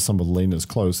slips into some of Lena's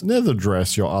clothes. Never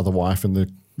dress your other wife in the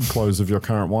clothes of your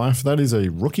current wife. That is a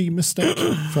rookie mistake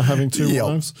for having two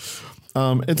wives.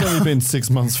 It's only been 6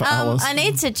 months for Alice. I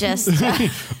need to just.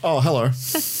 Oh, hello.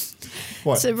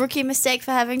 What? It's a rookie mistake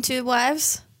for having two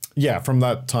wives. Yeah, from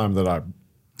that time that I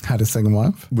had a second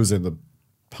wife was in the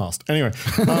past. Anyway,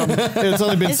 it's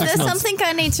only been 6 months. Is there something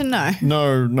I need to know?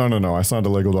 No. I signed a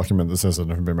legal document that says I've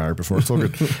never been married before. It's all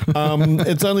good.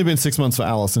 It's only been 6 months for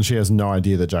Alice, and she has no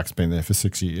idea that Jack's been there for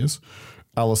 6 years.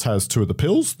 Alice has 2 of the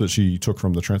pills that she took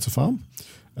from the Trancer farm.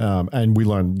 And we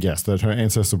learn, yes, that her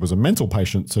ancestor was a mental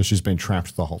patient, so she's been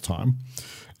trapped the whole time.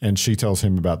 And she tells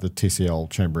him about the TCL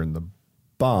chamber in the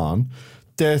barn.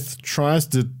 Death tries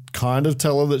to kind of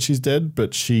tell her that she's dead,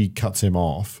 but she cuts him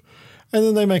off. And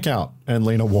then they make out, and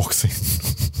Lena walks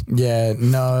in. Yeah,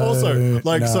 no. Also,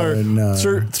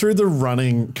 through the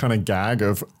running kind of gag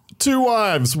of 2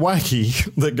 wives,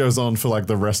 wacky, that goes on for like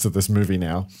the rest of this movie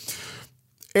now.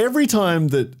 Every time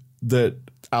that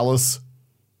Alice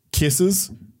kisses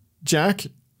Jack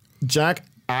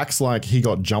acts like he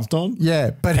got jumped on.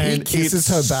 Yeah, but he and kisses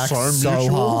her it's back so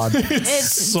mutual. hard.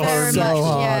 It's so very much,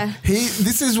 hard. yeah.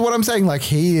 This is what I'm saying. Like,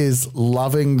 he is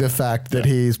loving the fact that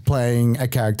he's playing a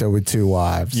character with two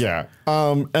wives. Yeah.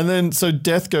 And then so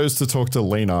Death goes to talk to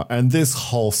Lena, and this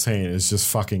whole scene is just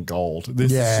fucking gold.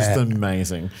 This is just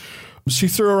amazing. She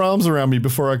threw her arms around me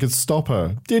before I could stop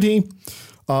her. Did he?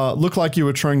 Looked like you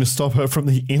were trying to stop her from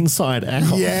the inside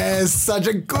out. Yes, such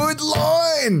a good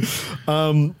line.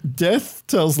 Death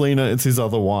tells Lena it's his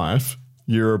other wife.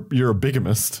 You're a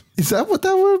bigamist. Is that what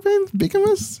that word means?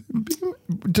 Bigamist?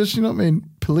 Does she not mean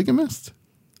polygamist?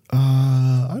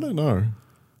 I don't know.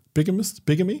 Bigamist?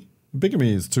 Bigamy?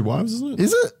 Bigamy is two wives, isn't it?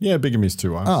 Is it? Yeah, bigamy is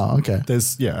two wives. Oh, okay.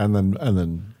 There's and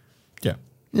then yeah.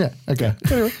 Yeah, okay.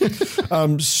 Anyway,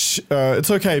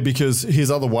 it's okay because his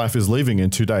other wife is leaving in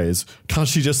 2 days. Can't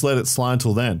she just let it slide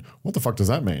until then? What the fuck does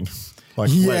that mean? Like,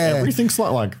 let everything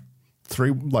slide, like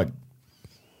three, like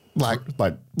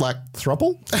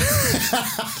throuple?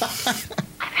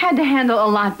 I've had to handle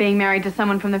a lot being married to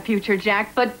someone from the future,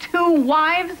 Jack, but 2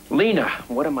 wives? Lena,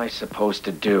 what am I supposed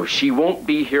to do? She won't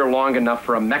be here long enough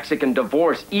for a Mexican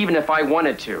divorce, even if I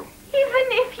wanted to. Even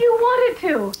if you wanted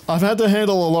to. I've had to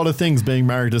handle a lot of things being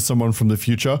married to someone from the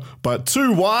future, but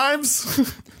 2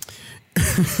 wives?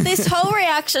 This whole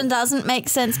reaction doesn't make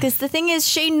sense because the thing is,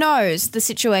 she knows the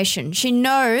situation. She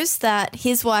knows that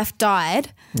his wife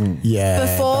died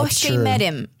before she met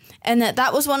him. And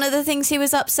that was one of the things he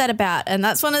was upset about. And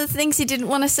that's one of the things he didn't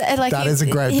want to say. Like, that is a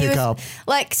great pickup.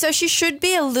 So she should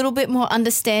be a little bit more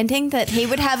understanding that he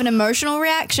would have an emotional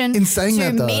reaction in saying to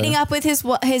that, though, meeting up with his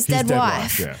dead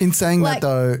wife. Yeah. In saying that,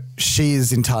 though, she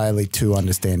is entirely too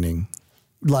understanding.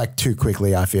 Like, too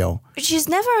quickly, I feel. She's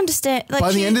never understand. Like,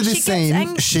 by the end of this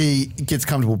scene, she gets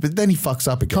comfortable, but then he fucks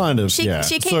up again. Kind of, She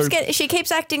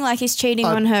keeps acting like he's cheating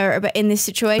on her in this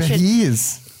situation. But he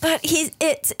is. But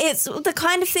it's the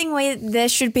kind of thing where there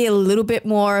should be a little bit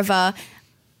more of a...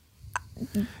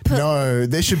 No,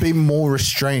 there should be more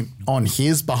restraint on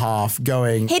his behalf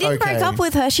going, He didn't break up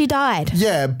with her. She died.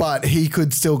 Yeah, but he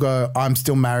could still go, I'm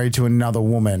still married to another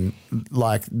woman.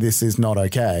 Like, this is not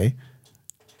okay.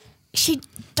 She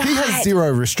died. He has zero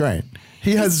restraint.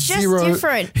 He has It's just zero.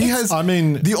 different. He has. I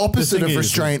mean, the opposite of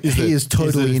restraint. He is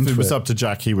totally into it. If it was it. up to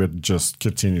Jack, he would just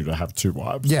continue to have 2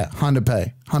 wives. Yeah, Hundo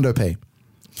P.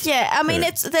 Yeah, I mean,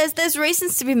 there's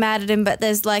reasons to be mad at him, but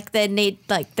there's I get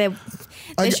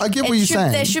what you're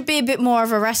saying. There should be a bit more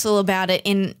of a wrestle about it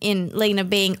in Lena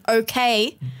being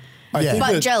okay,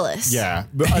 but jealous. Yeah,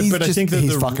 but I think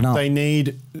that they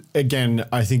need, again,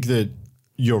 I think that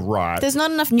you're right. There's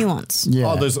not enough nuance.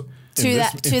 Yeah.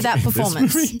 To that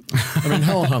performance. I mean,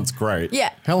 Helen Hunt's great.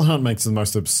 Yeah. Helen Hunt makes the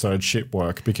most absurd shit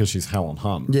work because she's Helen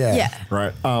Hunt. Yeah.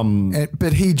 Right.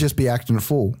 But he'd just be acting a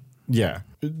fool. Yeah.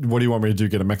 What do you want me to do?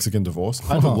 Get a Mexican divorce?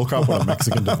 I had to look up what a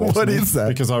Mexican divorce What means is that?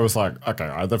 because I was like,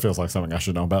 okay, that feels like something I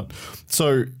should know about.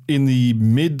 So in the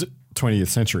mid 20th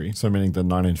century, so meaning the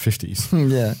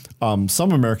 1950s,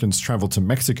 some Americans traveled to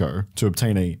Mexico to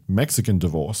obtain a Mexican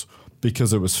divorce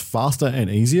because it was faster and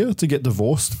easier to get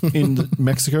divorced in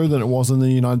Mexico than it was in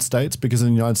the United States, because in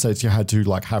the United States you had to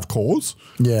have cause.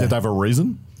 Yeah. You had to have a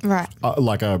reason. Right.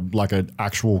 Like an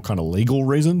actual kind of legal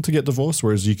reason to get divorced,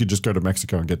 whereas you could just go to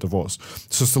Mexico and get divorced.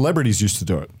 So celebrities used to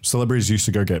do it. Celebrities used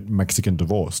to go get Mexican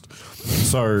divorced.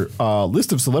 So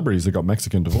list of celebrities that got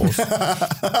Mexican divorced.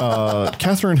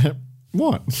 Catherine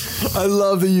What? I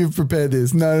love that you've prepared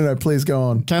this. No, please go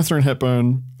on. Katharine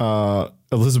Hepburn,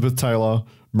 Elizabeth Taylor,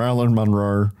 Marilyn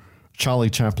Monroe, Charlie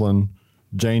Chaplin,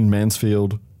 Jane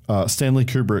Mansfield, Stanley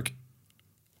Kubrick,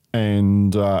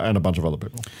 and a bunch of other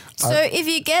people. So if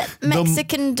you get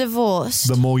Mexican divorce...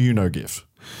 The more you know gif.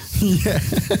 Yeah.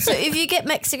 So if you get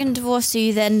Mexican divorce, do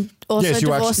you then also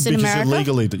divorced in America?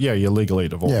 You're legally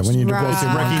divorced. Yeah, when you divorce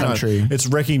in one country. It's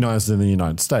recognized in the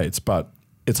United States, but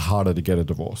it's harder to get a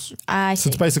divorce. I see. So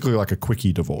it's basically like a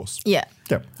quickie divorce. Yeah.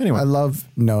 Yeah. Anyway. I love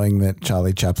knowing that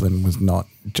Charlie Chaplin was not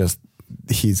just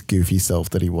his goofy self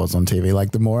that he was on TV.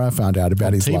 Like, the more I found out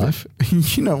about his life,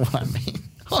 you know what I mean?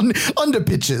 Under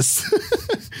pictures.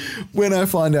 When I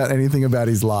find out anything about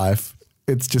his life,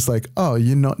 it's just like, oh,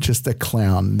 you're not just a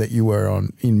clown that you were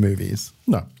in movies.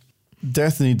 No.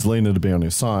 Death needs Lena to be on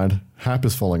his side. Hap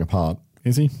is falling apart.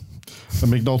 Is he?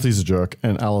 McNulty's a jerk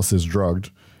and Alice is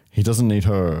drugged. He doesn't need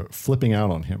her flipping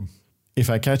out on him. If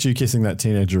I catch you kissing that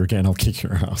teenager again, I'll kick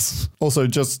your ass. Also,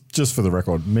 just for the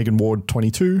record, Megan Ward,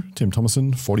 22, Tim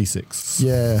Thomerson, 46.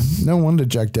 Yeah, no wonder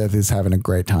Jack Death is having a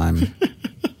great time.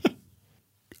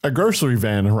 A grocery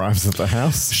van arrives at the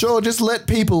house. Sure, just let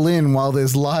people in while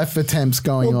there's life attempts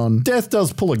going on. Death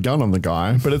does pull a gun on the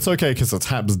guy, but it's okay because it's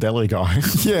Hap's deli guy.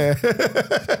 Yeah.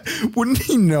 Wouldn't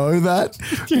he know that?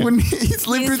 Yeah. Wouldn't he's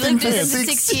lived with him for with him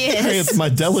 6 years. Hey, it's my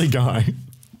deli guy.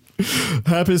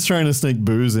 Hap is trying to sneak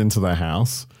booze into the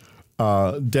house.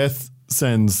 Death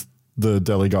sends the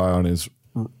deli guy on his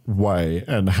way,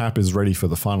 and Hap is ready for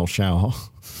the final shower.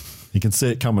 He can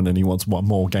see it coming, and he wants one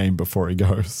more game before he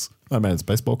goes. Oh man, it's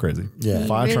baseball crazy. Yeah.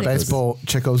 Fire truck crazy. Baseball,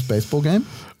 Chekhov's baseball game?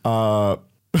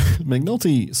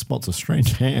 McNulty spots a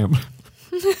strange ham.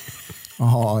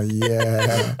 Oh,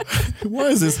 yeah. Why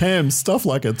is this ham stuffed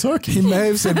like a turkey? He may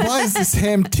have said, why is this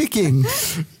ham ticking?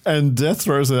 And Death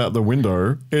throws it out the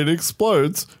window. It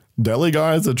explodes. Deli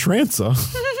guy is a trancer.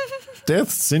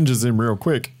 Death singes him real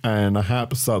quick, and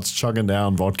Hap starts chugging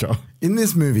down vodka. In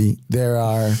this movie, there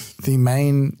are the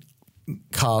main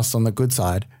cast on the good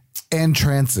side and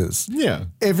trancers. Yeah.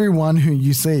 Everyone who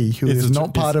you see who is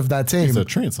not part of that team is a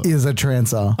trancer.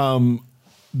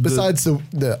 Besides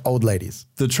the old ladies.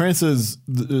 The trancers,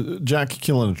 Jack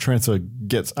killing a trancer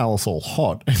gets Alice all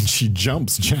hot, and she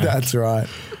jumps Jack. That's right.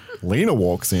 Lena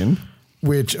walks in.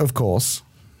 Which, of course.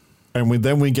 And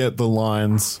then we get the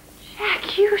lines.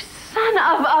 Jack, you son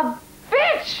of a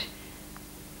bitch!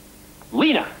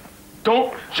 Lena,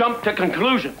 don't jump to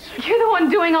conclusions. You're the one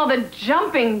doing all the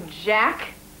jumping,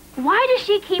 Jack. Why does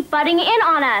she keep butting in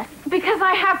on us? Because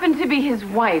I happen to be his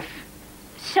wife.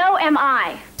 So am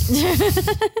I.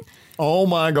 Oh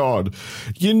my God.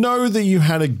 You know that you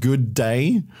had a good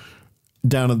day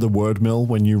down at the word mill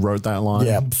when you wrote that line?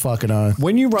 Yeah, fucking oath.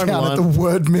 When you write down a line, at the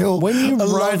word mill. When you I write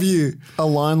love you. A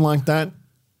line like that,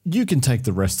 you can take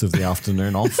the rest of the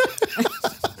afternoon off.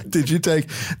 Did you take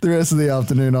the rest of the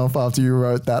afternoon off after you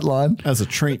wrote that line? As a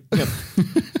treat.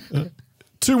 Yep.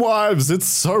 2 wives. It's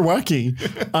so wacky.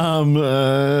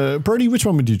 Brody, which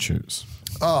one would you choose?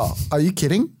 Oh, are you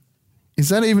kidding? Is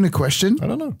that even a question? I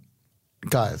don't know.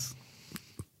 Guys,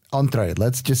 on 3,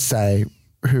 let's just say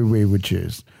who we would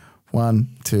choose. 1,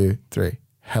 2, 3.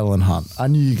 Helen Hunt. I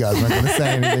knew you guys weren't going to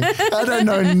say anything. I don't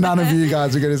know. None of you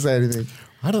guys are going to say anything.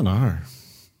 I don't know.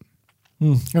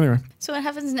 Anyway. So what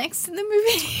happens next in the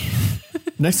movie?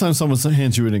 Next time someone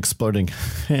hands you an exploding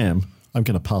ham, I'm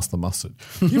going to pass the mustard.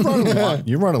 You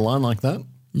write a line like that?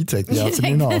 You take the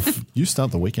afternoon off. You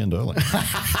start the weekend early.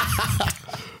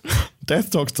 Death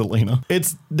talks to Lena.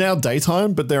 It's now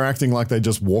daytime, but they're acting like they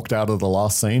just walked out of the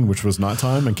last scene, which was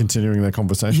nighttime, and continuing their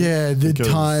conversation. Yeah, the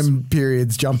time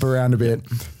periods jump around a bit.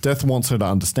 Death wants her to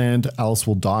understand Alice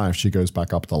will die if she goes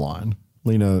back up the line.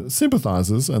 Lena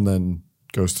sympathizes and then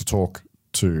goes to talk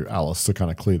to Alice to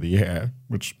kind of clear the air,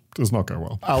 which does not go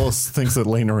well. Alice thinks that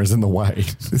Lena is in the way.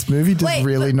 This movie does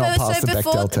really not pass the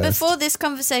Bechdel test. Before this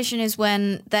conversation is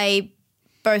when they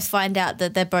both find out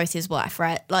that they're both his wife,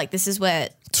 right? Like this is where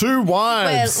 2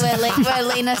 wives. Where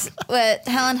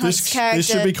Helen Hunt's character. This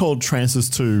should be called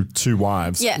Trancers II, 2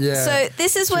 wives. Yeah. So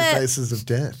this is 2 where faces of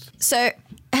death. So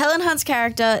Helen Hunt's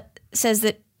character says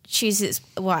that she's his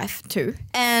wife too,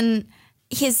 and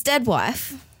his dead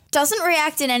wife doesn't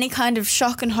react in any kind of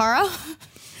shock and horror.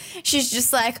 She's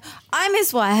just like, I'm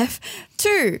his wife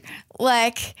too.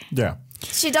 Like, yeah.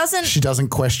 She doesn't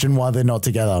question why they're not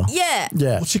together. Yeah.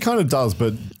 Yeah. Well, she kind of does,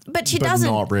 but she doesn't.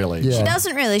 Not really. Yeah. She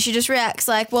doesn't really. She just reacts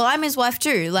like, well, I'm his wife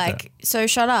too. Like, so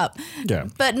shut up. Yeah.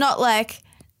 But not like,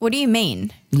 what do you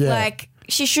mean? Yeah. Like,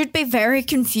 she should be very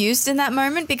confused in that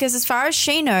moment because as far as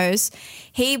she knows,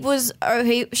 she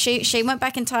went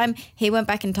back in time, he went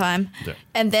back in time,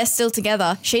 and they're still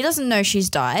together. She doesn't know she's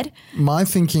died. My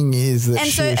thinking is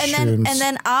that and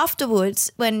then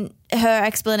afterwards, when her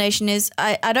explanation is,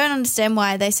 I don't understand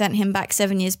why they sent him back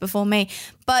 7 years before me,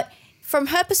 but from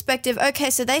her perspective, okay,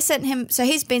 so they sent him, so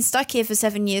he's been stuck here for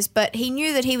 7 years, but he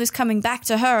knew that he was coming back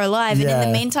to her alive, and in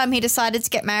the meantime, he decided to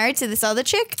get married to this other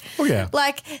chick. Oh, yeah.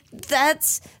 Like,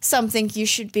 that's something you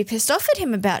should be pissed off at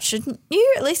him about, shouldn't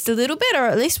you? At least a little bit, or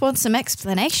at least want some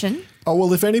explanation. Oh,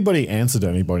 well, if anybody answered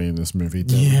anybody in this movie,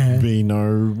 there would be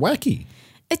no wacky.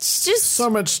 It's just so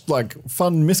much, like,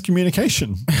 fun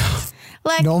miscommunication.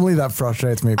 Like, normally that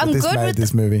frustrates me, but this made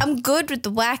this movie. I'm good with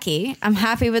the wacky. I'm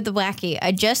happy with the wacky.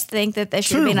 I just think that there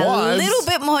should have been wives. a little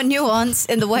bit more nuance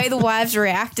in the way the wives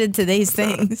reacted to these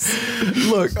things.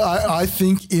 Look, I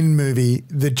think in movie,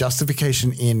 the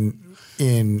justification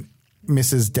in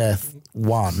Mrs. Death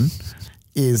 1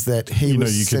 is that he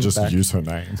was you could sent just back. use her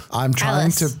name. I'm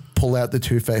trying to pull out the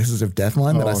 2 faces of death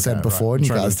line that I said before and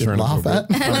you guys didn't laugh at.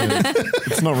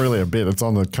 It's not really a bit. It's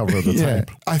on the cover of the tape.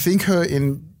 I think her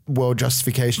in world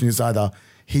justification is either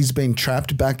he's been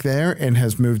trapped back there and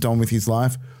has moved on with his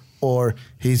life, or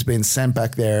he's been sent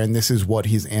back there and this is what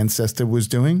his ancestor was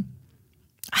doing.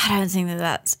 I don't think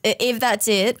that's if that's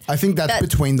it. I think that's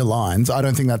between the lines. I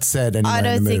don't think that's said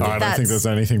anywhere in the movie. I don't think there's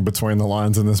anything between the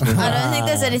lines in this movie. I don't think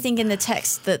there's anything in the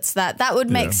text that's that. That would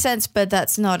make sense, but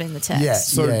that's not in the text. Yeah.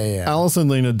 So Alice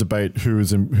and Lena debate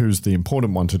who's the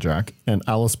important one to Jack, and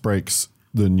Alice breaks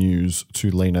the news to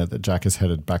Lena that Jack is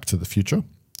headed back to the future.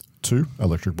 2,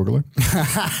 Electric Boogaloo.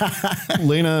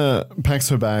 Lena packs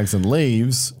her bags and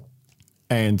leaves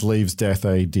Death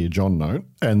a Dear John note.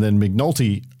 And then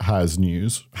McNulty has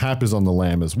news. Hap is on the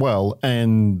lam as well,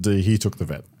 and he took the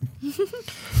vet.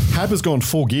 Hap has gone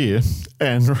full gear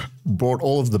and bought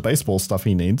all of the baseball stuff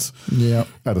he needs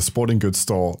at a sporting goods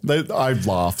store. I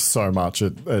laugh so much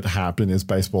at Hap and his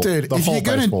baseball. Dude,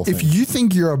 if you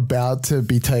think you're about to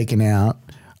be taken out,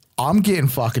 I'm getting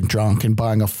fucking drunk and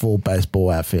buying a full baseball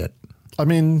outfit. I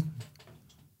mean...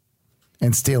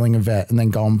 And stealing a vet and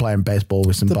then going playing baseball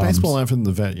with some bums. The baseball outfit and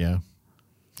the vet, yeah.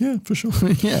 Yeah, for sure.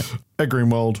 Yeah. At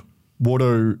Greenwald,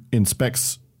 Wardo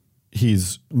inspects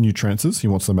his new Trancers. He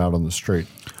wants them out on the street.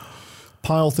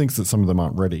 Pyle thinks that some of them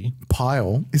aren't ready.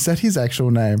 Pyle? Is that his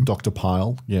actual name? Dr.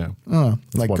 Pyle, yeah. Oh,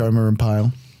 like Gomer and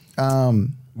Pyle.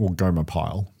 Or Gomer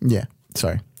Pyle. Yeah,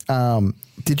 sorry.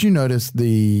 Did you notice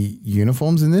the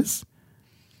uniforms in this?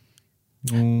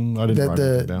 I didn't write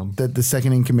it down. That the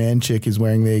second in command chick is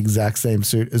wearing the exact same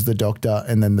suit as the doctor,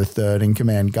 and then the third in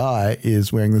command guy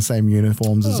is wearing the same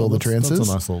uniforms as all the Trancers. That's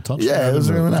a nice little touch. Yeah, it was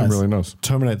really nice. Really nice.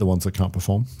 Terminate the ones that can't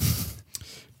perform.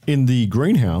 In the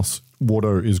greenhouse,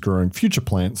 Wardo is growing future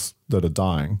plants that are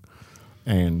dying,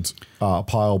 and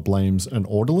Pyle blames an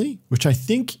orderly, which I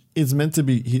think is meant to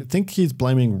be. I think he's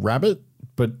blaming Rabbit,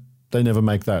 but they never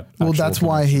make that. Well, that's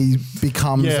why he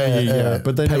becomes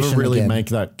but they never really again. make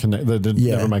that connect. They didn't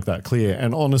never make that clear.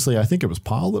 And honestly, I think it was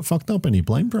Pyle that fucked up and he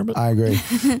blamed Rabbit. I agree.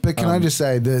 But can I just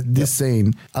say that this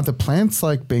scene, are the plants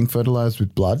like being fertilized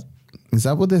with blood? Is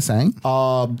that what they're saying?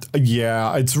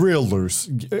 Yeah, it's real loose.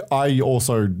 I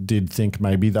also did think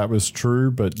maybe that was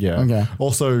true, but yeah. Okay.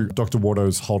 Also, Dr.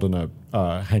 Wardo's holding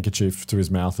a handkerchief to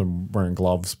his mouth and wearing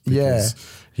gloves because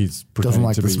he's pretending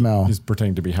like to the be smell. He's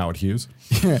pretending to be Howard Hughes.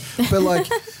 Yeah, but like,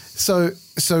 so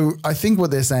I think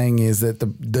what they're saying is that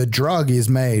the drug is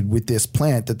made with this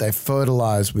plant that they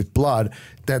fertilize with blood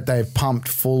that they've pumped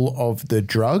full of the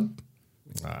drug.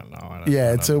 I don't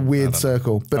Yeah, it's a weird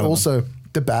circle, but also.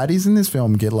 The baddies in this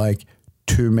film get like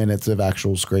 2 minutes of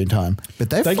actual screen time, but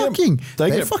they fucking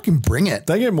bring it.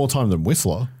 They get more time than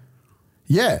Whistler.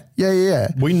 Yeah.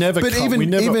 We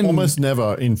almost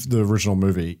never in the original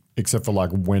movie, except for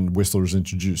like when Whistler was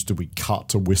introduced, did we cut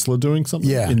to Whistler doing something?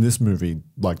 Yeah. In this movie,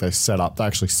 like they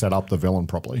actually set up the villain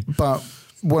properly. But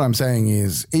what I'm saying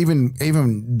is, even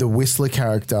the Whistler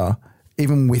character,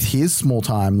 even with his small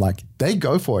time, like they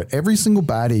go for it. Every single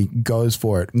baddie goes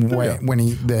for it.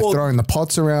 When they're throwing the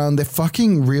pots around, they're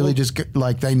fucking really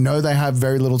like they know they have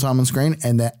very little time on screen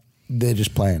and they're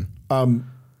just playing.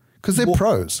 Because they're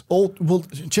pros.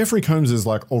 Jeffrey Combs is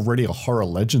like already a horror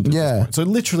legend at this point. So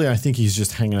literally I think he's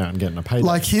just hanging out and getting a payday.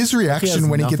 Like his reaction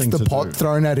when he gets the pot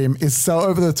thrown at him is so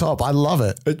over the top. I love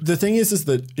it. The thing is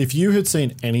that if you had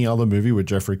seen any other movie where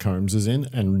Jeffrey Combs is in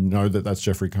and know that that's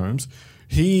Jeffrey Combs,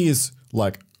 he is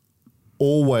like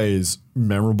always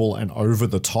memorable and over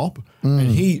the top.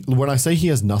 And when I say he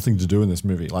has nothing to do in this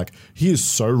movie, like he is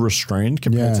so restrained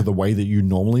compared to the way that you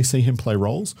normally see him play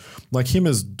roles. Like him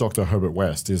as Dr. Herbert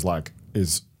West is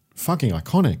fucking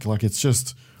iconic. Like it's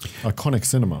just iconic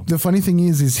cinema. The funny thing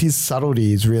is his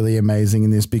subtlety is really amazing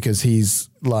in this because he's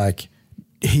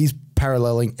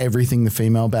paralleling everything the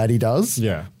female baddie does.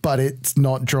 Yeah. But it's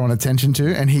not drawn attention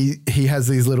to. And he has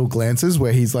these little glances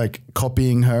where he's like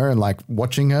copying her and like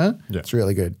watching her. Yeah. It's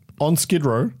really good. On Skid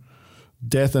Row,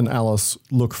 Death and Alice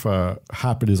look for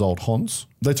Hap at his old haunts.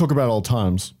 They talk about old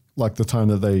times, like the time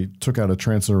that they took out a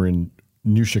Trancer in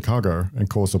New Chicago and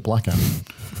caused a blackout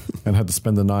and had to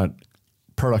spend the night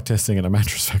product testing in a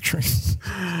mattress factory.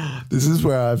 This is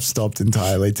where I've stopped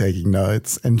entirely taking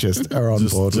notes and just are on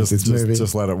board with this movie.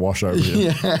 Just let it wash over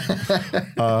you.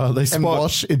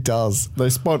 Wash it does. They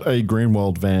spot a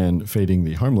Greenwald van feeding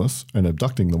the homeless and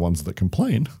abducting the ones that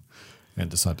complain and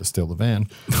decide to steal the van.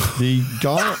 The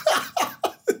guy...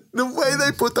 The way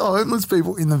they put the homeless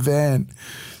people in the van.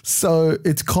 So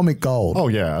it's comic gold. Oh,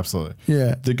 yeah, absolutely.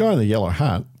 Yeah. The guy in the yellow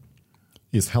hat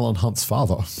is Helen Hunt's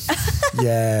father.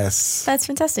 Yes. That's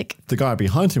fantastic. The guy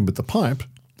behind him with the pipe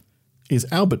is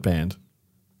Albert Band,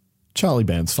 Charlie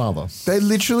Band's father. They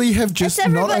literally have just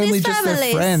not only just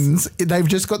their friends, they've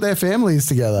just got their families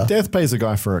together. Death pays a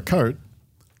guy for a coat.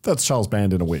 That's Charles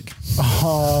Band in a wig.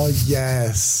 Oh,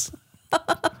 yes.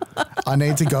 I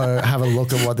need to go have a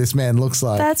look at what this man looks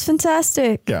like. That's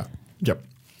fantastic. Yeah. Yep.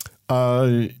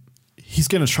 He's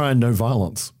going to try no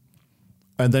violence.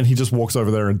 And then he just walks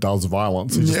over there and does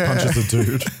violence. He just punches a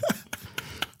dude.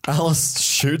 Alice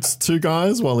shoots 2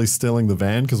 guys while he's stealing the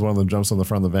van because one of them jumps on the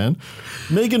front of the van.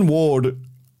 Megan Ward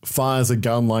fires a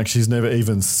gun like she's never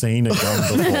even seen a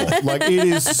gun before. Like, it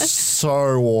is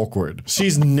so awkward.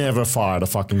 She's never fired a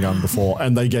fucking gun before,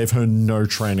 and they gave her no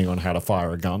training on how to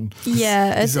fire a gun.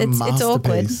 Yeah, it's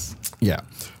awkward. Yeah.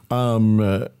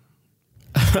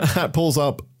 Pulls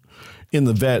up in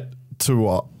the vet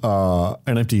to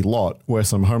an empty lot where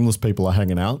some homeless people are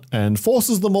hanging out and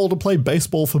forces them all to play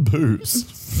baseball for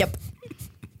booze. Yep.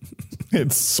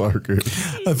 It's so good.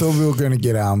 I thought we were going to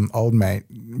get old mate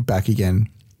back again.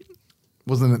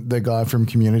 Wasn't it the guy from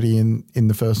Community in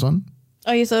the first one?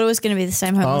 Oh, you thought it was going to be the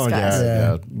same homeless guys?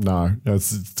 Yeah. No,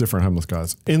 it's different homeless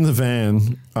guys. In the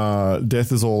van,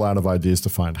 Death is all out of ideas to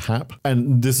find Hap.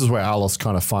 And this is where Alice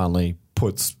kind of finally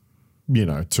puts, 2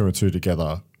 and 2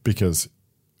 together because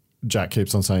Jack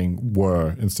keeps on saying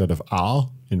were instead of are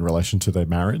in relation to their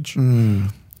marriage.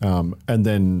 And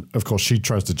then, of course, she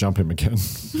tries to jump him again.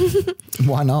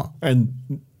 Why not?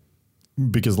 And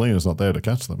because Lena's not there to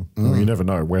catch them. Well, you never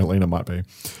know where Lena might be.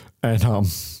 And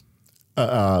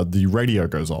the radio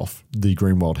goes off. The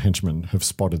Greenworld henchmen have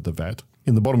spotted the vet.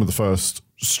 In the bottom of the first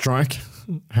strike,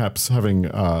 Hap's having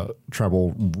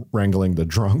trouble wrangling the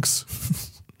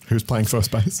drunks. Who's playing first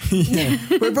base? Yeah,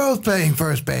 we're both playing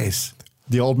first base.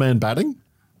 The old man batting?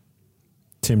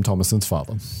 Tim Thomerson's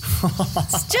father.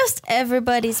 It's just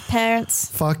everybody's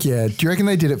parents. Fuck yeah. Do you reckon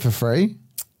they did it for free?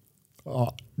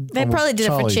 They probably did it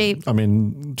for cheap. I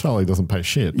mean, Charlie doesn't pay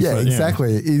shit. Yeah,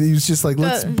 exactly. He was just like,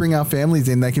 let's bring our families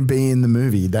in. They can be in the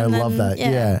movie. They love that.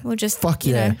 Yeah. We'll just, fuck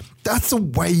yeah. That's the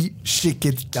way shit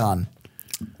gets done.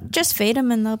 Just feed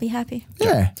them and they'll be happy.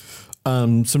 Yeah.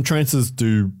 Some trancers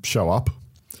do show up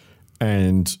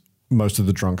and most of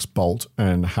the drunks bolt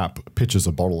and Hap pitches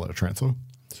a bottle at a trancer.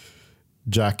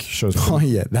 Jack shows up. Oh,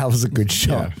 yeah. That was a good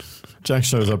shot. Yeah. Jack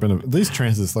shows up in these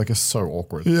trancers are so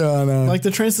awkward. Yeah, I know. Like the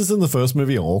trancers in the first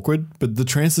movie are awkward, but the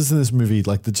trancers in this movie,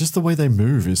 just the way they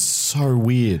move is so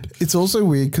weird. It's also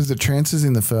weird because the trancers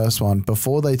in the first one,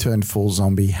 before they turned full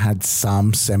zombie, had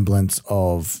some semblance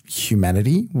of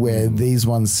humanity, where these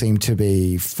ones seem to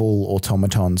be full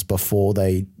automatons before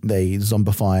they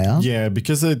zombify out. Yeah,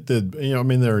 because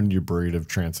they're a new breed of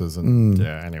trancers, and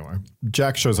anyway,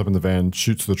 Jack shows up in the van,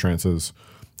 shoots the trancers.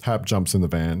 Hap jumps in the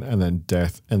van, and then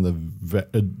Death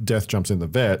jumps in the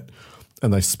vet,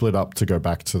 and they split up to go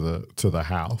back to the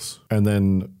house. And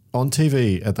then on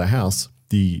TV at the house,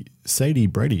 the Sadie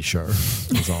Brady show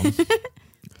is on.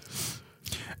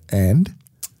 And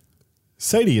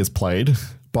Sadie is played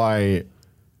by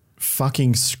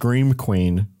fucking scream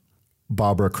queen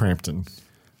Barbara Crampton,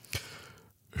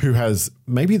 who has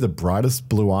maybe the brightest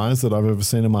blue eyes that I've ever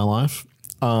seen in my life.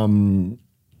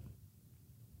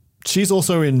 She's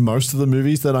also in most of the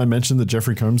movies that I mentioned that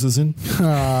Jeffrey Combs is in.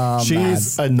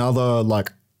 She's another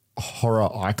horror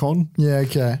icon. Yeah,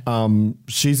 okay.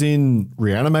 She's in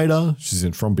Reanimator. She's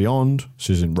in From Beyond.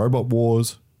 She's in Robot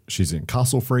Wars. She's in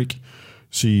Castle Freak.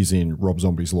 She's in Rob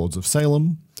Zombie's Lords of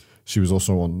Salem. She was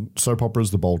also on soap operas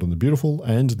The Bold and the Beautiful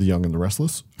and The Young and the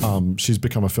Restless. She's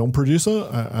become a film producer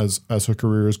as her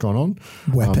career has gone on.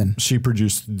 Weapon. She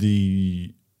produced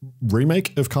the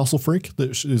remake of Castle Freak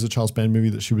that is a Charles Band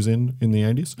movie that she was in the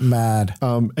 80s. Mad.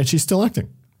 And she's still acting.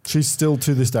 She's still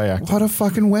to this day acting. What a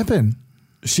fucking weapon.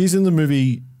 She's in the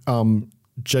movie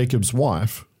Jacob's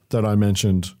Wife that I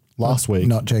mentioned last week.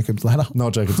 Not Jacob's Ladder.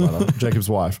 Not Jacob's Ladder. Jacob's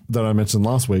Wife that I mentioned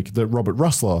last week that Robert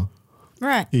Russler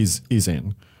is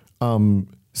in.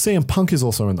 CM Punk is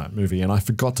also in that movie, and I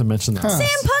forgot to mention that.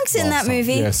 CM Punk's in that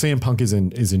movie. Yeah, CM Punk is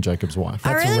in Jacob's Wife.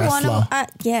 I really want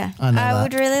to. I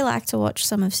would really like to watch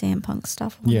some of CM Punk's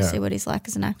stuff. I want to see what he's like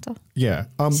as an actor. Yeah,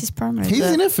 his promos. He's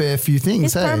in a fair few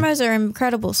things. His promos are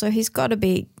incredible, so he's got to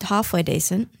be halfway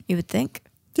decent. You would think.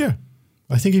 Yeah,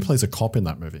 I think he plays a cop in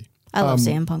that movie. I love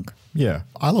CM Punk. Yeah,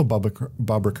 I love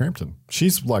Barbara Crampton.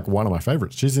 She's one of my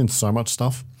favorites. She's in so much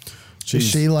stuff. Is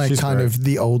she kind of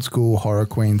the old school horror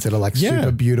queens that are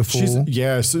super beautiful?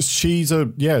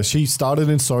 She started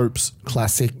in soaps.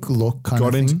 Classic look kind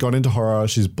of thing. Got into horror.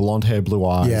 She's blonde hair, blue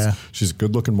eyes. Yeah. She's a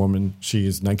good looking woman. She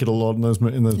is naked a lot in those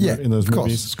movies.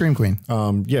 Course. Scream queen.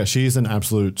 She is an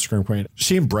absolute scream queen.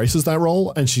 She embraces that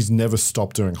role and she's never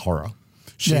stopped doing horror.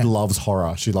 She loves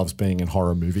horror. She loves being in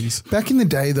horror movies. Back in the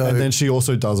day, though. And then she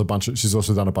also does she's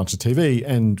also done a bunch of TV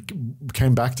and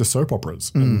came back to soap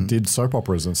operas and did soap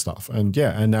operas and stuff. And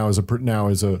and now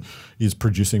is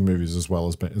producing movies as well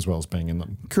as being in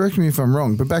them. Correct me if I'm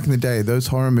wrong, but back in the day, those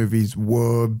horror movies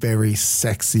were very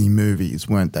sexy movies,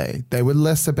 weren't they? They were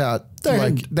less about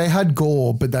they had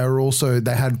gore, but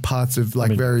they had parts of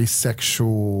very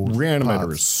sexual. Reanimator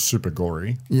parts. is super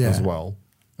gory as well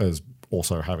as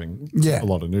also having a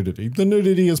lot of nudity. The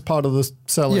nudity is part of the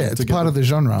selling. Yeah, it's part of the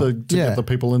genre. To get the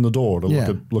people in the door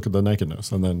to look at the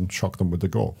nakedness and then shock them with the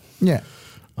gore. Yeah.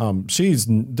 She's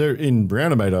there in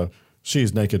Reanimator.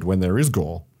 She's naked when there is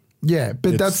gore. Yeah,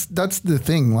 but that's the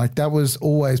thing. Like that was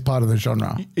always part of the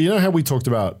genre. You know how we talked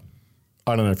about.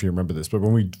 I don't know if you remember this, but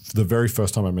the very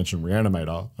first time I mentioned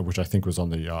Reanimator, which I think was on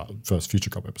the first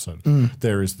Future Cop episode,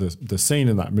 there is the scene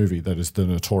in that movie that is the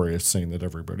notorious scene that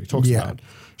everybody talks about.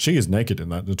 She is naked in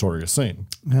that notorious scene.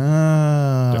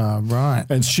 Right.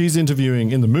 And she's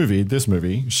interviewing in this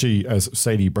movie, she as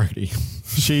Sadie Brady,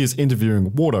 she is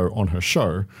interviewing Wardo on her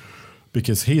show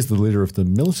because he is the leader of the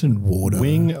militant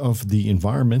wing of the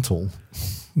environmental.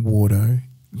 Wardo.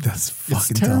 That's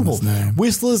fucking terrible. Name.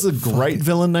 Whistler's a great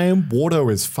villain name. Wardo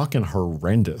is fucking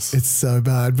horrendous. It's so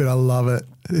bad, but I love it.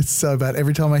 It's so bad.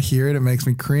 Every time I hear it, it makes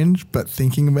me cringe, but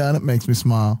thinking about it makes me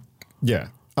smile. Yeah.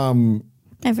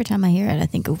 Every time I hear it, I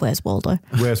think of Where's Waldo?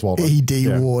 Where's Waldo? E.D.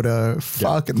 Wardo.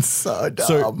 Fucking so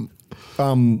dumb.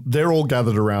 So, they're all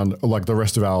gathered around, like the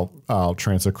rest of our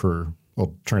Trancer crew,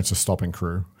 or Trancer stopping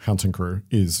crew, hunting crew,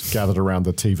 is gathered around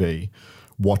the TV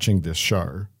watching this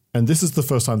show. And this is the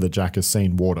first time that Jack has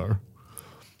seen Wardo,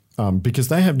 because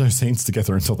they have no scenes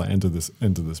together until the end of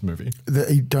this movie.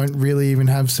 They don't really even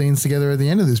have scenes together at the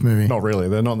end of this movie. Not really.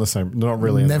 They're not in the same. They're not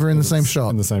really. Never in the same shot.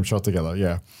 In the same shot together.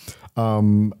 Yeah.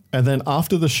 And then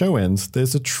after the show ends,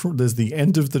 there's the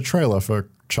end of the trailer for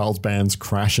Charles Band's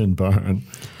Crash and Burn.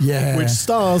 Yeah. Which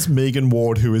stars Megan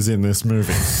Ward, who is in this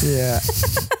movie. Yeah.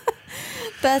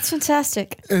 That's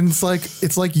fantastic. And it's like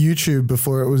YouTube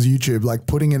before it was YouTube, like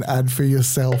putting an ad for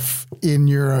yourself in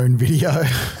your own video.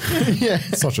 Yeah.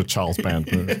 Such a Charles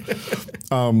Band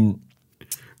move.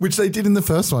 Which they did in the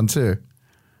first one too.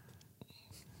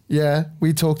 Yeah.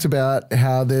 We talked about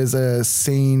how there's a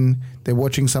scene, they're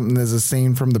watching something, there's a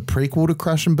scene from the prequel to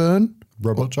Crash and Burn.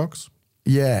 Robot Jocks?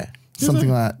 Yeah. Something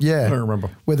like that. Yeah. I don't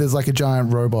remember. Where there's like a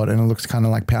giant robot and it looks kind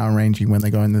of like Power Ranging when they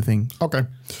go in the thing. Okay.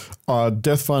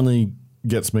 Death finally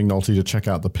gets McNulty to check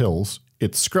out the pills.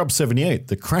 It's Scrub 78,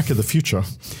 the crack of the future.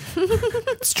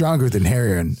 Stronger than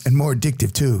heroin and more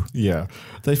addictive too. Yeah.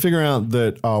 They figure out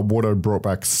that Wardo brought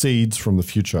back seeds from the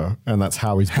future, and that's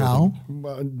how he's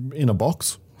building, in a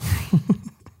box.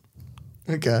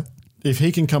 Okay. If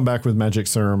he can come back with magic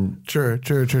serum. True.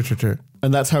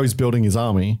 And that's how he's building his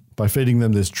army, by feeding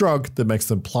them this drug that makes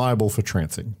them pliable for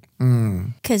trancing.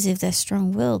 Because if they're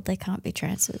strong-willed, they can't be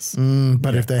trancers.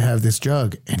 But if they have this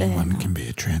drug, anyone can be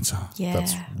a trancer. Yeah.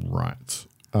 That's right.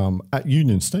 At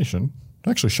Union Station,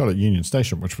 actually shot at Union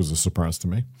Station, which was a surprise to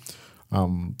me.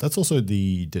 That's also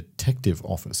the detective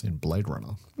office in Blade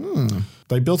Runner.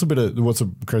 They built a bit of, what's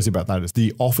crazy about that is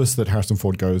the office that Harrison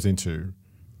Ford goes into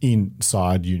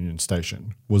inside Union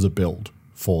Station was a build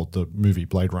for the movie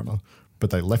Blade Runner. But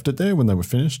they left it there when they were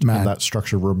finished. And that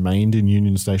structure remained in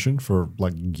Union Station for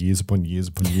like years upon years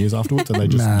upon years afterwards. And they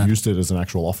just used it as an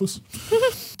actual office.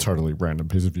 Totally random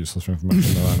piece of useless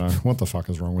information that I know. What the fuck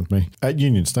is wrong with me? At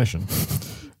Union Station,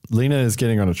 Lena is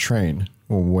getting on a train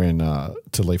when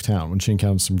to leave town when she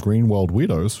encounters some green world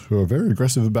weirdos who are very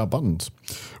aggressive about buttons.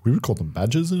 We would call them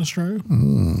badgers in Australia.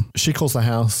 She calls the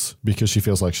house because she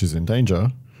feels like she's in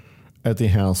danger. At the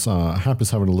house, Hap is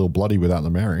having a little bloody without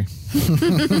the Mary.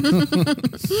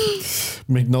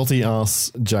 McNulty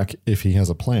asks Jack if he has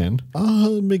a plan.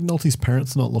 Are McNulty's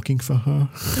parents not looking for her?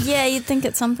 Yeah, you'd think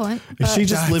at some point. Is she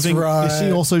just living? Right. Is she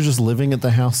also just living at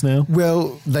the house now?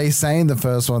 Well, they say in the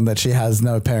first one that she has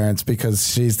no parents because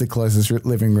she's the closest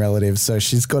living relative, so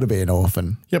she's got to be an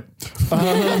orphan. Yep.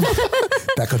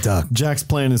 That got dark. Jack's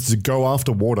plan is to go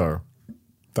after Wardo.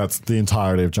 That's the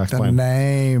entirety of Jack's plan. The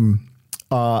name.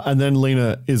 And then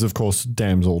Lena is, of course,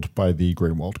 damseled by the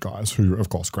Greenwald guys, who, of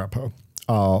course, grab her.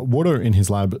 Wardo in his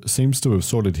lab seems to have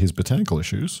sorted his botanical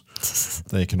issues.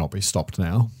 They cannot be stopped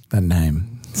now. The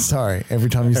name. Sorry, every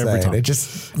time you say it, it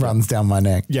just runs down my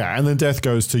neck. Yeah, and then Death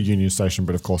goes to Union Station,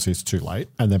 but of course he's too late.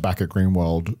 And they're back at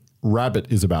Greenwald. Rabbit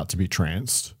is about to be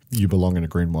tranced. You belong in a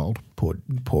Greenwald.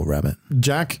 Poor Rabbit.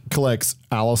 Jack collects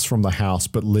Alice from the house,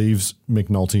 but leaves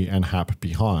McNulty and Hap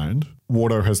behind.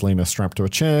 Wardo has Lena strapped to a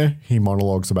chair. He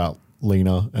monologues about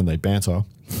Lena and they banter.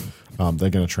 They're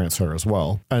going to trance her as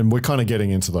well. And we're kind of getting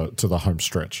into the home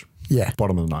stretch Yeah.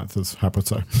 Bottom of the ninth, as Hap would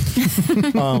say.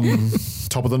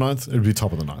 Top of the ninth? It would be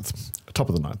top of the ninth. Top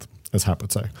of the ninth, as Hap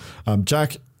would say.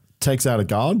 Jack takes out a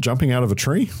guard jumping out of a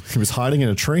tree. He was hiding in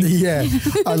a tree. Yeah.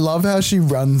 I love how she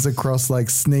runs across like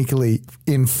sneakily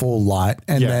in full light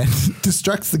and then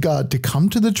distracts the guard to come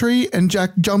to the tree and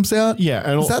Jack jumps out. Yeah.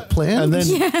 And is that planned?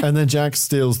 And then Jack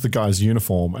steals the guy's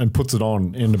uniform and puts it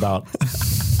on in about...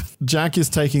 Jack is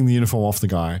taking the uniform off the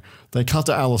guy. They cut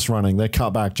to Alice running. They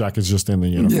cut back. Jack is just in the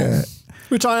uniform. Yeah.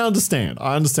 Which I understand.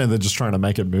 I understand they're just trying to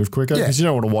make it move quicker because you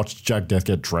don't want to watch Jack Death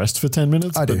get dressed for 10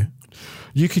 minutes. I do.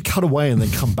 You could cut away and then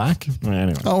come back.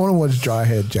 Anyway. I want to watch dry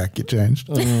haired Jack get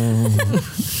changed. Okay.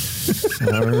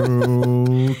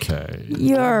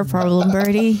 You're a problem,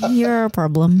 Birdie. You're a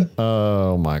problem.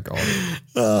 Oh, my God.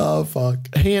 Oh,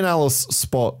 fuck. He and Alice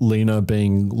spot Lena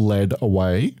being led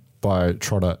away by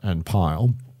Trotter and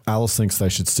Pyle. Alice thinks they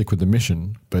should stick with the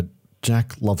mission, but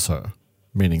Jack loves her,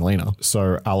 meaning Lena.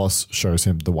 So Alice shows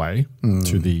him the way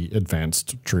to the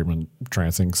Advanced Treatment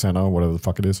Trancing Center, whatever the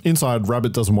fuck it is. Inside,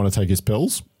 Rabbit doesn't want to take his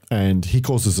pills, and he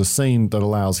causes a scene that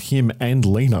allows him and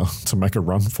Lena to make a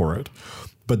run for it.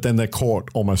 But then they're caught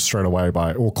almost straight away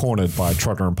cornered by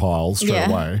Trotter and Pyle straight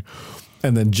away.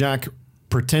 And then Jack,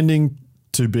 pretending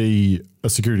to be a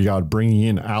security guard bringing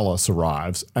in Alice,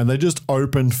 arrives and they just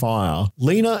open fire.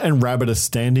 Lena and Rabbit are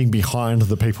standing behind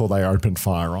the people they opened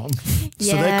fire on.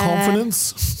 So their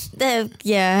confidence... I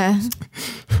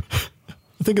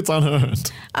think it's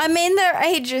unearned. I mean, they're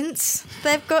agents.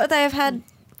 They've had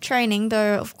training,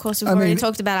 though, of course, we've already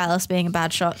talked about Alice being a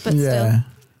bad shot, but still.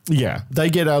 Yeah.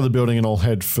 They get out of the building and all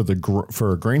head for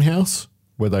for a greenhouse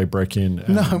where they break in.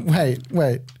 No,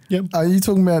 wait. Yep. Are you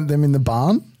talking about them in the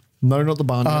barn? No, not the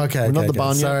barn. Oh, okay. Not the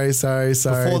barn yet. Sorry.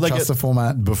 Trust the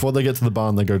format. Before they get to the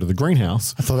barn, they go to the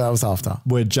greenhouse. I thought that was after.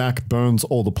 Where Jack burns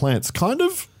all the plants. Kind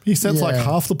of. He sets like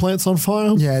half the plants on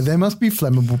fire. Yeah, they must be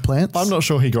flammable plants. I'm not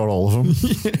sure he got all of them.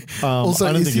 Also,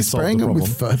 I don't is think he spraying them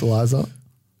with fertilizer?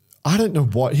 I don't know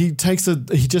what. He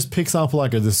just picks up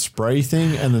like this spray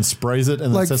thing and then sprays it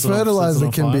and like then sets fertilizer it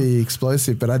on can fire. be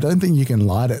explosive, but I don't think you can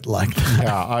light it like that.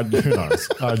 Yeah, who knows?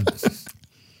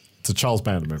 It's a Charles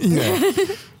Band movie. Yeah.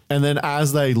 And then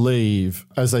as they leave,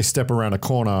 as they step around a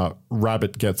corner,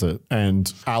 Rabbit gets it and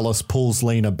Alice pulls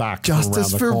Lena back.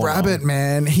 Justice for Rabbit,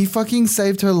 man. He fucking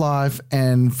saved her life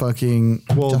and fucking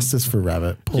justice for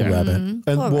Rabbit. Poor Rabbit. And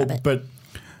Rabbit. But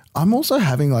I'm also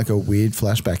having like a weird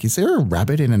flashback. Is there a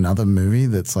rabbit in another movie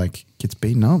that's like gets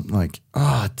beaten up? Like,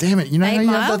 oh, damn it. You know how you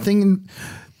have that thing?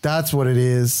 That's what it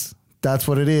is. That's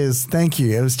what it is. Thank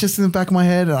you. It was just in the back of my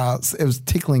head. And it was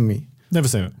tickling me. Never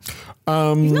seen it.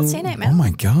 You've not seen it, man. Oh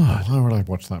my God. Why would I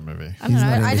watch that movie? I don't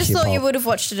know. I just thought you would have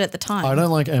watched it at the time. I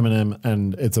don't like Eminem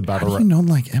and it's a battle How rap. do you not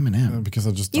like Eminem? Because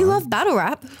I just You don't. love battle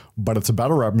rap. But it's a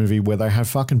battle rap movie where they have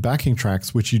fucking backing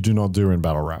tracks, which you do not do in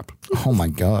battle rap. Oh my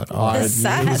God. That's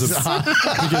sad.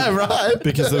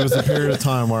 Because there was a period of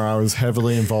time where I was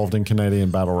heavily involved in Canadian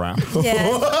battle rap.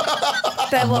 Yeah.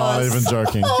 There Not was. even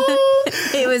joking.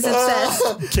 He was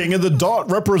obsessed. King of the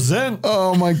Dot, represent.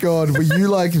 Oh my God. Were you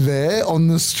like there on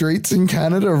the streets in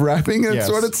Canada rapping? That's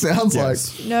what it sounds like.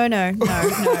 No.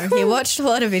 He watched a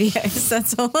lot of videos.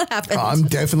 That's all that happened. I'm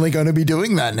definitely going to be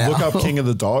doing that now. Look up King of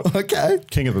the Dot. Okay.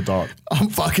 King of the Dot. I'm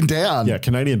fucking down. Yeah,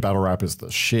 Canadian battle rap is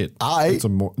the shit. It's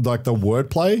like the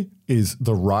wordplay is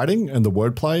the writing and the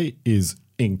wordplay is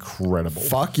incredible.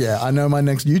 Fuck yeah. I know my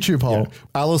next YouTube hole. Yeah.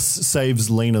 Alice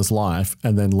saves Lena's life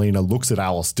and then Lena looks at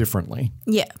Alice differently.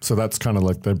 Yeah. So that's kind of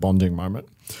like their bonding moment.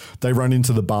 They run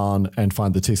into the barn and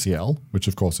find the TCL, which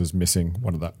of course is missing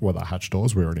one of the hatch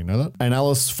doors. We already know that. And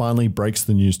Alice finally breaks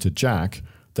the news to Jack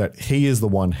that he is the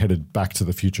one headed back to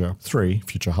the future 3,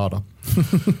 Future Harder.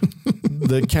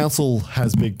 The council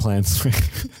has big plans.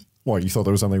 What, you thought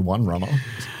there was only one runner?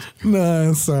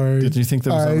 No, sorry. Did you think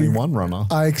there was only one runner?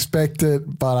 I expect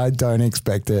it, but I don't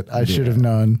expect it. I should have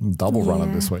known. Double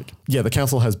runner this week. Yeah, the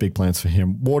council has big plans for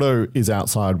him. Wardo is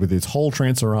outside with his whole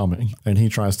Trancer army, and he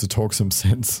tries to talk some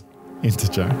sense into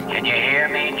Jack. Can you hear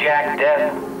me, Jack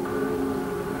Death?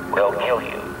 We'll kill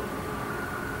you.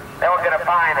 Then we're gonna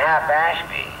find Hap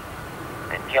Ashby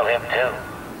and kill him too.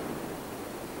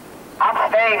 I'm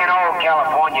staying in old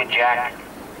California, Jack.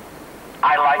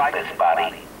 I like this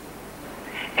body.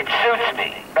 It suits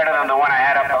me better than the one I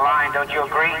had up the line, don't you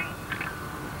agree?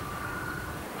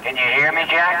 Can you hear me,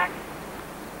 Jack?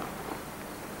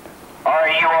 Or are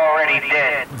you already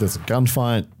dead? There's a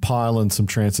gunfight, Pyle and some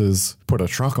Trancers put a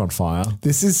truck on fire.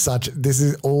 This is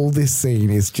all this scene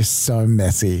is just so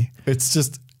messy.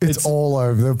 It's all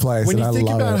over the place. When and you think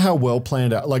I love about it. how well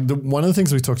planned out, like one of the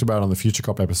things we talked about on the Future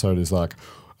Cop episode is like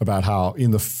about how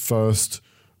in the first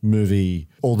movie,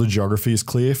 all the geography is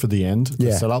clear for the end. The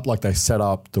Yeah. setup, like they set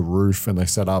up the roof and they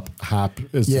set up Hap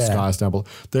as disguised down below.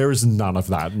 There is none of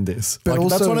that in this. But Like,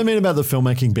 that's also- what I mean about the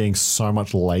filmmaking being so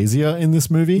much lazier in this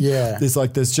movie. Yeah.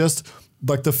 There's just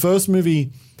like the first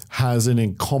movie has an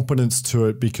incompetence to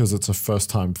it because it's a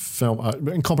first-time film.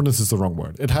 Incompetence is the wrong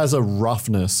word. It has a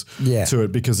roughness to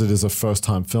it because it is a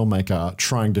first-time filmmaker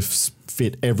trying to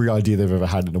fit every idea they've ever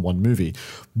had into one movie.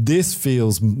 This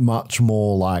feels much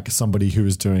more like somebody who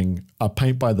is doing a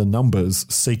paint-by-the-numbers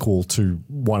sequel to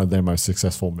one of their most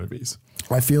successful movies.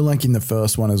 I feel like in the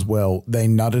first one as well, they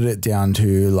nutted it down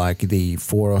to like the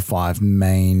 4 or 5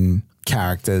 main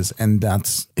characters, and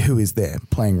that's who is there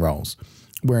playing roles.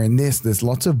 Where in this, there's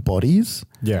lots of bodies.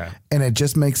 Yeah. And it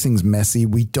just makes things messy.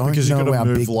 We don't Because you've know gotta our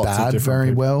move big lots of bad different very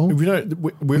people. well.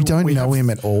 We don't know him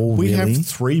at all, We really. have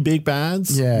 3 big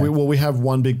bads. Yeah. We have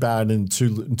 1 big bad and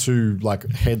two like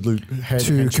head 2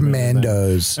 henchmen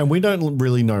commandos. and we don't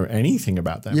really know anything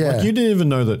about them. Yeah. Like you didn't even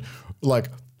know that. Like,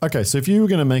 okay, so if you were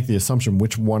going to make the assumption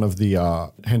which one of the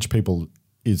hench people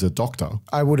is a doctor,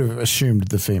 I would have assumed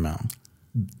the female.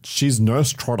 She's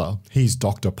Nurse Trotter. He's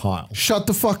Dr. Pyle. Shut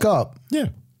the fuck up. Yeah.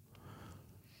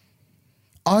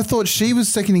 I thought she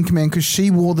was second in command because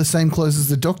she wore the same clothes as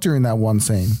the doctor in that one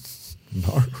scene.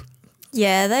 No.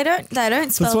 Yeah, they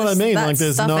don't spell what I mean. that Like,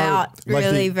 there's stuff no- out like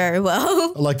really the- very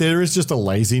well. Like there is just a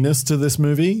laziness to this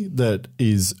movie that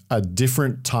is a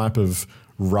different type of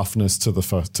roughness to the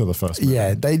first movie.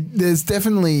 Yeah, there's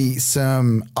definitely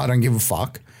some I don't give a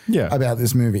fuck about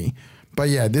this movie. But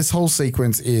yeah, this whole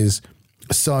sequence is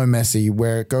so messy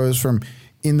where it goes from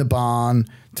in the barn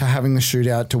to having the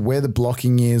shootout to where the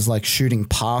blocking is, like shooting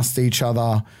past each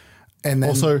other. And then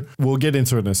Also, we'll get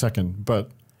into it in a second, but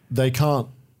they can't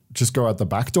just go out the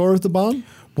back door of the barn.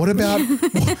 What about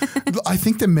I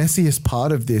think the messiest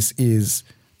part of this is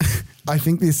I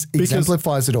think this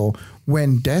exemplifies it all.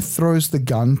 When Death throws the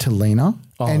gun to Lena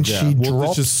and she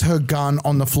drops her gun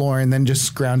on the floor and then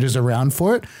just scrounges around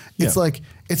for it, it's like,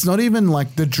 it's not even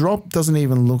like the drop doesn't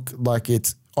even look like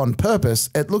it's on purpose.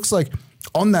 It looks like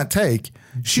on that take,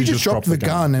 she just dropped the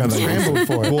gun and scrambled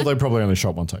for it. Well, they probably only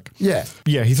shot one take. Yeah.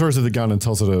 Yeah, he throws her the gun and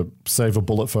tells her to save a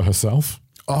bullet for herself.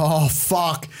 Oh,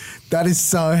 fuck. That is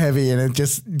so heavy and it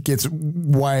just gets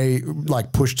way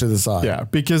like pushed to the side. Yeah,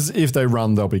 because if they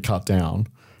run, they'll be cut down.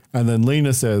 And then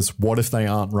Lena says, what if they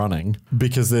aren't running?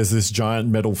 Because there's this giant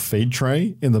metal feed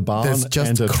tray in the barn. There's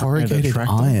just and corrugated a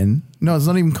tractor. iron. No, it's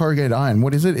not even corrugated iron.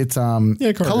 What is it? It's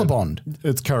color bond.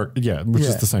 It's which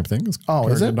is the same thing. It's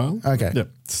is it? corrugated iron. Okay. Yeah,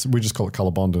 we just call it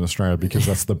color bond in Australia because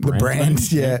that's the brand.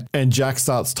 brand, name. yeah. And Jack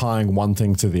starts tying one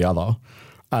thing to the other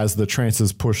as the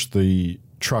Trancers push the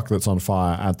truck that's on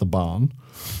fire at the barn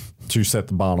to set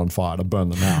the barn on fire to burn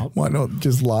them out. Why not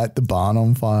just light the barn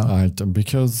on fire?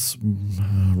 Because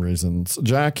reasons.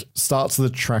 Jack starts the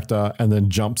tractor and then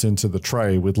jumps into the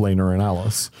tray with Lena and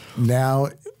Alice. Now,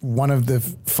 one of the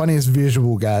funniest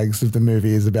visual gags of the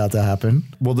movie is about to happen.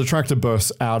 Well, the tractor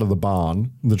bursts out of the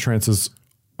barn. The Trancers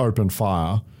open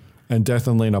fire. And Death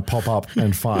and Lena pop up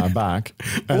and fire back.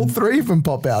 All 3 of them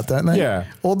pop out, don't they? Yeah.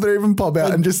 All 3 of them pop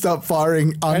out and just start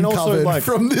firing uncovered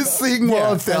from this thing while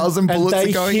 1,000 bullets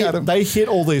are going at them. They hit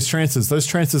all these Trancers. Those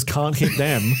Trancers can't hit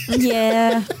them.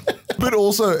 Yeah. But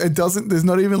also, there's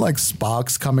not even like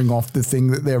sparks coming off the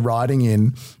thing that they're riding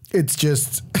in. It's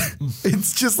just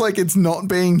like it's not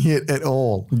being hit at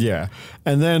all. Yeah.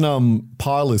 And then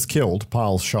Pyle is killed.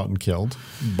 Pyle's shot and killed.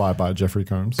 Bye-bye, Jeffrey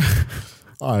Combs.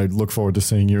 I look forward to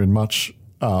seeing you in much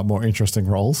more interesting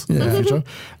roles in the future.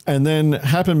 And then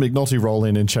Hap and McNulty roll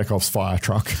in Chekhov's fire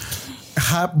truck.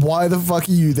 Hap, why the fuck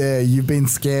are you there? You've been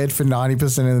scared for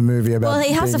 90% of the movie about. Well,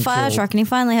 he has a being fire killed. truck and he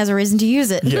finally has a reason to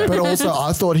use it. Yeah, but also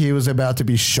I thought he was about to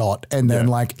be shot, and then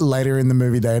like later in the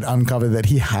movie they had uncovered that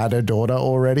he had a daughter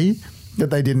already that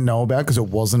they didn't know about because it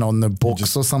wasn't on the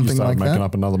books or something like that. Making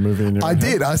up another movie in your I head.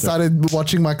 did. I started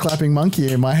watching my clapping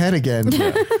monkey in my head again.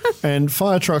 And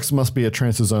fire trucks must be a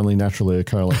Trancer's only naturally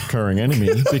occurring enemy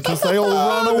because they all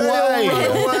run away.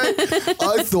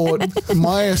 I thought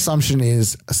my assumption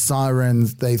is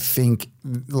sirens. They think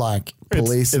like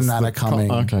police and that are coming.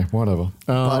 Okay, whatever.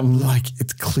 But like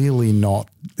it's clearly not.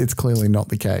 It's clearly not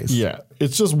the case. Yeah,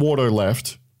 it's just Wardo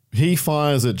left. He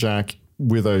fires at Jack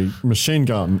with a machine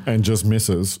gun and just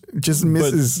misses. Just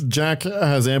misses. But Jack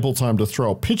has ample time to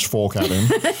throw a pitchfork at him.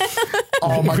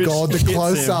 Oh my which God, the hits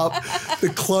close him. up. The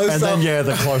close And up. then,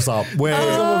 the close up. Where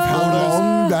How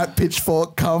long that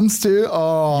pitchfork comes to.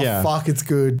 Oh, Yeah. fuck, it's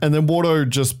good. And then Wardo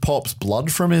just pops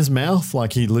blood from his mouth.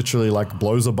 Like he literally like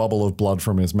blows a bubble of blood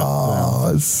from his mouth.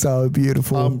 Oh, it's so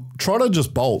beautiful. Trotter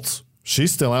just bolts.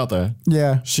 She's still out there.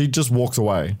 Yeah. She just walks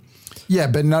away. Yeah,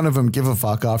 but none of them give a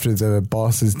fuck after the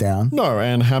boss is down. No,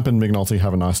 and Hap and McNulty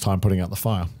have a nice time putting out the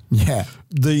fire. Yeah.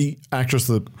 The actress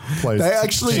that plays... They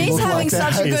actually She's look having like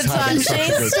such a good time.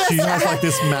 She has like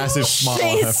this massive smile on her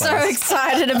She's face. so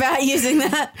excited about using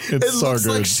that. It's it so looks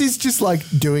good. like she's just like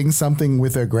doing something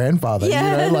with her grandfather.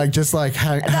 Yeah. You know, like just like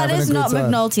That having is a good not time.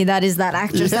 McNulty. That is that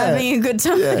actress Yeah. having a good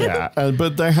time. Yeah,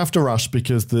 but they have to rush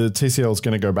because the TCL is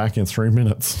going to go back in 3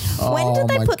 minutes. When did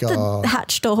they my put God. the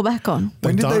hatch door back on?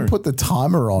 When did they don't. put the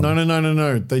timer on?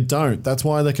 No. They don't. That's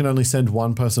why they can only send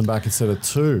one person back instead of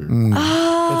two.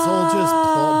 It's all just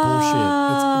plot bullshit.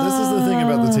 This is the thing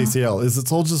about the TCL is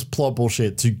it's all just plot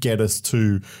bullshit to get us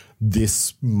to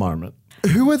this moment.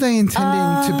 Who are they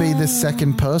intending to be the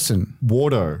second person?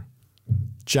 Wardo.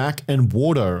 Jack and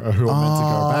Wardo are who are meant to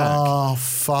go back. Oh,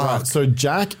 fuck. Right, so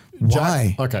Jack...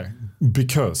 Why? Okay,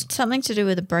 because... Something to do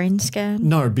with a brain scan?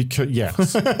 No, because...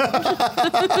 Yes.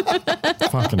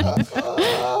 Fucking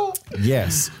hell.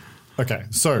 Yes. Okay,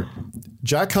 so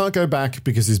Jack can't go back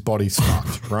because his body's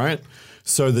fucked, right?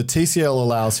 So the TCL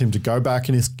allows him to go back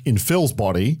in Phil's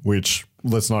body, which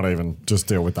let's not even just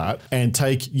deal with that, and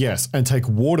take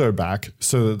Wardo back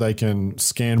so that they can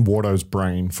scan Wardo's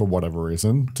brain for whatever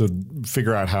reason to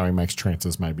figure out how he makes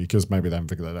trances, maybe, because maybe they haven't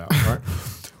figured that out, right?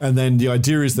 And then the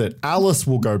idea is that Alice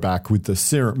will go back with the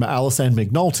serum. Alice and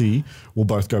McNulty will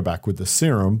both go back with the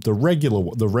serum, the regular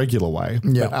way.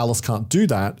 Yeah. But Alice can't do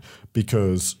that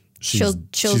because she's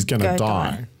going to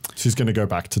die. She's going to go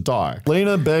back to die.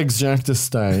 Lena begs Jack to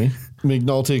stay.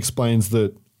 McNulty explains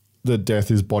that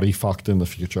death is body fucked in the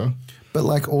future. But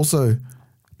like also,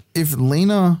 if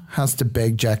Lena has to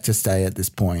beg Jack to stay at this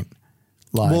point,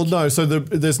 like... Well, no. So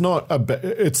there's not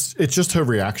it's just her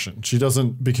reaction. She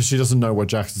doesn't know what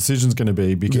Jack's decision's going to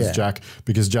be because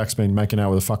Jack's been making out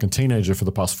with a fucking teenager for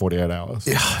the past 48 hours.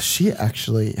 Yeah, she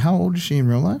actually... How old is she in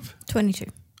real life? 22.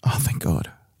 Oh, thank God.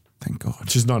 Thank God.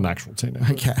 She's not an actual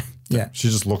teenager. Okay. Yeah. She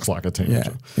just looks like a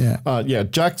teenager. Yeah.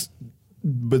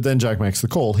 But then Jack makes the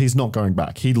call. He's not going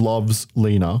back. He loves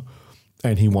Lena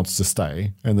and he wants to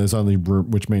stay. And there's only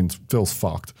room, which means Phil's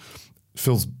fucked.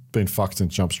 Phil's been fucked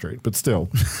since Jump Street, but still.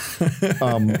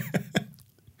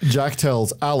 Jack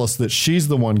tells Alice that she's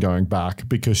the one going back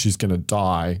because she's going to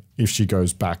die if she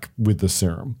goes back with the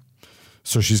serum.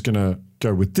 So she's going to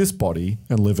go with this body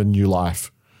and live a new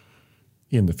life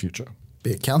in the future.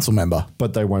 Be a council member.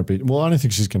 But they won't be. Well, I don't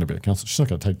think she's going to be a council. She's not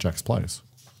going to take Jack's place.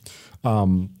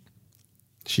 And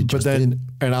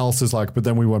Alice is like, but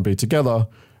then we won't be together.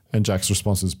 And Jack's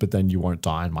response is, but then you won't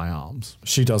die in my arms.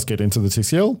 She does get into the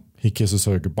TCL. He kisses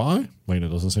her goodbye. Lena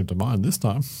doesn't seem to mind this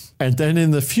time. And then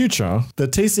in the future, the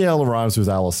TCL arrives with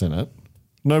Alice in it.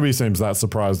 Nobody seems that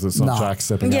surprised that it's not Jack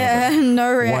stepping out. Yeah,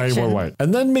 no reaction. Wait.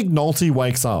 And then McNulty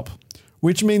wakes up,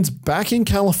 which means back in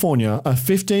California, a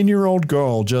 15-year-old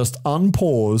girl just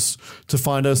unpaused to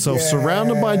find herself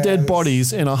surrounded by dead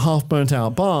bodies in a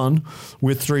half-burnt-out barn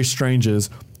with 3 strangers,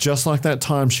 just like that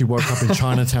time she woke up in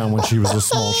Chinatown when she was a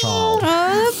small child.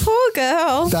 Oh, poor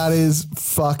girl. That is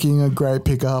fucking a great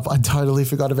pickup. I totally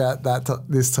forgot about that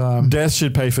this time. Death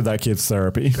should pay for that kid's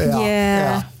therapy.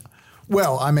 Yeah.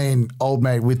 Well, I mean, old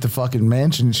mate with the fucking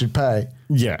mansion should pay.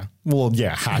 Yeah. Well,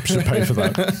 yeah, Hap should pay for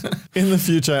that. In the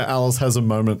future, Alice has a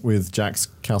moment with Jack's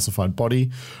calcified body.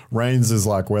 Raines is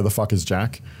like, where the fuck is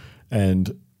Jack?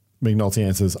 And McNulty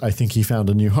answers, I think he found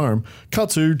a new home. Cut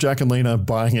to Jack and Lena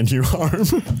buying a new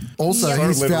home. Also,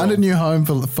 he's found a new home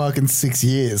for fucking 6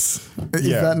 years. Is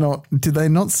that not... Did they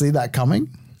not see that coming?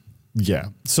 Yeah.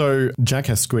 So Jack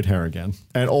has squid hair again.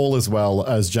 And all is well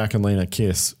as Jack and Lena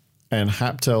kiss. And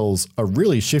Hap tells a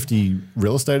really shifty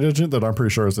real estate agent that I'm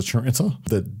pretty sure is a trancer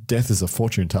that death is a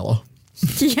fortune teller.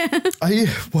 Yeah.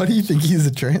 Why do you think he's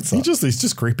a trancer? He's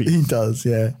just creepy. He does,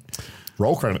 yeah.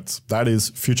 Roll credits. That is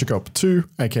Future Cop 2,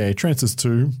 a.k.a. Trancers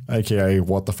 2, a.k.a.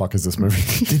 what the fuck is this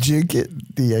movie? Did you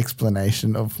get the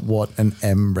explanation of what an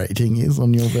M rating is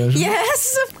on your version?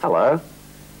 Yes. Hello.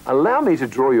 Allow me to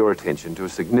draw your attention to a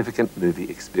significant movie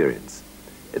experience.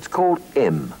 It's called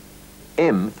M.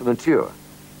 M for mature.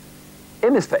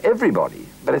 M is for everybody,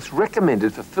 but it's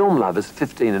recommended for film lovers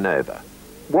 15 and over.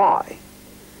 Why?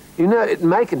 You know, it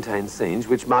may contain scenes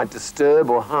which might disturb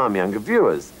or harm younger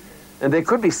viewers. And there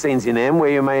could be scenes in M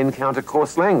where you may encounter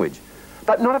coarse language,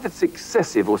 but not if it's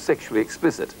excessive or sexually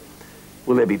explicit.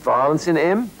 Will there be violence in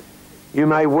M? You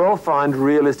may well find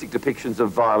realistic depictions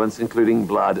of violence, including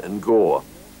blood and gore.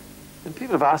 And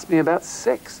people have asked me about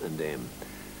sex and M.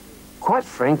 Quite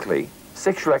frankly,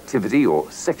 sexual activity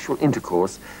or sexual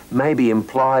intercourse may be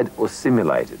implied or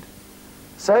simulated.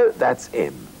 So that's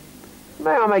M.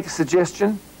 May I make a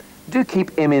suggestion? Do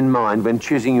keep M in mind when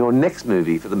choosing your next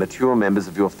movie for the mature members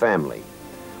of your family.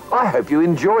 I hope you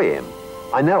enjoy M.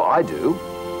 I know I do.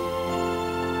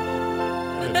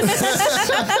 It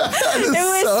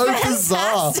was so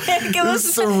bizarre. It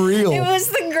was surreal. It was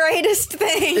the greatest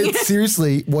thing. It's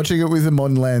seriously, watching it with a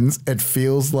modern lens, it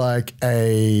feels like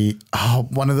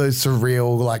one of those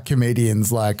surreal like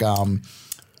comedians like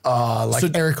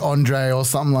Eric Andre or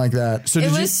something like that. So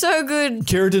it was so good.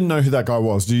 Kira didn't know who that guy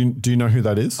was. Do you know who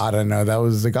that is? I don't know. That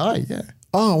was the guy, yeah.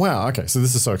 Oh, wow. Okay. So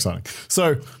this is so exciting.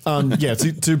 So,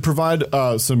 to provide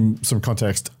some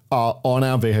context, on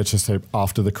our VHS tape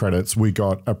after the credits, we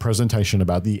got a presentation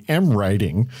about the M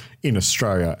rating in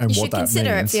Australia and what that means. You should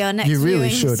consider it for your next You really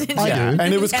viewings. should. I do.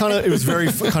 And it was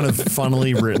very kind of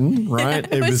funnily written, right?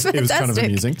 It was kind of fantastic.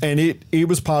 amusing. And it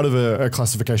was part of a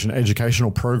classification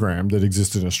educational program that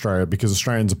existed in Australia because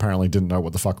Australians apparently didn't know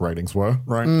what the fuck ratings were,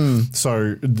 right?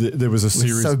 So there was a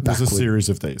series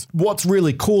of these. What's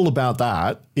really cool about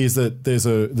that is that there's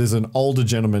an older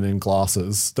gentleman in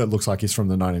glasses that looks like he's from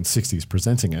the 1960s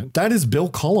presenting it. That is Bill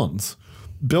Collins.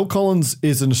 Bill Collins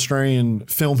is an Australian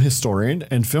film historian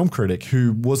and film critic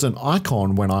who was an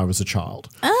icon when I was a child.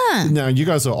 Now you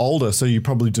guys are older, so you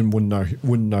probably wouldn't know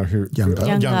who.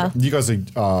 Younger. You guys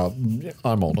are.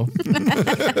 I'm older.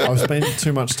 I've spent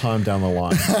too much time down the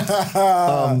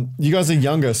line. You guys are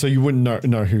younger, so you wouldn't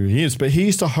know who he is. But he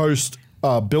used to host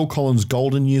Bill Collins'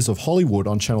 Golden Years of Hollywood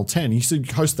on Channel 10. He used to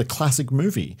host the classic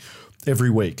movie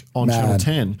every week on Channel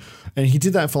 10. And he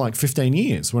did that for like 15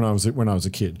 years when I was a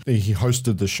kid. He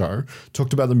hosted the show,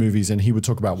 talked about the movies, and he would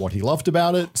talk about what he loved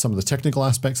about it, some of the technical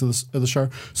aspects of the show.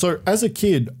 So as a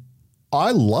kid,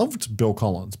 I loved Bill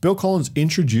Collins. Bill Collins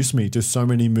introduced me to so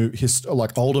many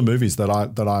older movies that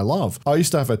I love. I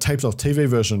used to have a taped off TV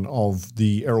version of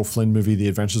the Errol Flynn movie, The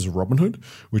Adventures of Robin Hood,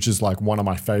 which is like one of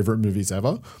my favorite movies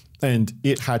ever. And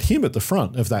it had him at the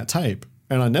front of that tape.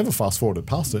 And I never fast forwarded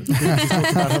past it. He just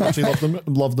talked about how much he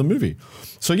loved the movie.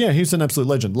 So yeah, he's an absolute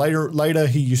legend. Later,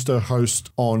 he used to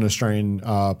host on Australian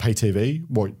pay TV,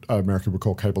 what America would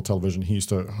call cable television. He used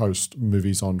to host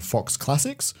movies on Fox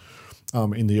Classics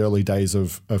in the early days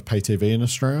of pay TV in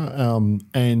Australia.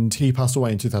 And he passed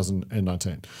away in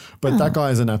 2019. But that guy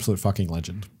is an absolute fucking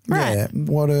legend. Right. Yeah,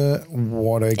 what a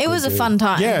It was a fun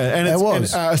time. Yeah, and it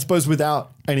was. And, I suppose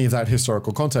without any of that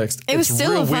historical context, It was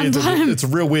still a fun time. It's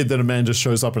real weird that a man just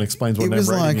shows up and explains what It was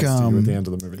rating like, is to you at the end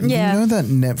of the movie. Yeah. You know that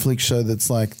Netflix show that's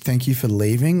like Thank You for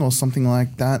Leaving or something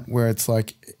like that, where it's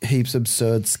like heaps of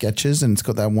absurd sketches and it's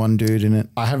got that one dude in it?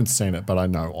 I haven't seen it, but I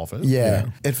know of it.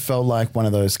 Yeah. It felt like one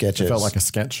of those sketches. It felt like a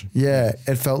sketch. Yeah.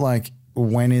 It felt like,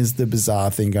 when is the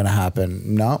bizarre thing going to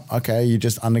happen? No, okay, you're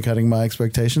just undercutting my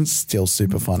expectations. Still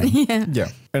super funny. Yeah.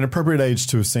 An appropriate age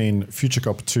to have seen Future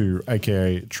Cop 2,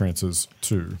 aka Trancers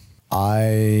 2.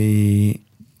 I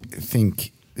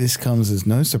think this comes as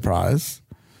no surprise.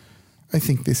 I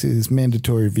think this is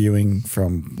mandatory viewing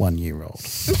from 1-year-old.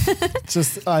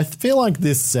 I feel like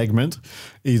this segment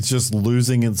is just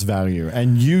losing its value.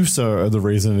 And you, sir, are the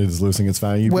reason it is losing its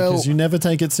value because you never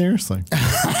take it seriously.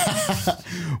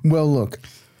 Well, look,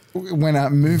 when a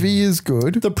movie is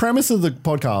good. The premise of the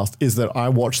podcast is that I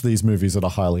watch these movies at a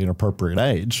highly inappropriate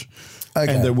age.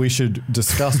 Okay. And that we should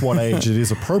discuss what age it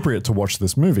is appropriate to watch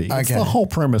this movie. It's the whole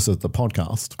premise of the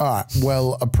podcast. All right.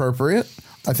 Well, appropriate.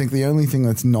 I think the only thing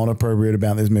that's not appropriate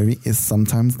about this movie is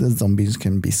sometimes the zombies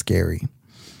can be scary.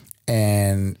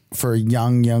 And for a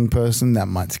young person, that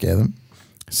might scare them.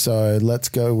 So let's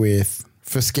go with,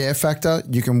 for scare factor,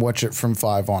 you can watch it from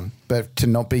 5 on. But to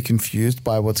not be confused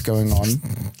by what's going on,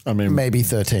 I mean, maybe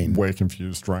 13. We're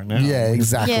confused right now. Yeah,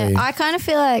 exactly. Yeah, I kind of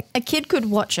feel like a kid could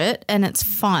watch it and it's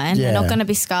fine. Yeah. They're not going to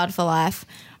be scarred for life.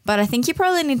 But I think you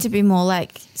probably need to be more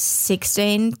like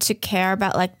 16 to care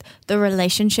about like the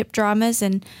relationship dramas,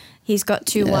 and he's got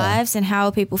 2 wives and how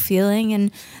are people feeling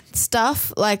and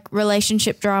stuff like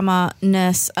relationship drama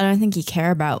ness. I don't think you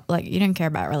care about, like, you don't care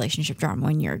about relationship drama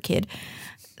when you're a kid.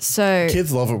 So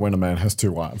kids love it when a man has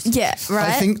 2 wives. Yeah,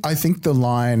 right. I think the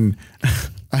line,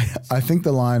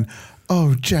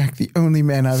 "Oh, Jack, the only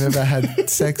man I've ever had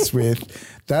sex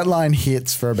with," that line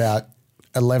hits for about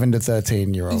 11 to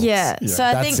 13-year-olds. Yeah. So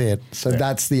I that's think, it. So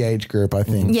that's the age group, I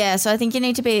think. Yeah, so I think you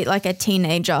need to be like a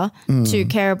teenager to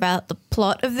care about the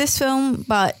plot of this film,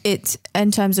 but it's,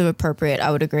 in terms of appropriate,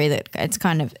 I would agree that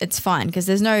it's fine because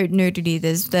there's no nudity.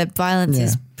 The violence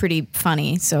is pretty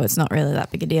funny, so it's not really that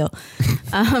big a deal.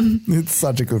 It's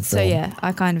such a good film. So yeah,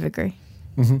 I kind of agree.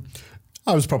 Mm-hmm.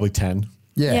 I was probably 10.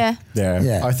 Yeah.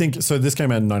 I think, so this came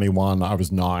out in 91. I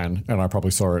was 9 and I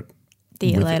probably saw it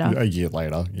a year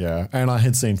later, yeah. And I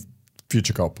had seen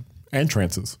Future Cop and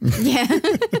Trancers. Yeah.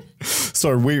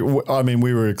 So we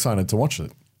were excited to watch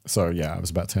it. So yeah, I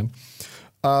was about 10.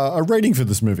 A rating for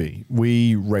this movie.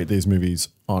 We rate these movies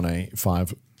on a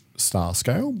 5 star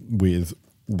scale, with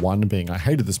 1 being I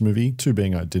hated this movie, 2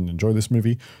 being I didn't enjoy this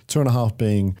movie, 2.5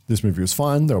 being this movie was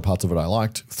fine, there were parts of it I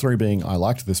liked, 3 being I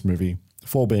liked this movie,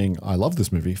 4 being I love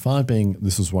this movie, 5 being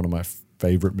this is one of my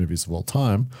favorite movies of all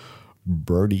time.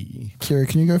 Brody. Kira,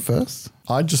 can you go first?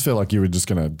 I just feel like you were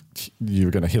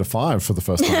gonna hit a 5 for the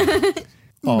first time.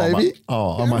 Maybe. Maybe.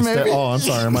 I'm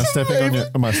sorry. Am I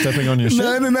stepping on your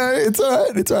shit? No. It's all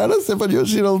right. I step on your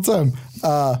shit all the time.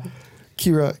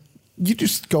 Kira, you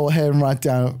just go ahead and write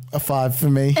down a 5 for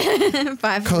me. 5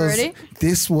 for Brody.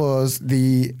 This was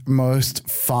the most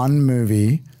fun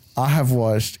movie I have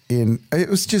watched it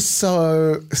was just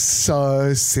so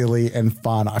silly and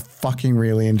fun. I fucking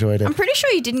really enjoyed it. I'm pretty sure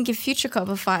you didn't give Future Cop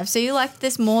a 5, so you liked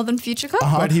this more than Future Cop?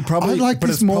 But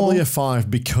it's more. probably a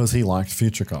 5 because he liked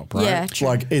Future Cop, right? Yeah, true.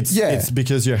 Like it's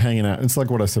because you're hanging out. It's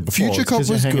like what I said before. Future Cop was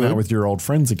you're hanging good. out with your old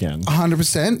friends again.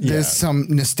 100%. Yeah. There's some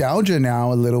nostalgia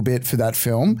now a little bit for that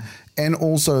film. And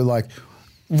also like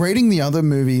rating the other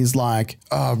movies like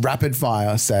Rapid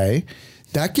Fire, say,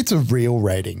 that gets a real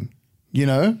rating. You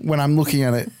know, when I'm looking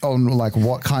at it on like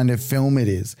what kind of film it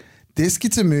is, this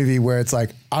gets a movie where it's like,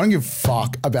 I don't give a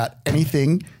fuck about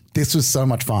anything. This was so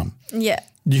much fun. Yeah.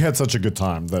 You had such a good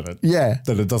time that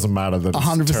it doesn't matter that it's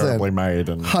 100%. terribly made.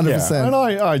 And 100%.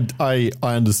 Yeah. And I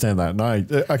understand that. And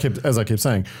I keep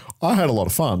saying, I had a lot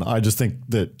of fun. I just think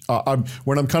that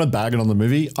when I'm kind of bagging on the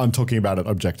movie, I'm talking about it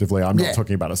objectively. I'm not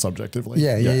talking about it subjectively.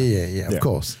 Yeah, of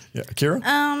course. Yeah.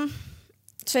 Kira?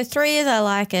 So 3 is I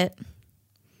like it.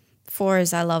 4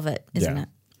 is I love it, isn't it?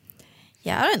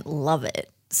 Yeah, I don't love it.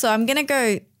 So I'm going to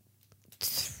go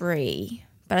 3,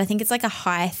 but I think it's like a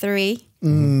high 3.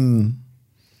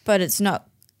 But it's not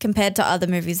compared to other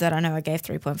movies that I know I gave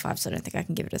 3.5, so I don't think I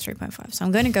can give it a 3.5. So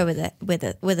I'm going to go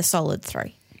with a solid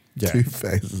 3. Yeah. 2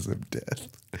 Phases of Death.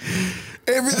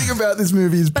 Everything about this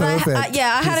movie is perfect.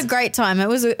 I had a great time.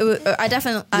 I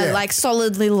definitely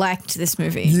solidly liked this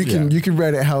movie. You can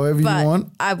rate it however you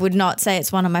want. I would not say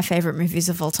it's one of my favorite movies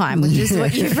of all time, which is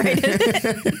what you've rated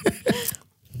it.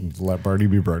 Let Brody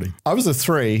be Brody. I was a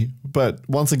 3, but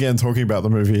once again, talking about the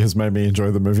movie has made me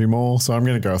enjoy the movie more. So I'm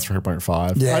going to go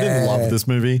 3.5. Yeah. I didn't love this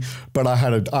movie, but I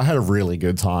had a really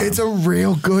good time. It's a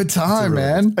real good time,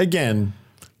 man. Again,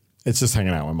 it's just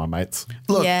hanging out with my mates.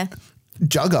 Look,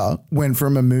 Jugger went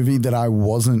from a movie that I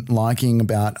wasn't liking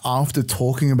about after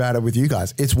talking about it with you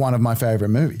guys. It's one of my favorite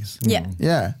movies. Yeah.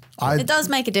 Yeah. It does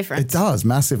make a difference. It does,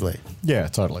 massively. Yeah,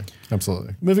 totally.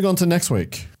 Absolutely. Moving on to next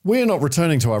week. We are not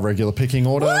returning to our regular picking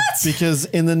order because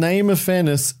in the name of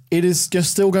fairness, it is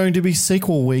just still going to be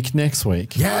sequel week next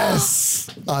week. Yes.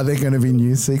 Are there going to be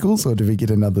new sequels or do we get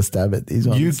another stab at these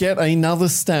ones? You get another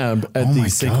stab at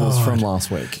these sequels from last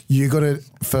week. You got to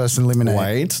first eliminate.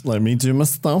 Wait, let me do my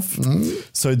stuff.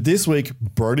 So this week,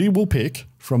 Brody will pick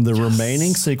from the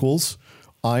remaining sequels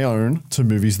I own to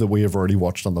movies that we have already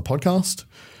watched on the podcast.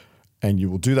 And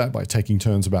you will do that by taking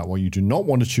turns about what you do not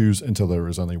want to choose until there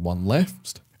is only one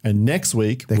left. And next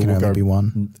week, there can only be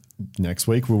one. Next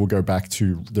week, we will go back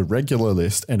to the regular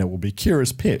list and it will be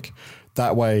Kira's pick.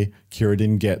 That way, Kira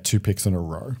didn't get 2 picks in a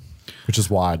row, which is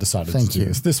why I decided to do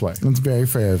this way. That's very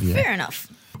fair of you. Fair enough.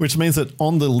 Which means that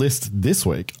on the list this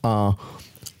week are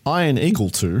Iron Eagle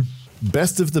 2,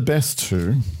 Best of the Best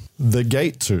 2, The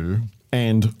Gate 2,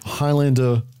 and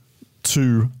Highlander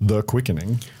 2, The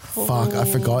Quickening. Fuck, I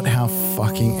forgot how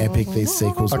fucking epic these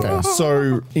sequels were.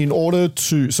 So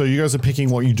you guys are picking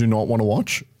what you do not want to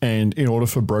watch, and in order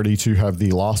for Brody to have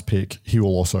the last pick, he will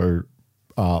also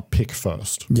pick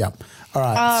first. Yep. All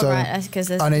right. Oh, right, because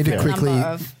there's I need to a quickly number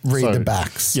of- read the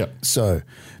backs. Yep. So,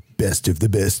 Best of the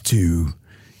Best 2,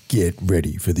 get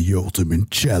ready for the ultimate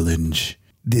challenge.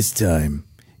 This time,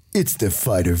 it's the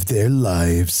fight of their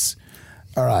lives.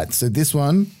 All right, so this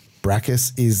one,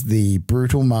 Brackus is the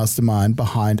brutal mastermind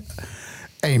behind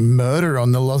a murder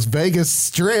on the Las Vegas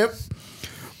Strip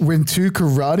when 2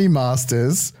 karate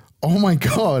masters, oh my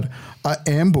God, are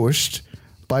ambushed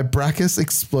by Brackus'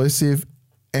 explosive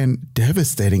and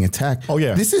devastating attack. Oh,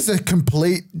 yeah. This is a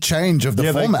complete change of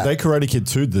the format. They Karate Kid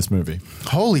 2'd this movie.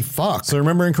 Holy fuck. So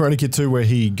remember in Karate Kid 2 where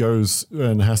he goes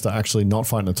and has to actually not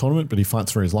fight in a tournament, but he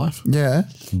fights for his life? Yeah.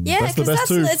 Yeah, because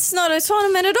it's not a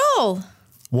tournament at all.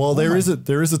 Well, there is a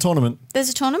tournament. There's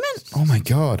a tournament? Oh my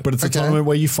God. But it's a tournament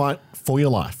where you fight for your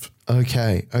life.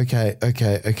 Okay. Oh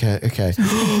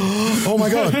my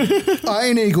God.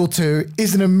 Iron Eagle 2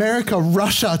 is an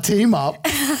America-Russia team-up.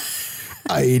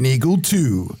 Iron Eagle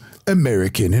 2,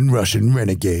 American and Russian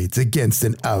renegades against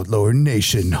an outlaw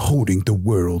nation holding the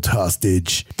world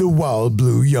hostage. The wild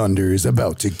blue yonder is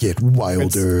about to get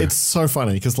wilder. It's so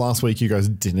funny because last week you guys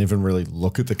didn't even really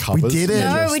look at the covers. We didn't.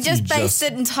 No, we just based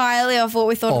it entirely off what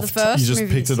we thought of the first You just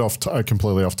movies. picked it off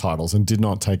completely off titles and did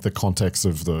not take the context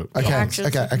of the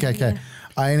Okay.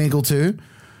 Iron Eagle 2,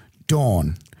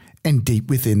 Dawn. And deep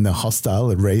within the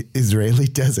hostile Israeli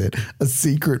desert, a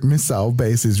secret missile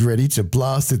base is ready to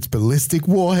blast its ballistic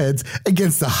warheads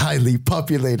against the highly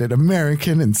populated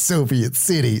American and Soviet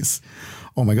cities.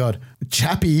 Oh my God.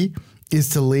 Chappie is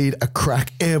to lead a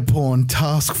crack airborne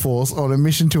task force on a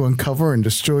mission to uncover and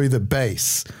destroy the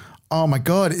base. Oh my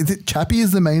God. Chappie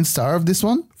is the main star of this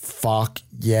one? Fuck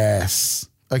yes.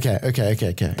 Okay.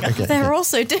 They're all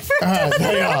so different.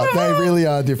 They are. They really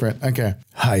are different. Okay.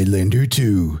 Highlander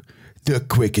 2, The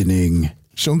Quickening.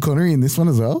 Sean Connery in this one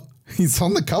as well? He's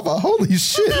on the cover. Holy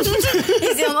shit.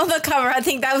 He's on the cover. I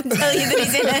think that would tell you that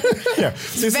he's in it. Yeah.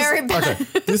 It's very bad.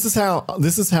 Okay. This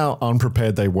is how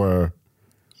unprepared they were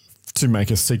to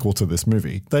make a sequel to this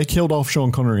movie. They killed off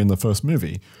Sean Connery in the first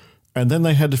movie, and then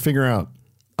they had to figure out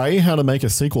A, how to make a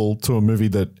sequel to a movie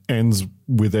that ends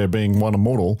with there being one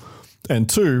immortal, and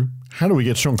 2, how do we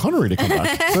get Sean Connery to come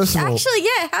back? First of all, Actually,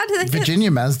 yeah. How do they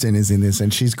Virginia Madsen is in this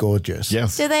and she's gorgeous.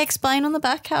 Yes. Do they explain on the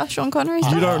back how Sean Connery's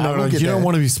You doing? don't know. You don't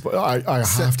want to be. I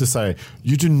have to say,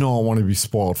 you do not want to be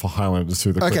spoiled for Highlander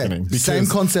 2: The Quickening. Okay, same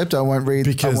concept. I won't read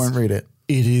it.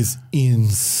 It is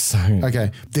insane.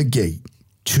 Okay, The Gate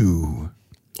 2.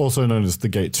 Also known as The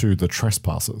Gate 2, The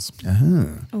Trespassers.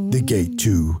 The Gate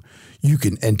 2. You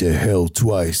can enter hell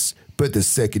twice, but the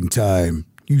second time,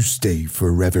 you stay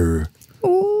forever.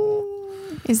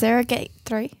 Is there a Gate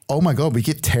 3? Oh my God, we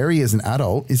get Terry as an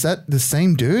adult. Is that the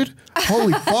same dude?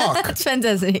 Holy fuck. That's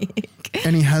fantastic.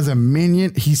 And he has a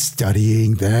minion. He's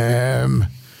studying them.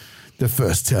 The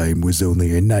first time was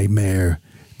only a nightmare.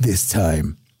 This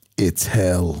time, it's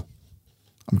hell.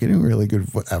 I'm getting really good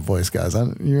at voice, guys.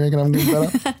 You reckon I'm getting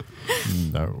better?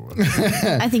 No.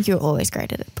 I think you're always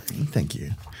great at it. Thank you.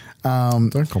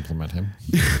 Don't compliment him.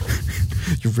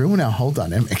 You ruin our whole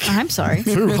dynamic. I'm sorry.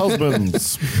 2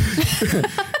 husbands.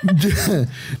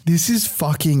 This is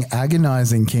fucking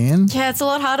agonizing, Ken. Yeah, it's a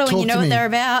lot harder when you know what they're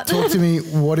about. Talk to me.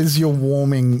 What is your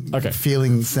warming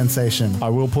feeling sensation? I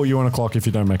will put you on a clock if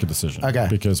you don't make a decision. Okay.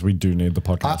 Because we do need the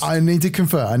podcast. I need to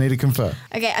confer.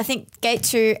 Okay, I think Gate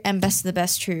 2 and Best of the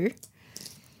Best 2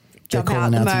 They're jump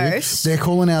out the most. They're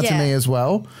calling out to Yeah. me as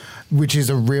well, which is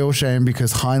a real shame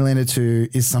because Highlander 2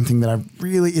 is something that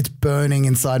it's burning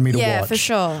inside me to watch. Yeah, for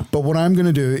sure. But what I'm going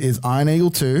to do is Iron Eagle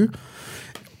 2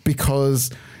 because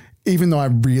even though I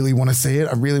really want to see it,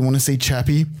 I really want to see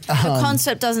Chappie. The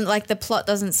concept doesn't, like, the plot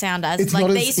doesn't sound as, It's like,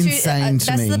 not as these two, insane to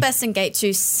Best me. of the Best and Gate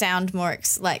 2 sound more,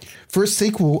 For a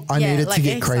sequel, I need it like to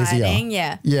get crazier. exciting,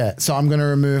 yeah. Yeah, so I'm going to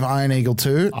remove Iron Eagle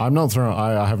 2. I'm not throwing.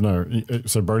 I have no.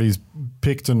 So Brody's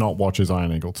picked to not watch his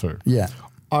Iron Eagle 2. Yeah.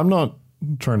 I'm not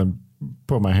trying to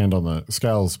put my hand on the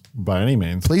scales by any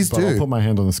means. Please but do. I'll put my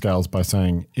hand on the scales by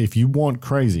saying if you want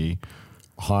crazy,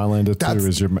 Highlander 2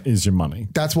 is your money.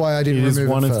 That's why I didn't It is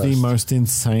remove one it of the first. most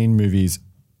insane movies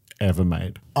ever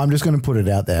made. I'm just going to put it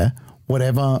out there.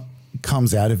 Whatever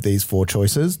comes out of these 4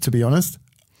 choices, to be honest,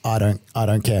 I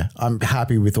don't care. I'm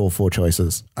happy with all 4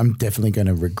 choices. I'm definitely going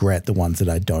to regret the ones that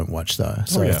I don't watch though.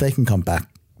 So if they can come back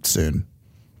soon.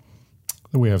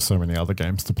 We have so many other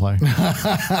games to play.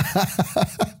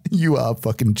 You are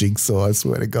fucking Jigsaw, I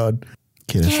swear to God.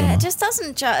 Yeah, it just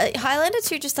doesn't. Highlander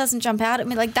 2 just doesn't jump out at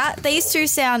me like that. These two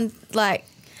sound like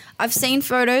I've seen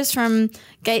photos from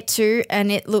Gate 2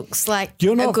 and it looks like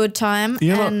a good time.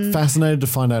 You're and not fascinated to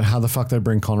find out how the fuck they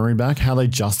bring Connery back, how they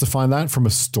justify that from a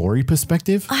story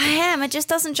perspective? I am. It just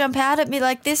doesn't jump out at me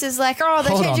like this is like, oh,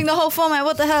 they're Hold changing on. the whole format.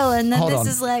 What the hell? And then Hold this on.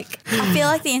 is like, I feel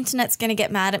like the internet's going to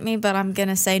get mad at me, but I'm going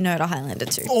to say no to Highlander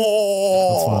 2.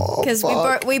 Oh, because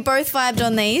we both vibed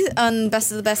on these, on Best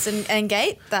of the Best and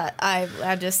Gate, that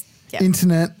I just, yeah.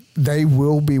 Internet, they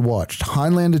will be watched.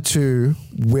 Highlander 2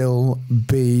 will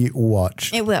be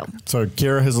watched. It will. So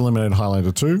Kira has eliminated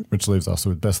Highlander 2, which leaves us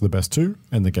with Best of the Best 2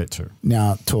 and The Gate 2.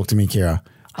 Now, talk to me, Kira.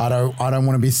 I don't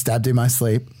want to be stabbed in my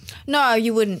sleep. No,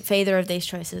 you wouldn't for either of these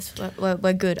choices.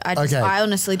 We're good. I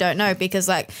honestly don't know because,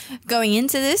 like, going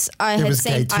into this, I had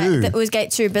seen it was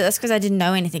Gate 2, but that's because I didn't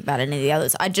know anything about any of the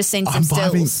others. I'd just seen some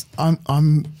stills. I'm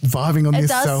vibing on this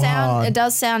so hard. It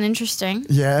does sound interesting.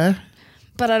 Yeah,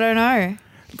 but I don't know.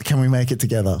 Can we make it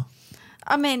together?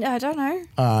 I mean, I don't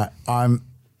know. I'm.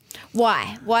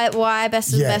 Why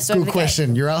Best of the Best? Good over the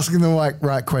question. Gate? You're asking the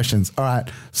right questions. All right.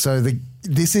 So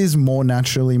this is more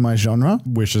naturally my genre.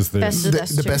 Which is Best of the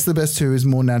Best the 2. Best of the Best 2 is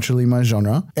more naturally my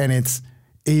genre, and it's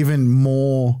even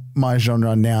more my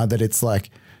genre now that it's like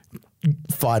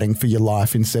fighting for your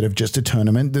life instead of just a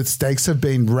tournament. The stakes have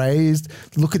been raised.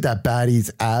 Look at that baddie's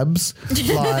abs.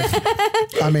 Like,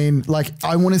 I mean, like,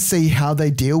 I want to see how they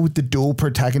deal with the dual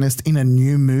protagonist in a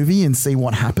new movie and see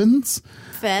what happens.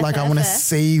 Fair, like, I want to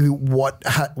see what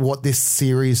this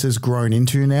series has grown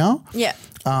into now. Yeah.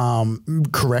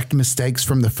 Correct mistakes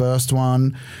from the first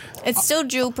one. It's still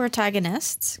dual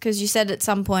protagonists because you said at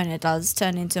some point it does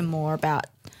turn into more about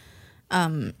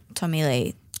Tommy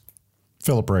Lee.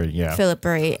 Philip Ree, yeah. Philip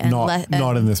Ree. And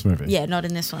not in this movie. Yeah, not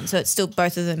in this one. So it's still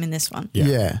both of them in this one.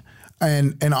 Yeah.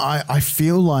 And I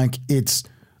feel like it's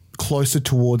closer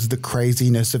towards the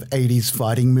craziness of 80s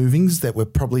fighting movies that were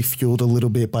probably fueled a little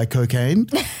bit by cocaine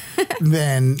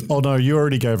than... Oh, no, you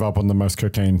already gave up on the most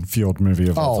cocaine-fueled movie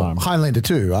of all time. Highlander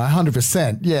 2,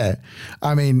 100%, yeah.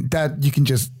 I mean, that you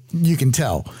can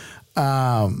tell.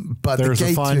 But there is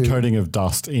a fine coating of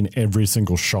dust in every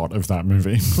single shot of that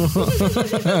movie.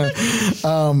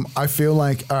 I feel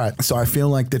like, all right, so I feel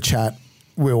like the chat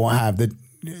we will have,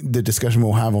 the discussion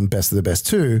we'll have on Best of the Best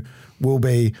 2 will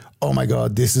be, oh my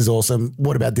God, this is awesome.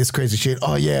 What about this crazy shit?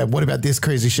 Oh yeah, what about this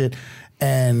crazy shit?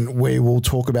 And we will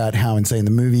talk about how insane the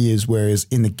movie is, whereas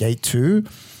in the Gate 2,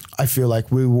 I feel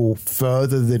like we will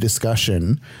further the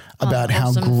discussion about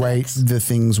how great the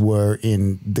things were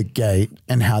in the Gate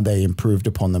and how they improved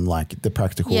upon them, like the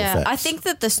practical effects. I think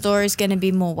that the story is going to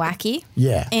be more wacky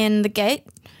in the Gate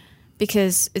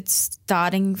because it's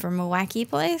starting from a wacky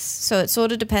place. So it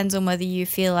sort of depends on whether you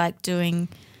feel like doing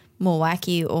more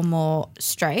wacky or more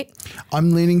straight.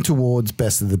 I'm leaning towards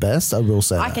Best of the Best. I will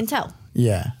say I can tell.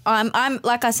 Yeah. I'm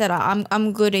like I said,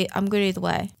 I'm good either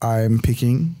way. I'm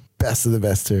picking Best of the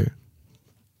Best 2.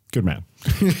 Good man.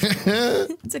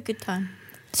 It's a good time.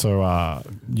 So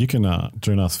you can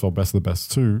join us for Best of the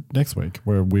Best 2 next week,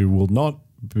 where we will not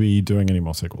be doing any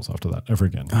more sequels after that ever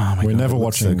again. Oh my We're God, never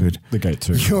watching The Gate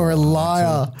 2. You're a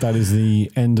liar. So that is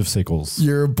the end of sequels.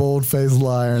 You're a bald-faced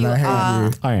liar and I hate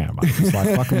you. I am. I'm just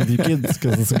like fucking with you kids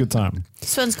because it's a good time.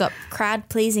 This one's got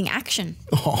crowd-pleasing action.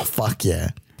 Oh, fuck yeah.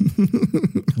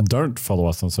 Don't follow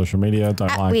us on social media.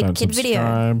 Don't @WeirdKidVideo. don't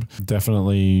subscribe.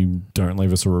 Definitely don't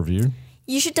leave us a review.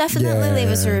 You should definitely leave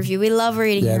us a review. We love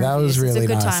reading Yeah, your that reviews. was really it's a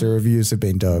good nice. time. The reviews have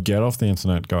been dope. Get off the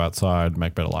internet, go outside,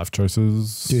 make better life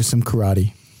choices. Do some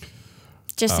karate.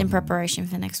 Just in preparation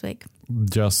for next week.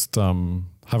 Just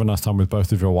have a nice time with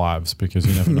both of your wives because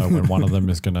you never know when one of them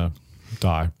is going to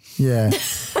die. Yeah.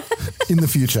 In the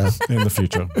future. In the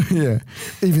future. Yeah.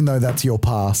 Even though that's your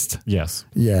past. Yes.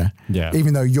 Yeah. Yeah.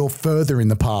 Even though you're further in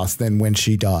the past than when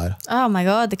she died. Oh my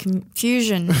God, the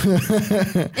confusion.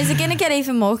 Is it going to get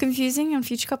even more confusing on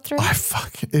Future Cop 3? Oh,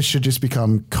 fuck. It should just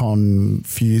become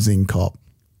Confusing Cop.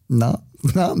 No,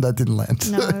 that didn't land.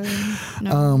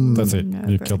 No. That's it.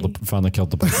 You finally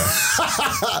killed the bad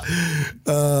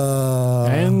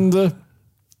guy. And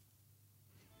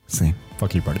see.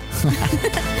 Fuck you, buddy.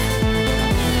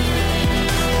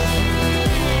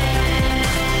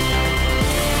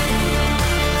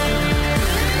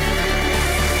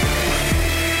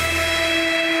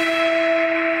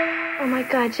 Oh my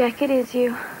God, Jack, it is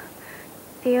you.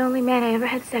 The only man I ever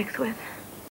had sex with.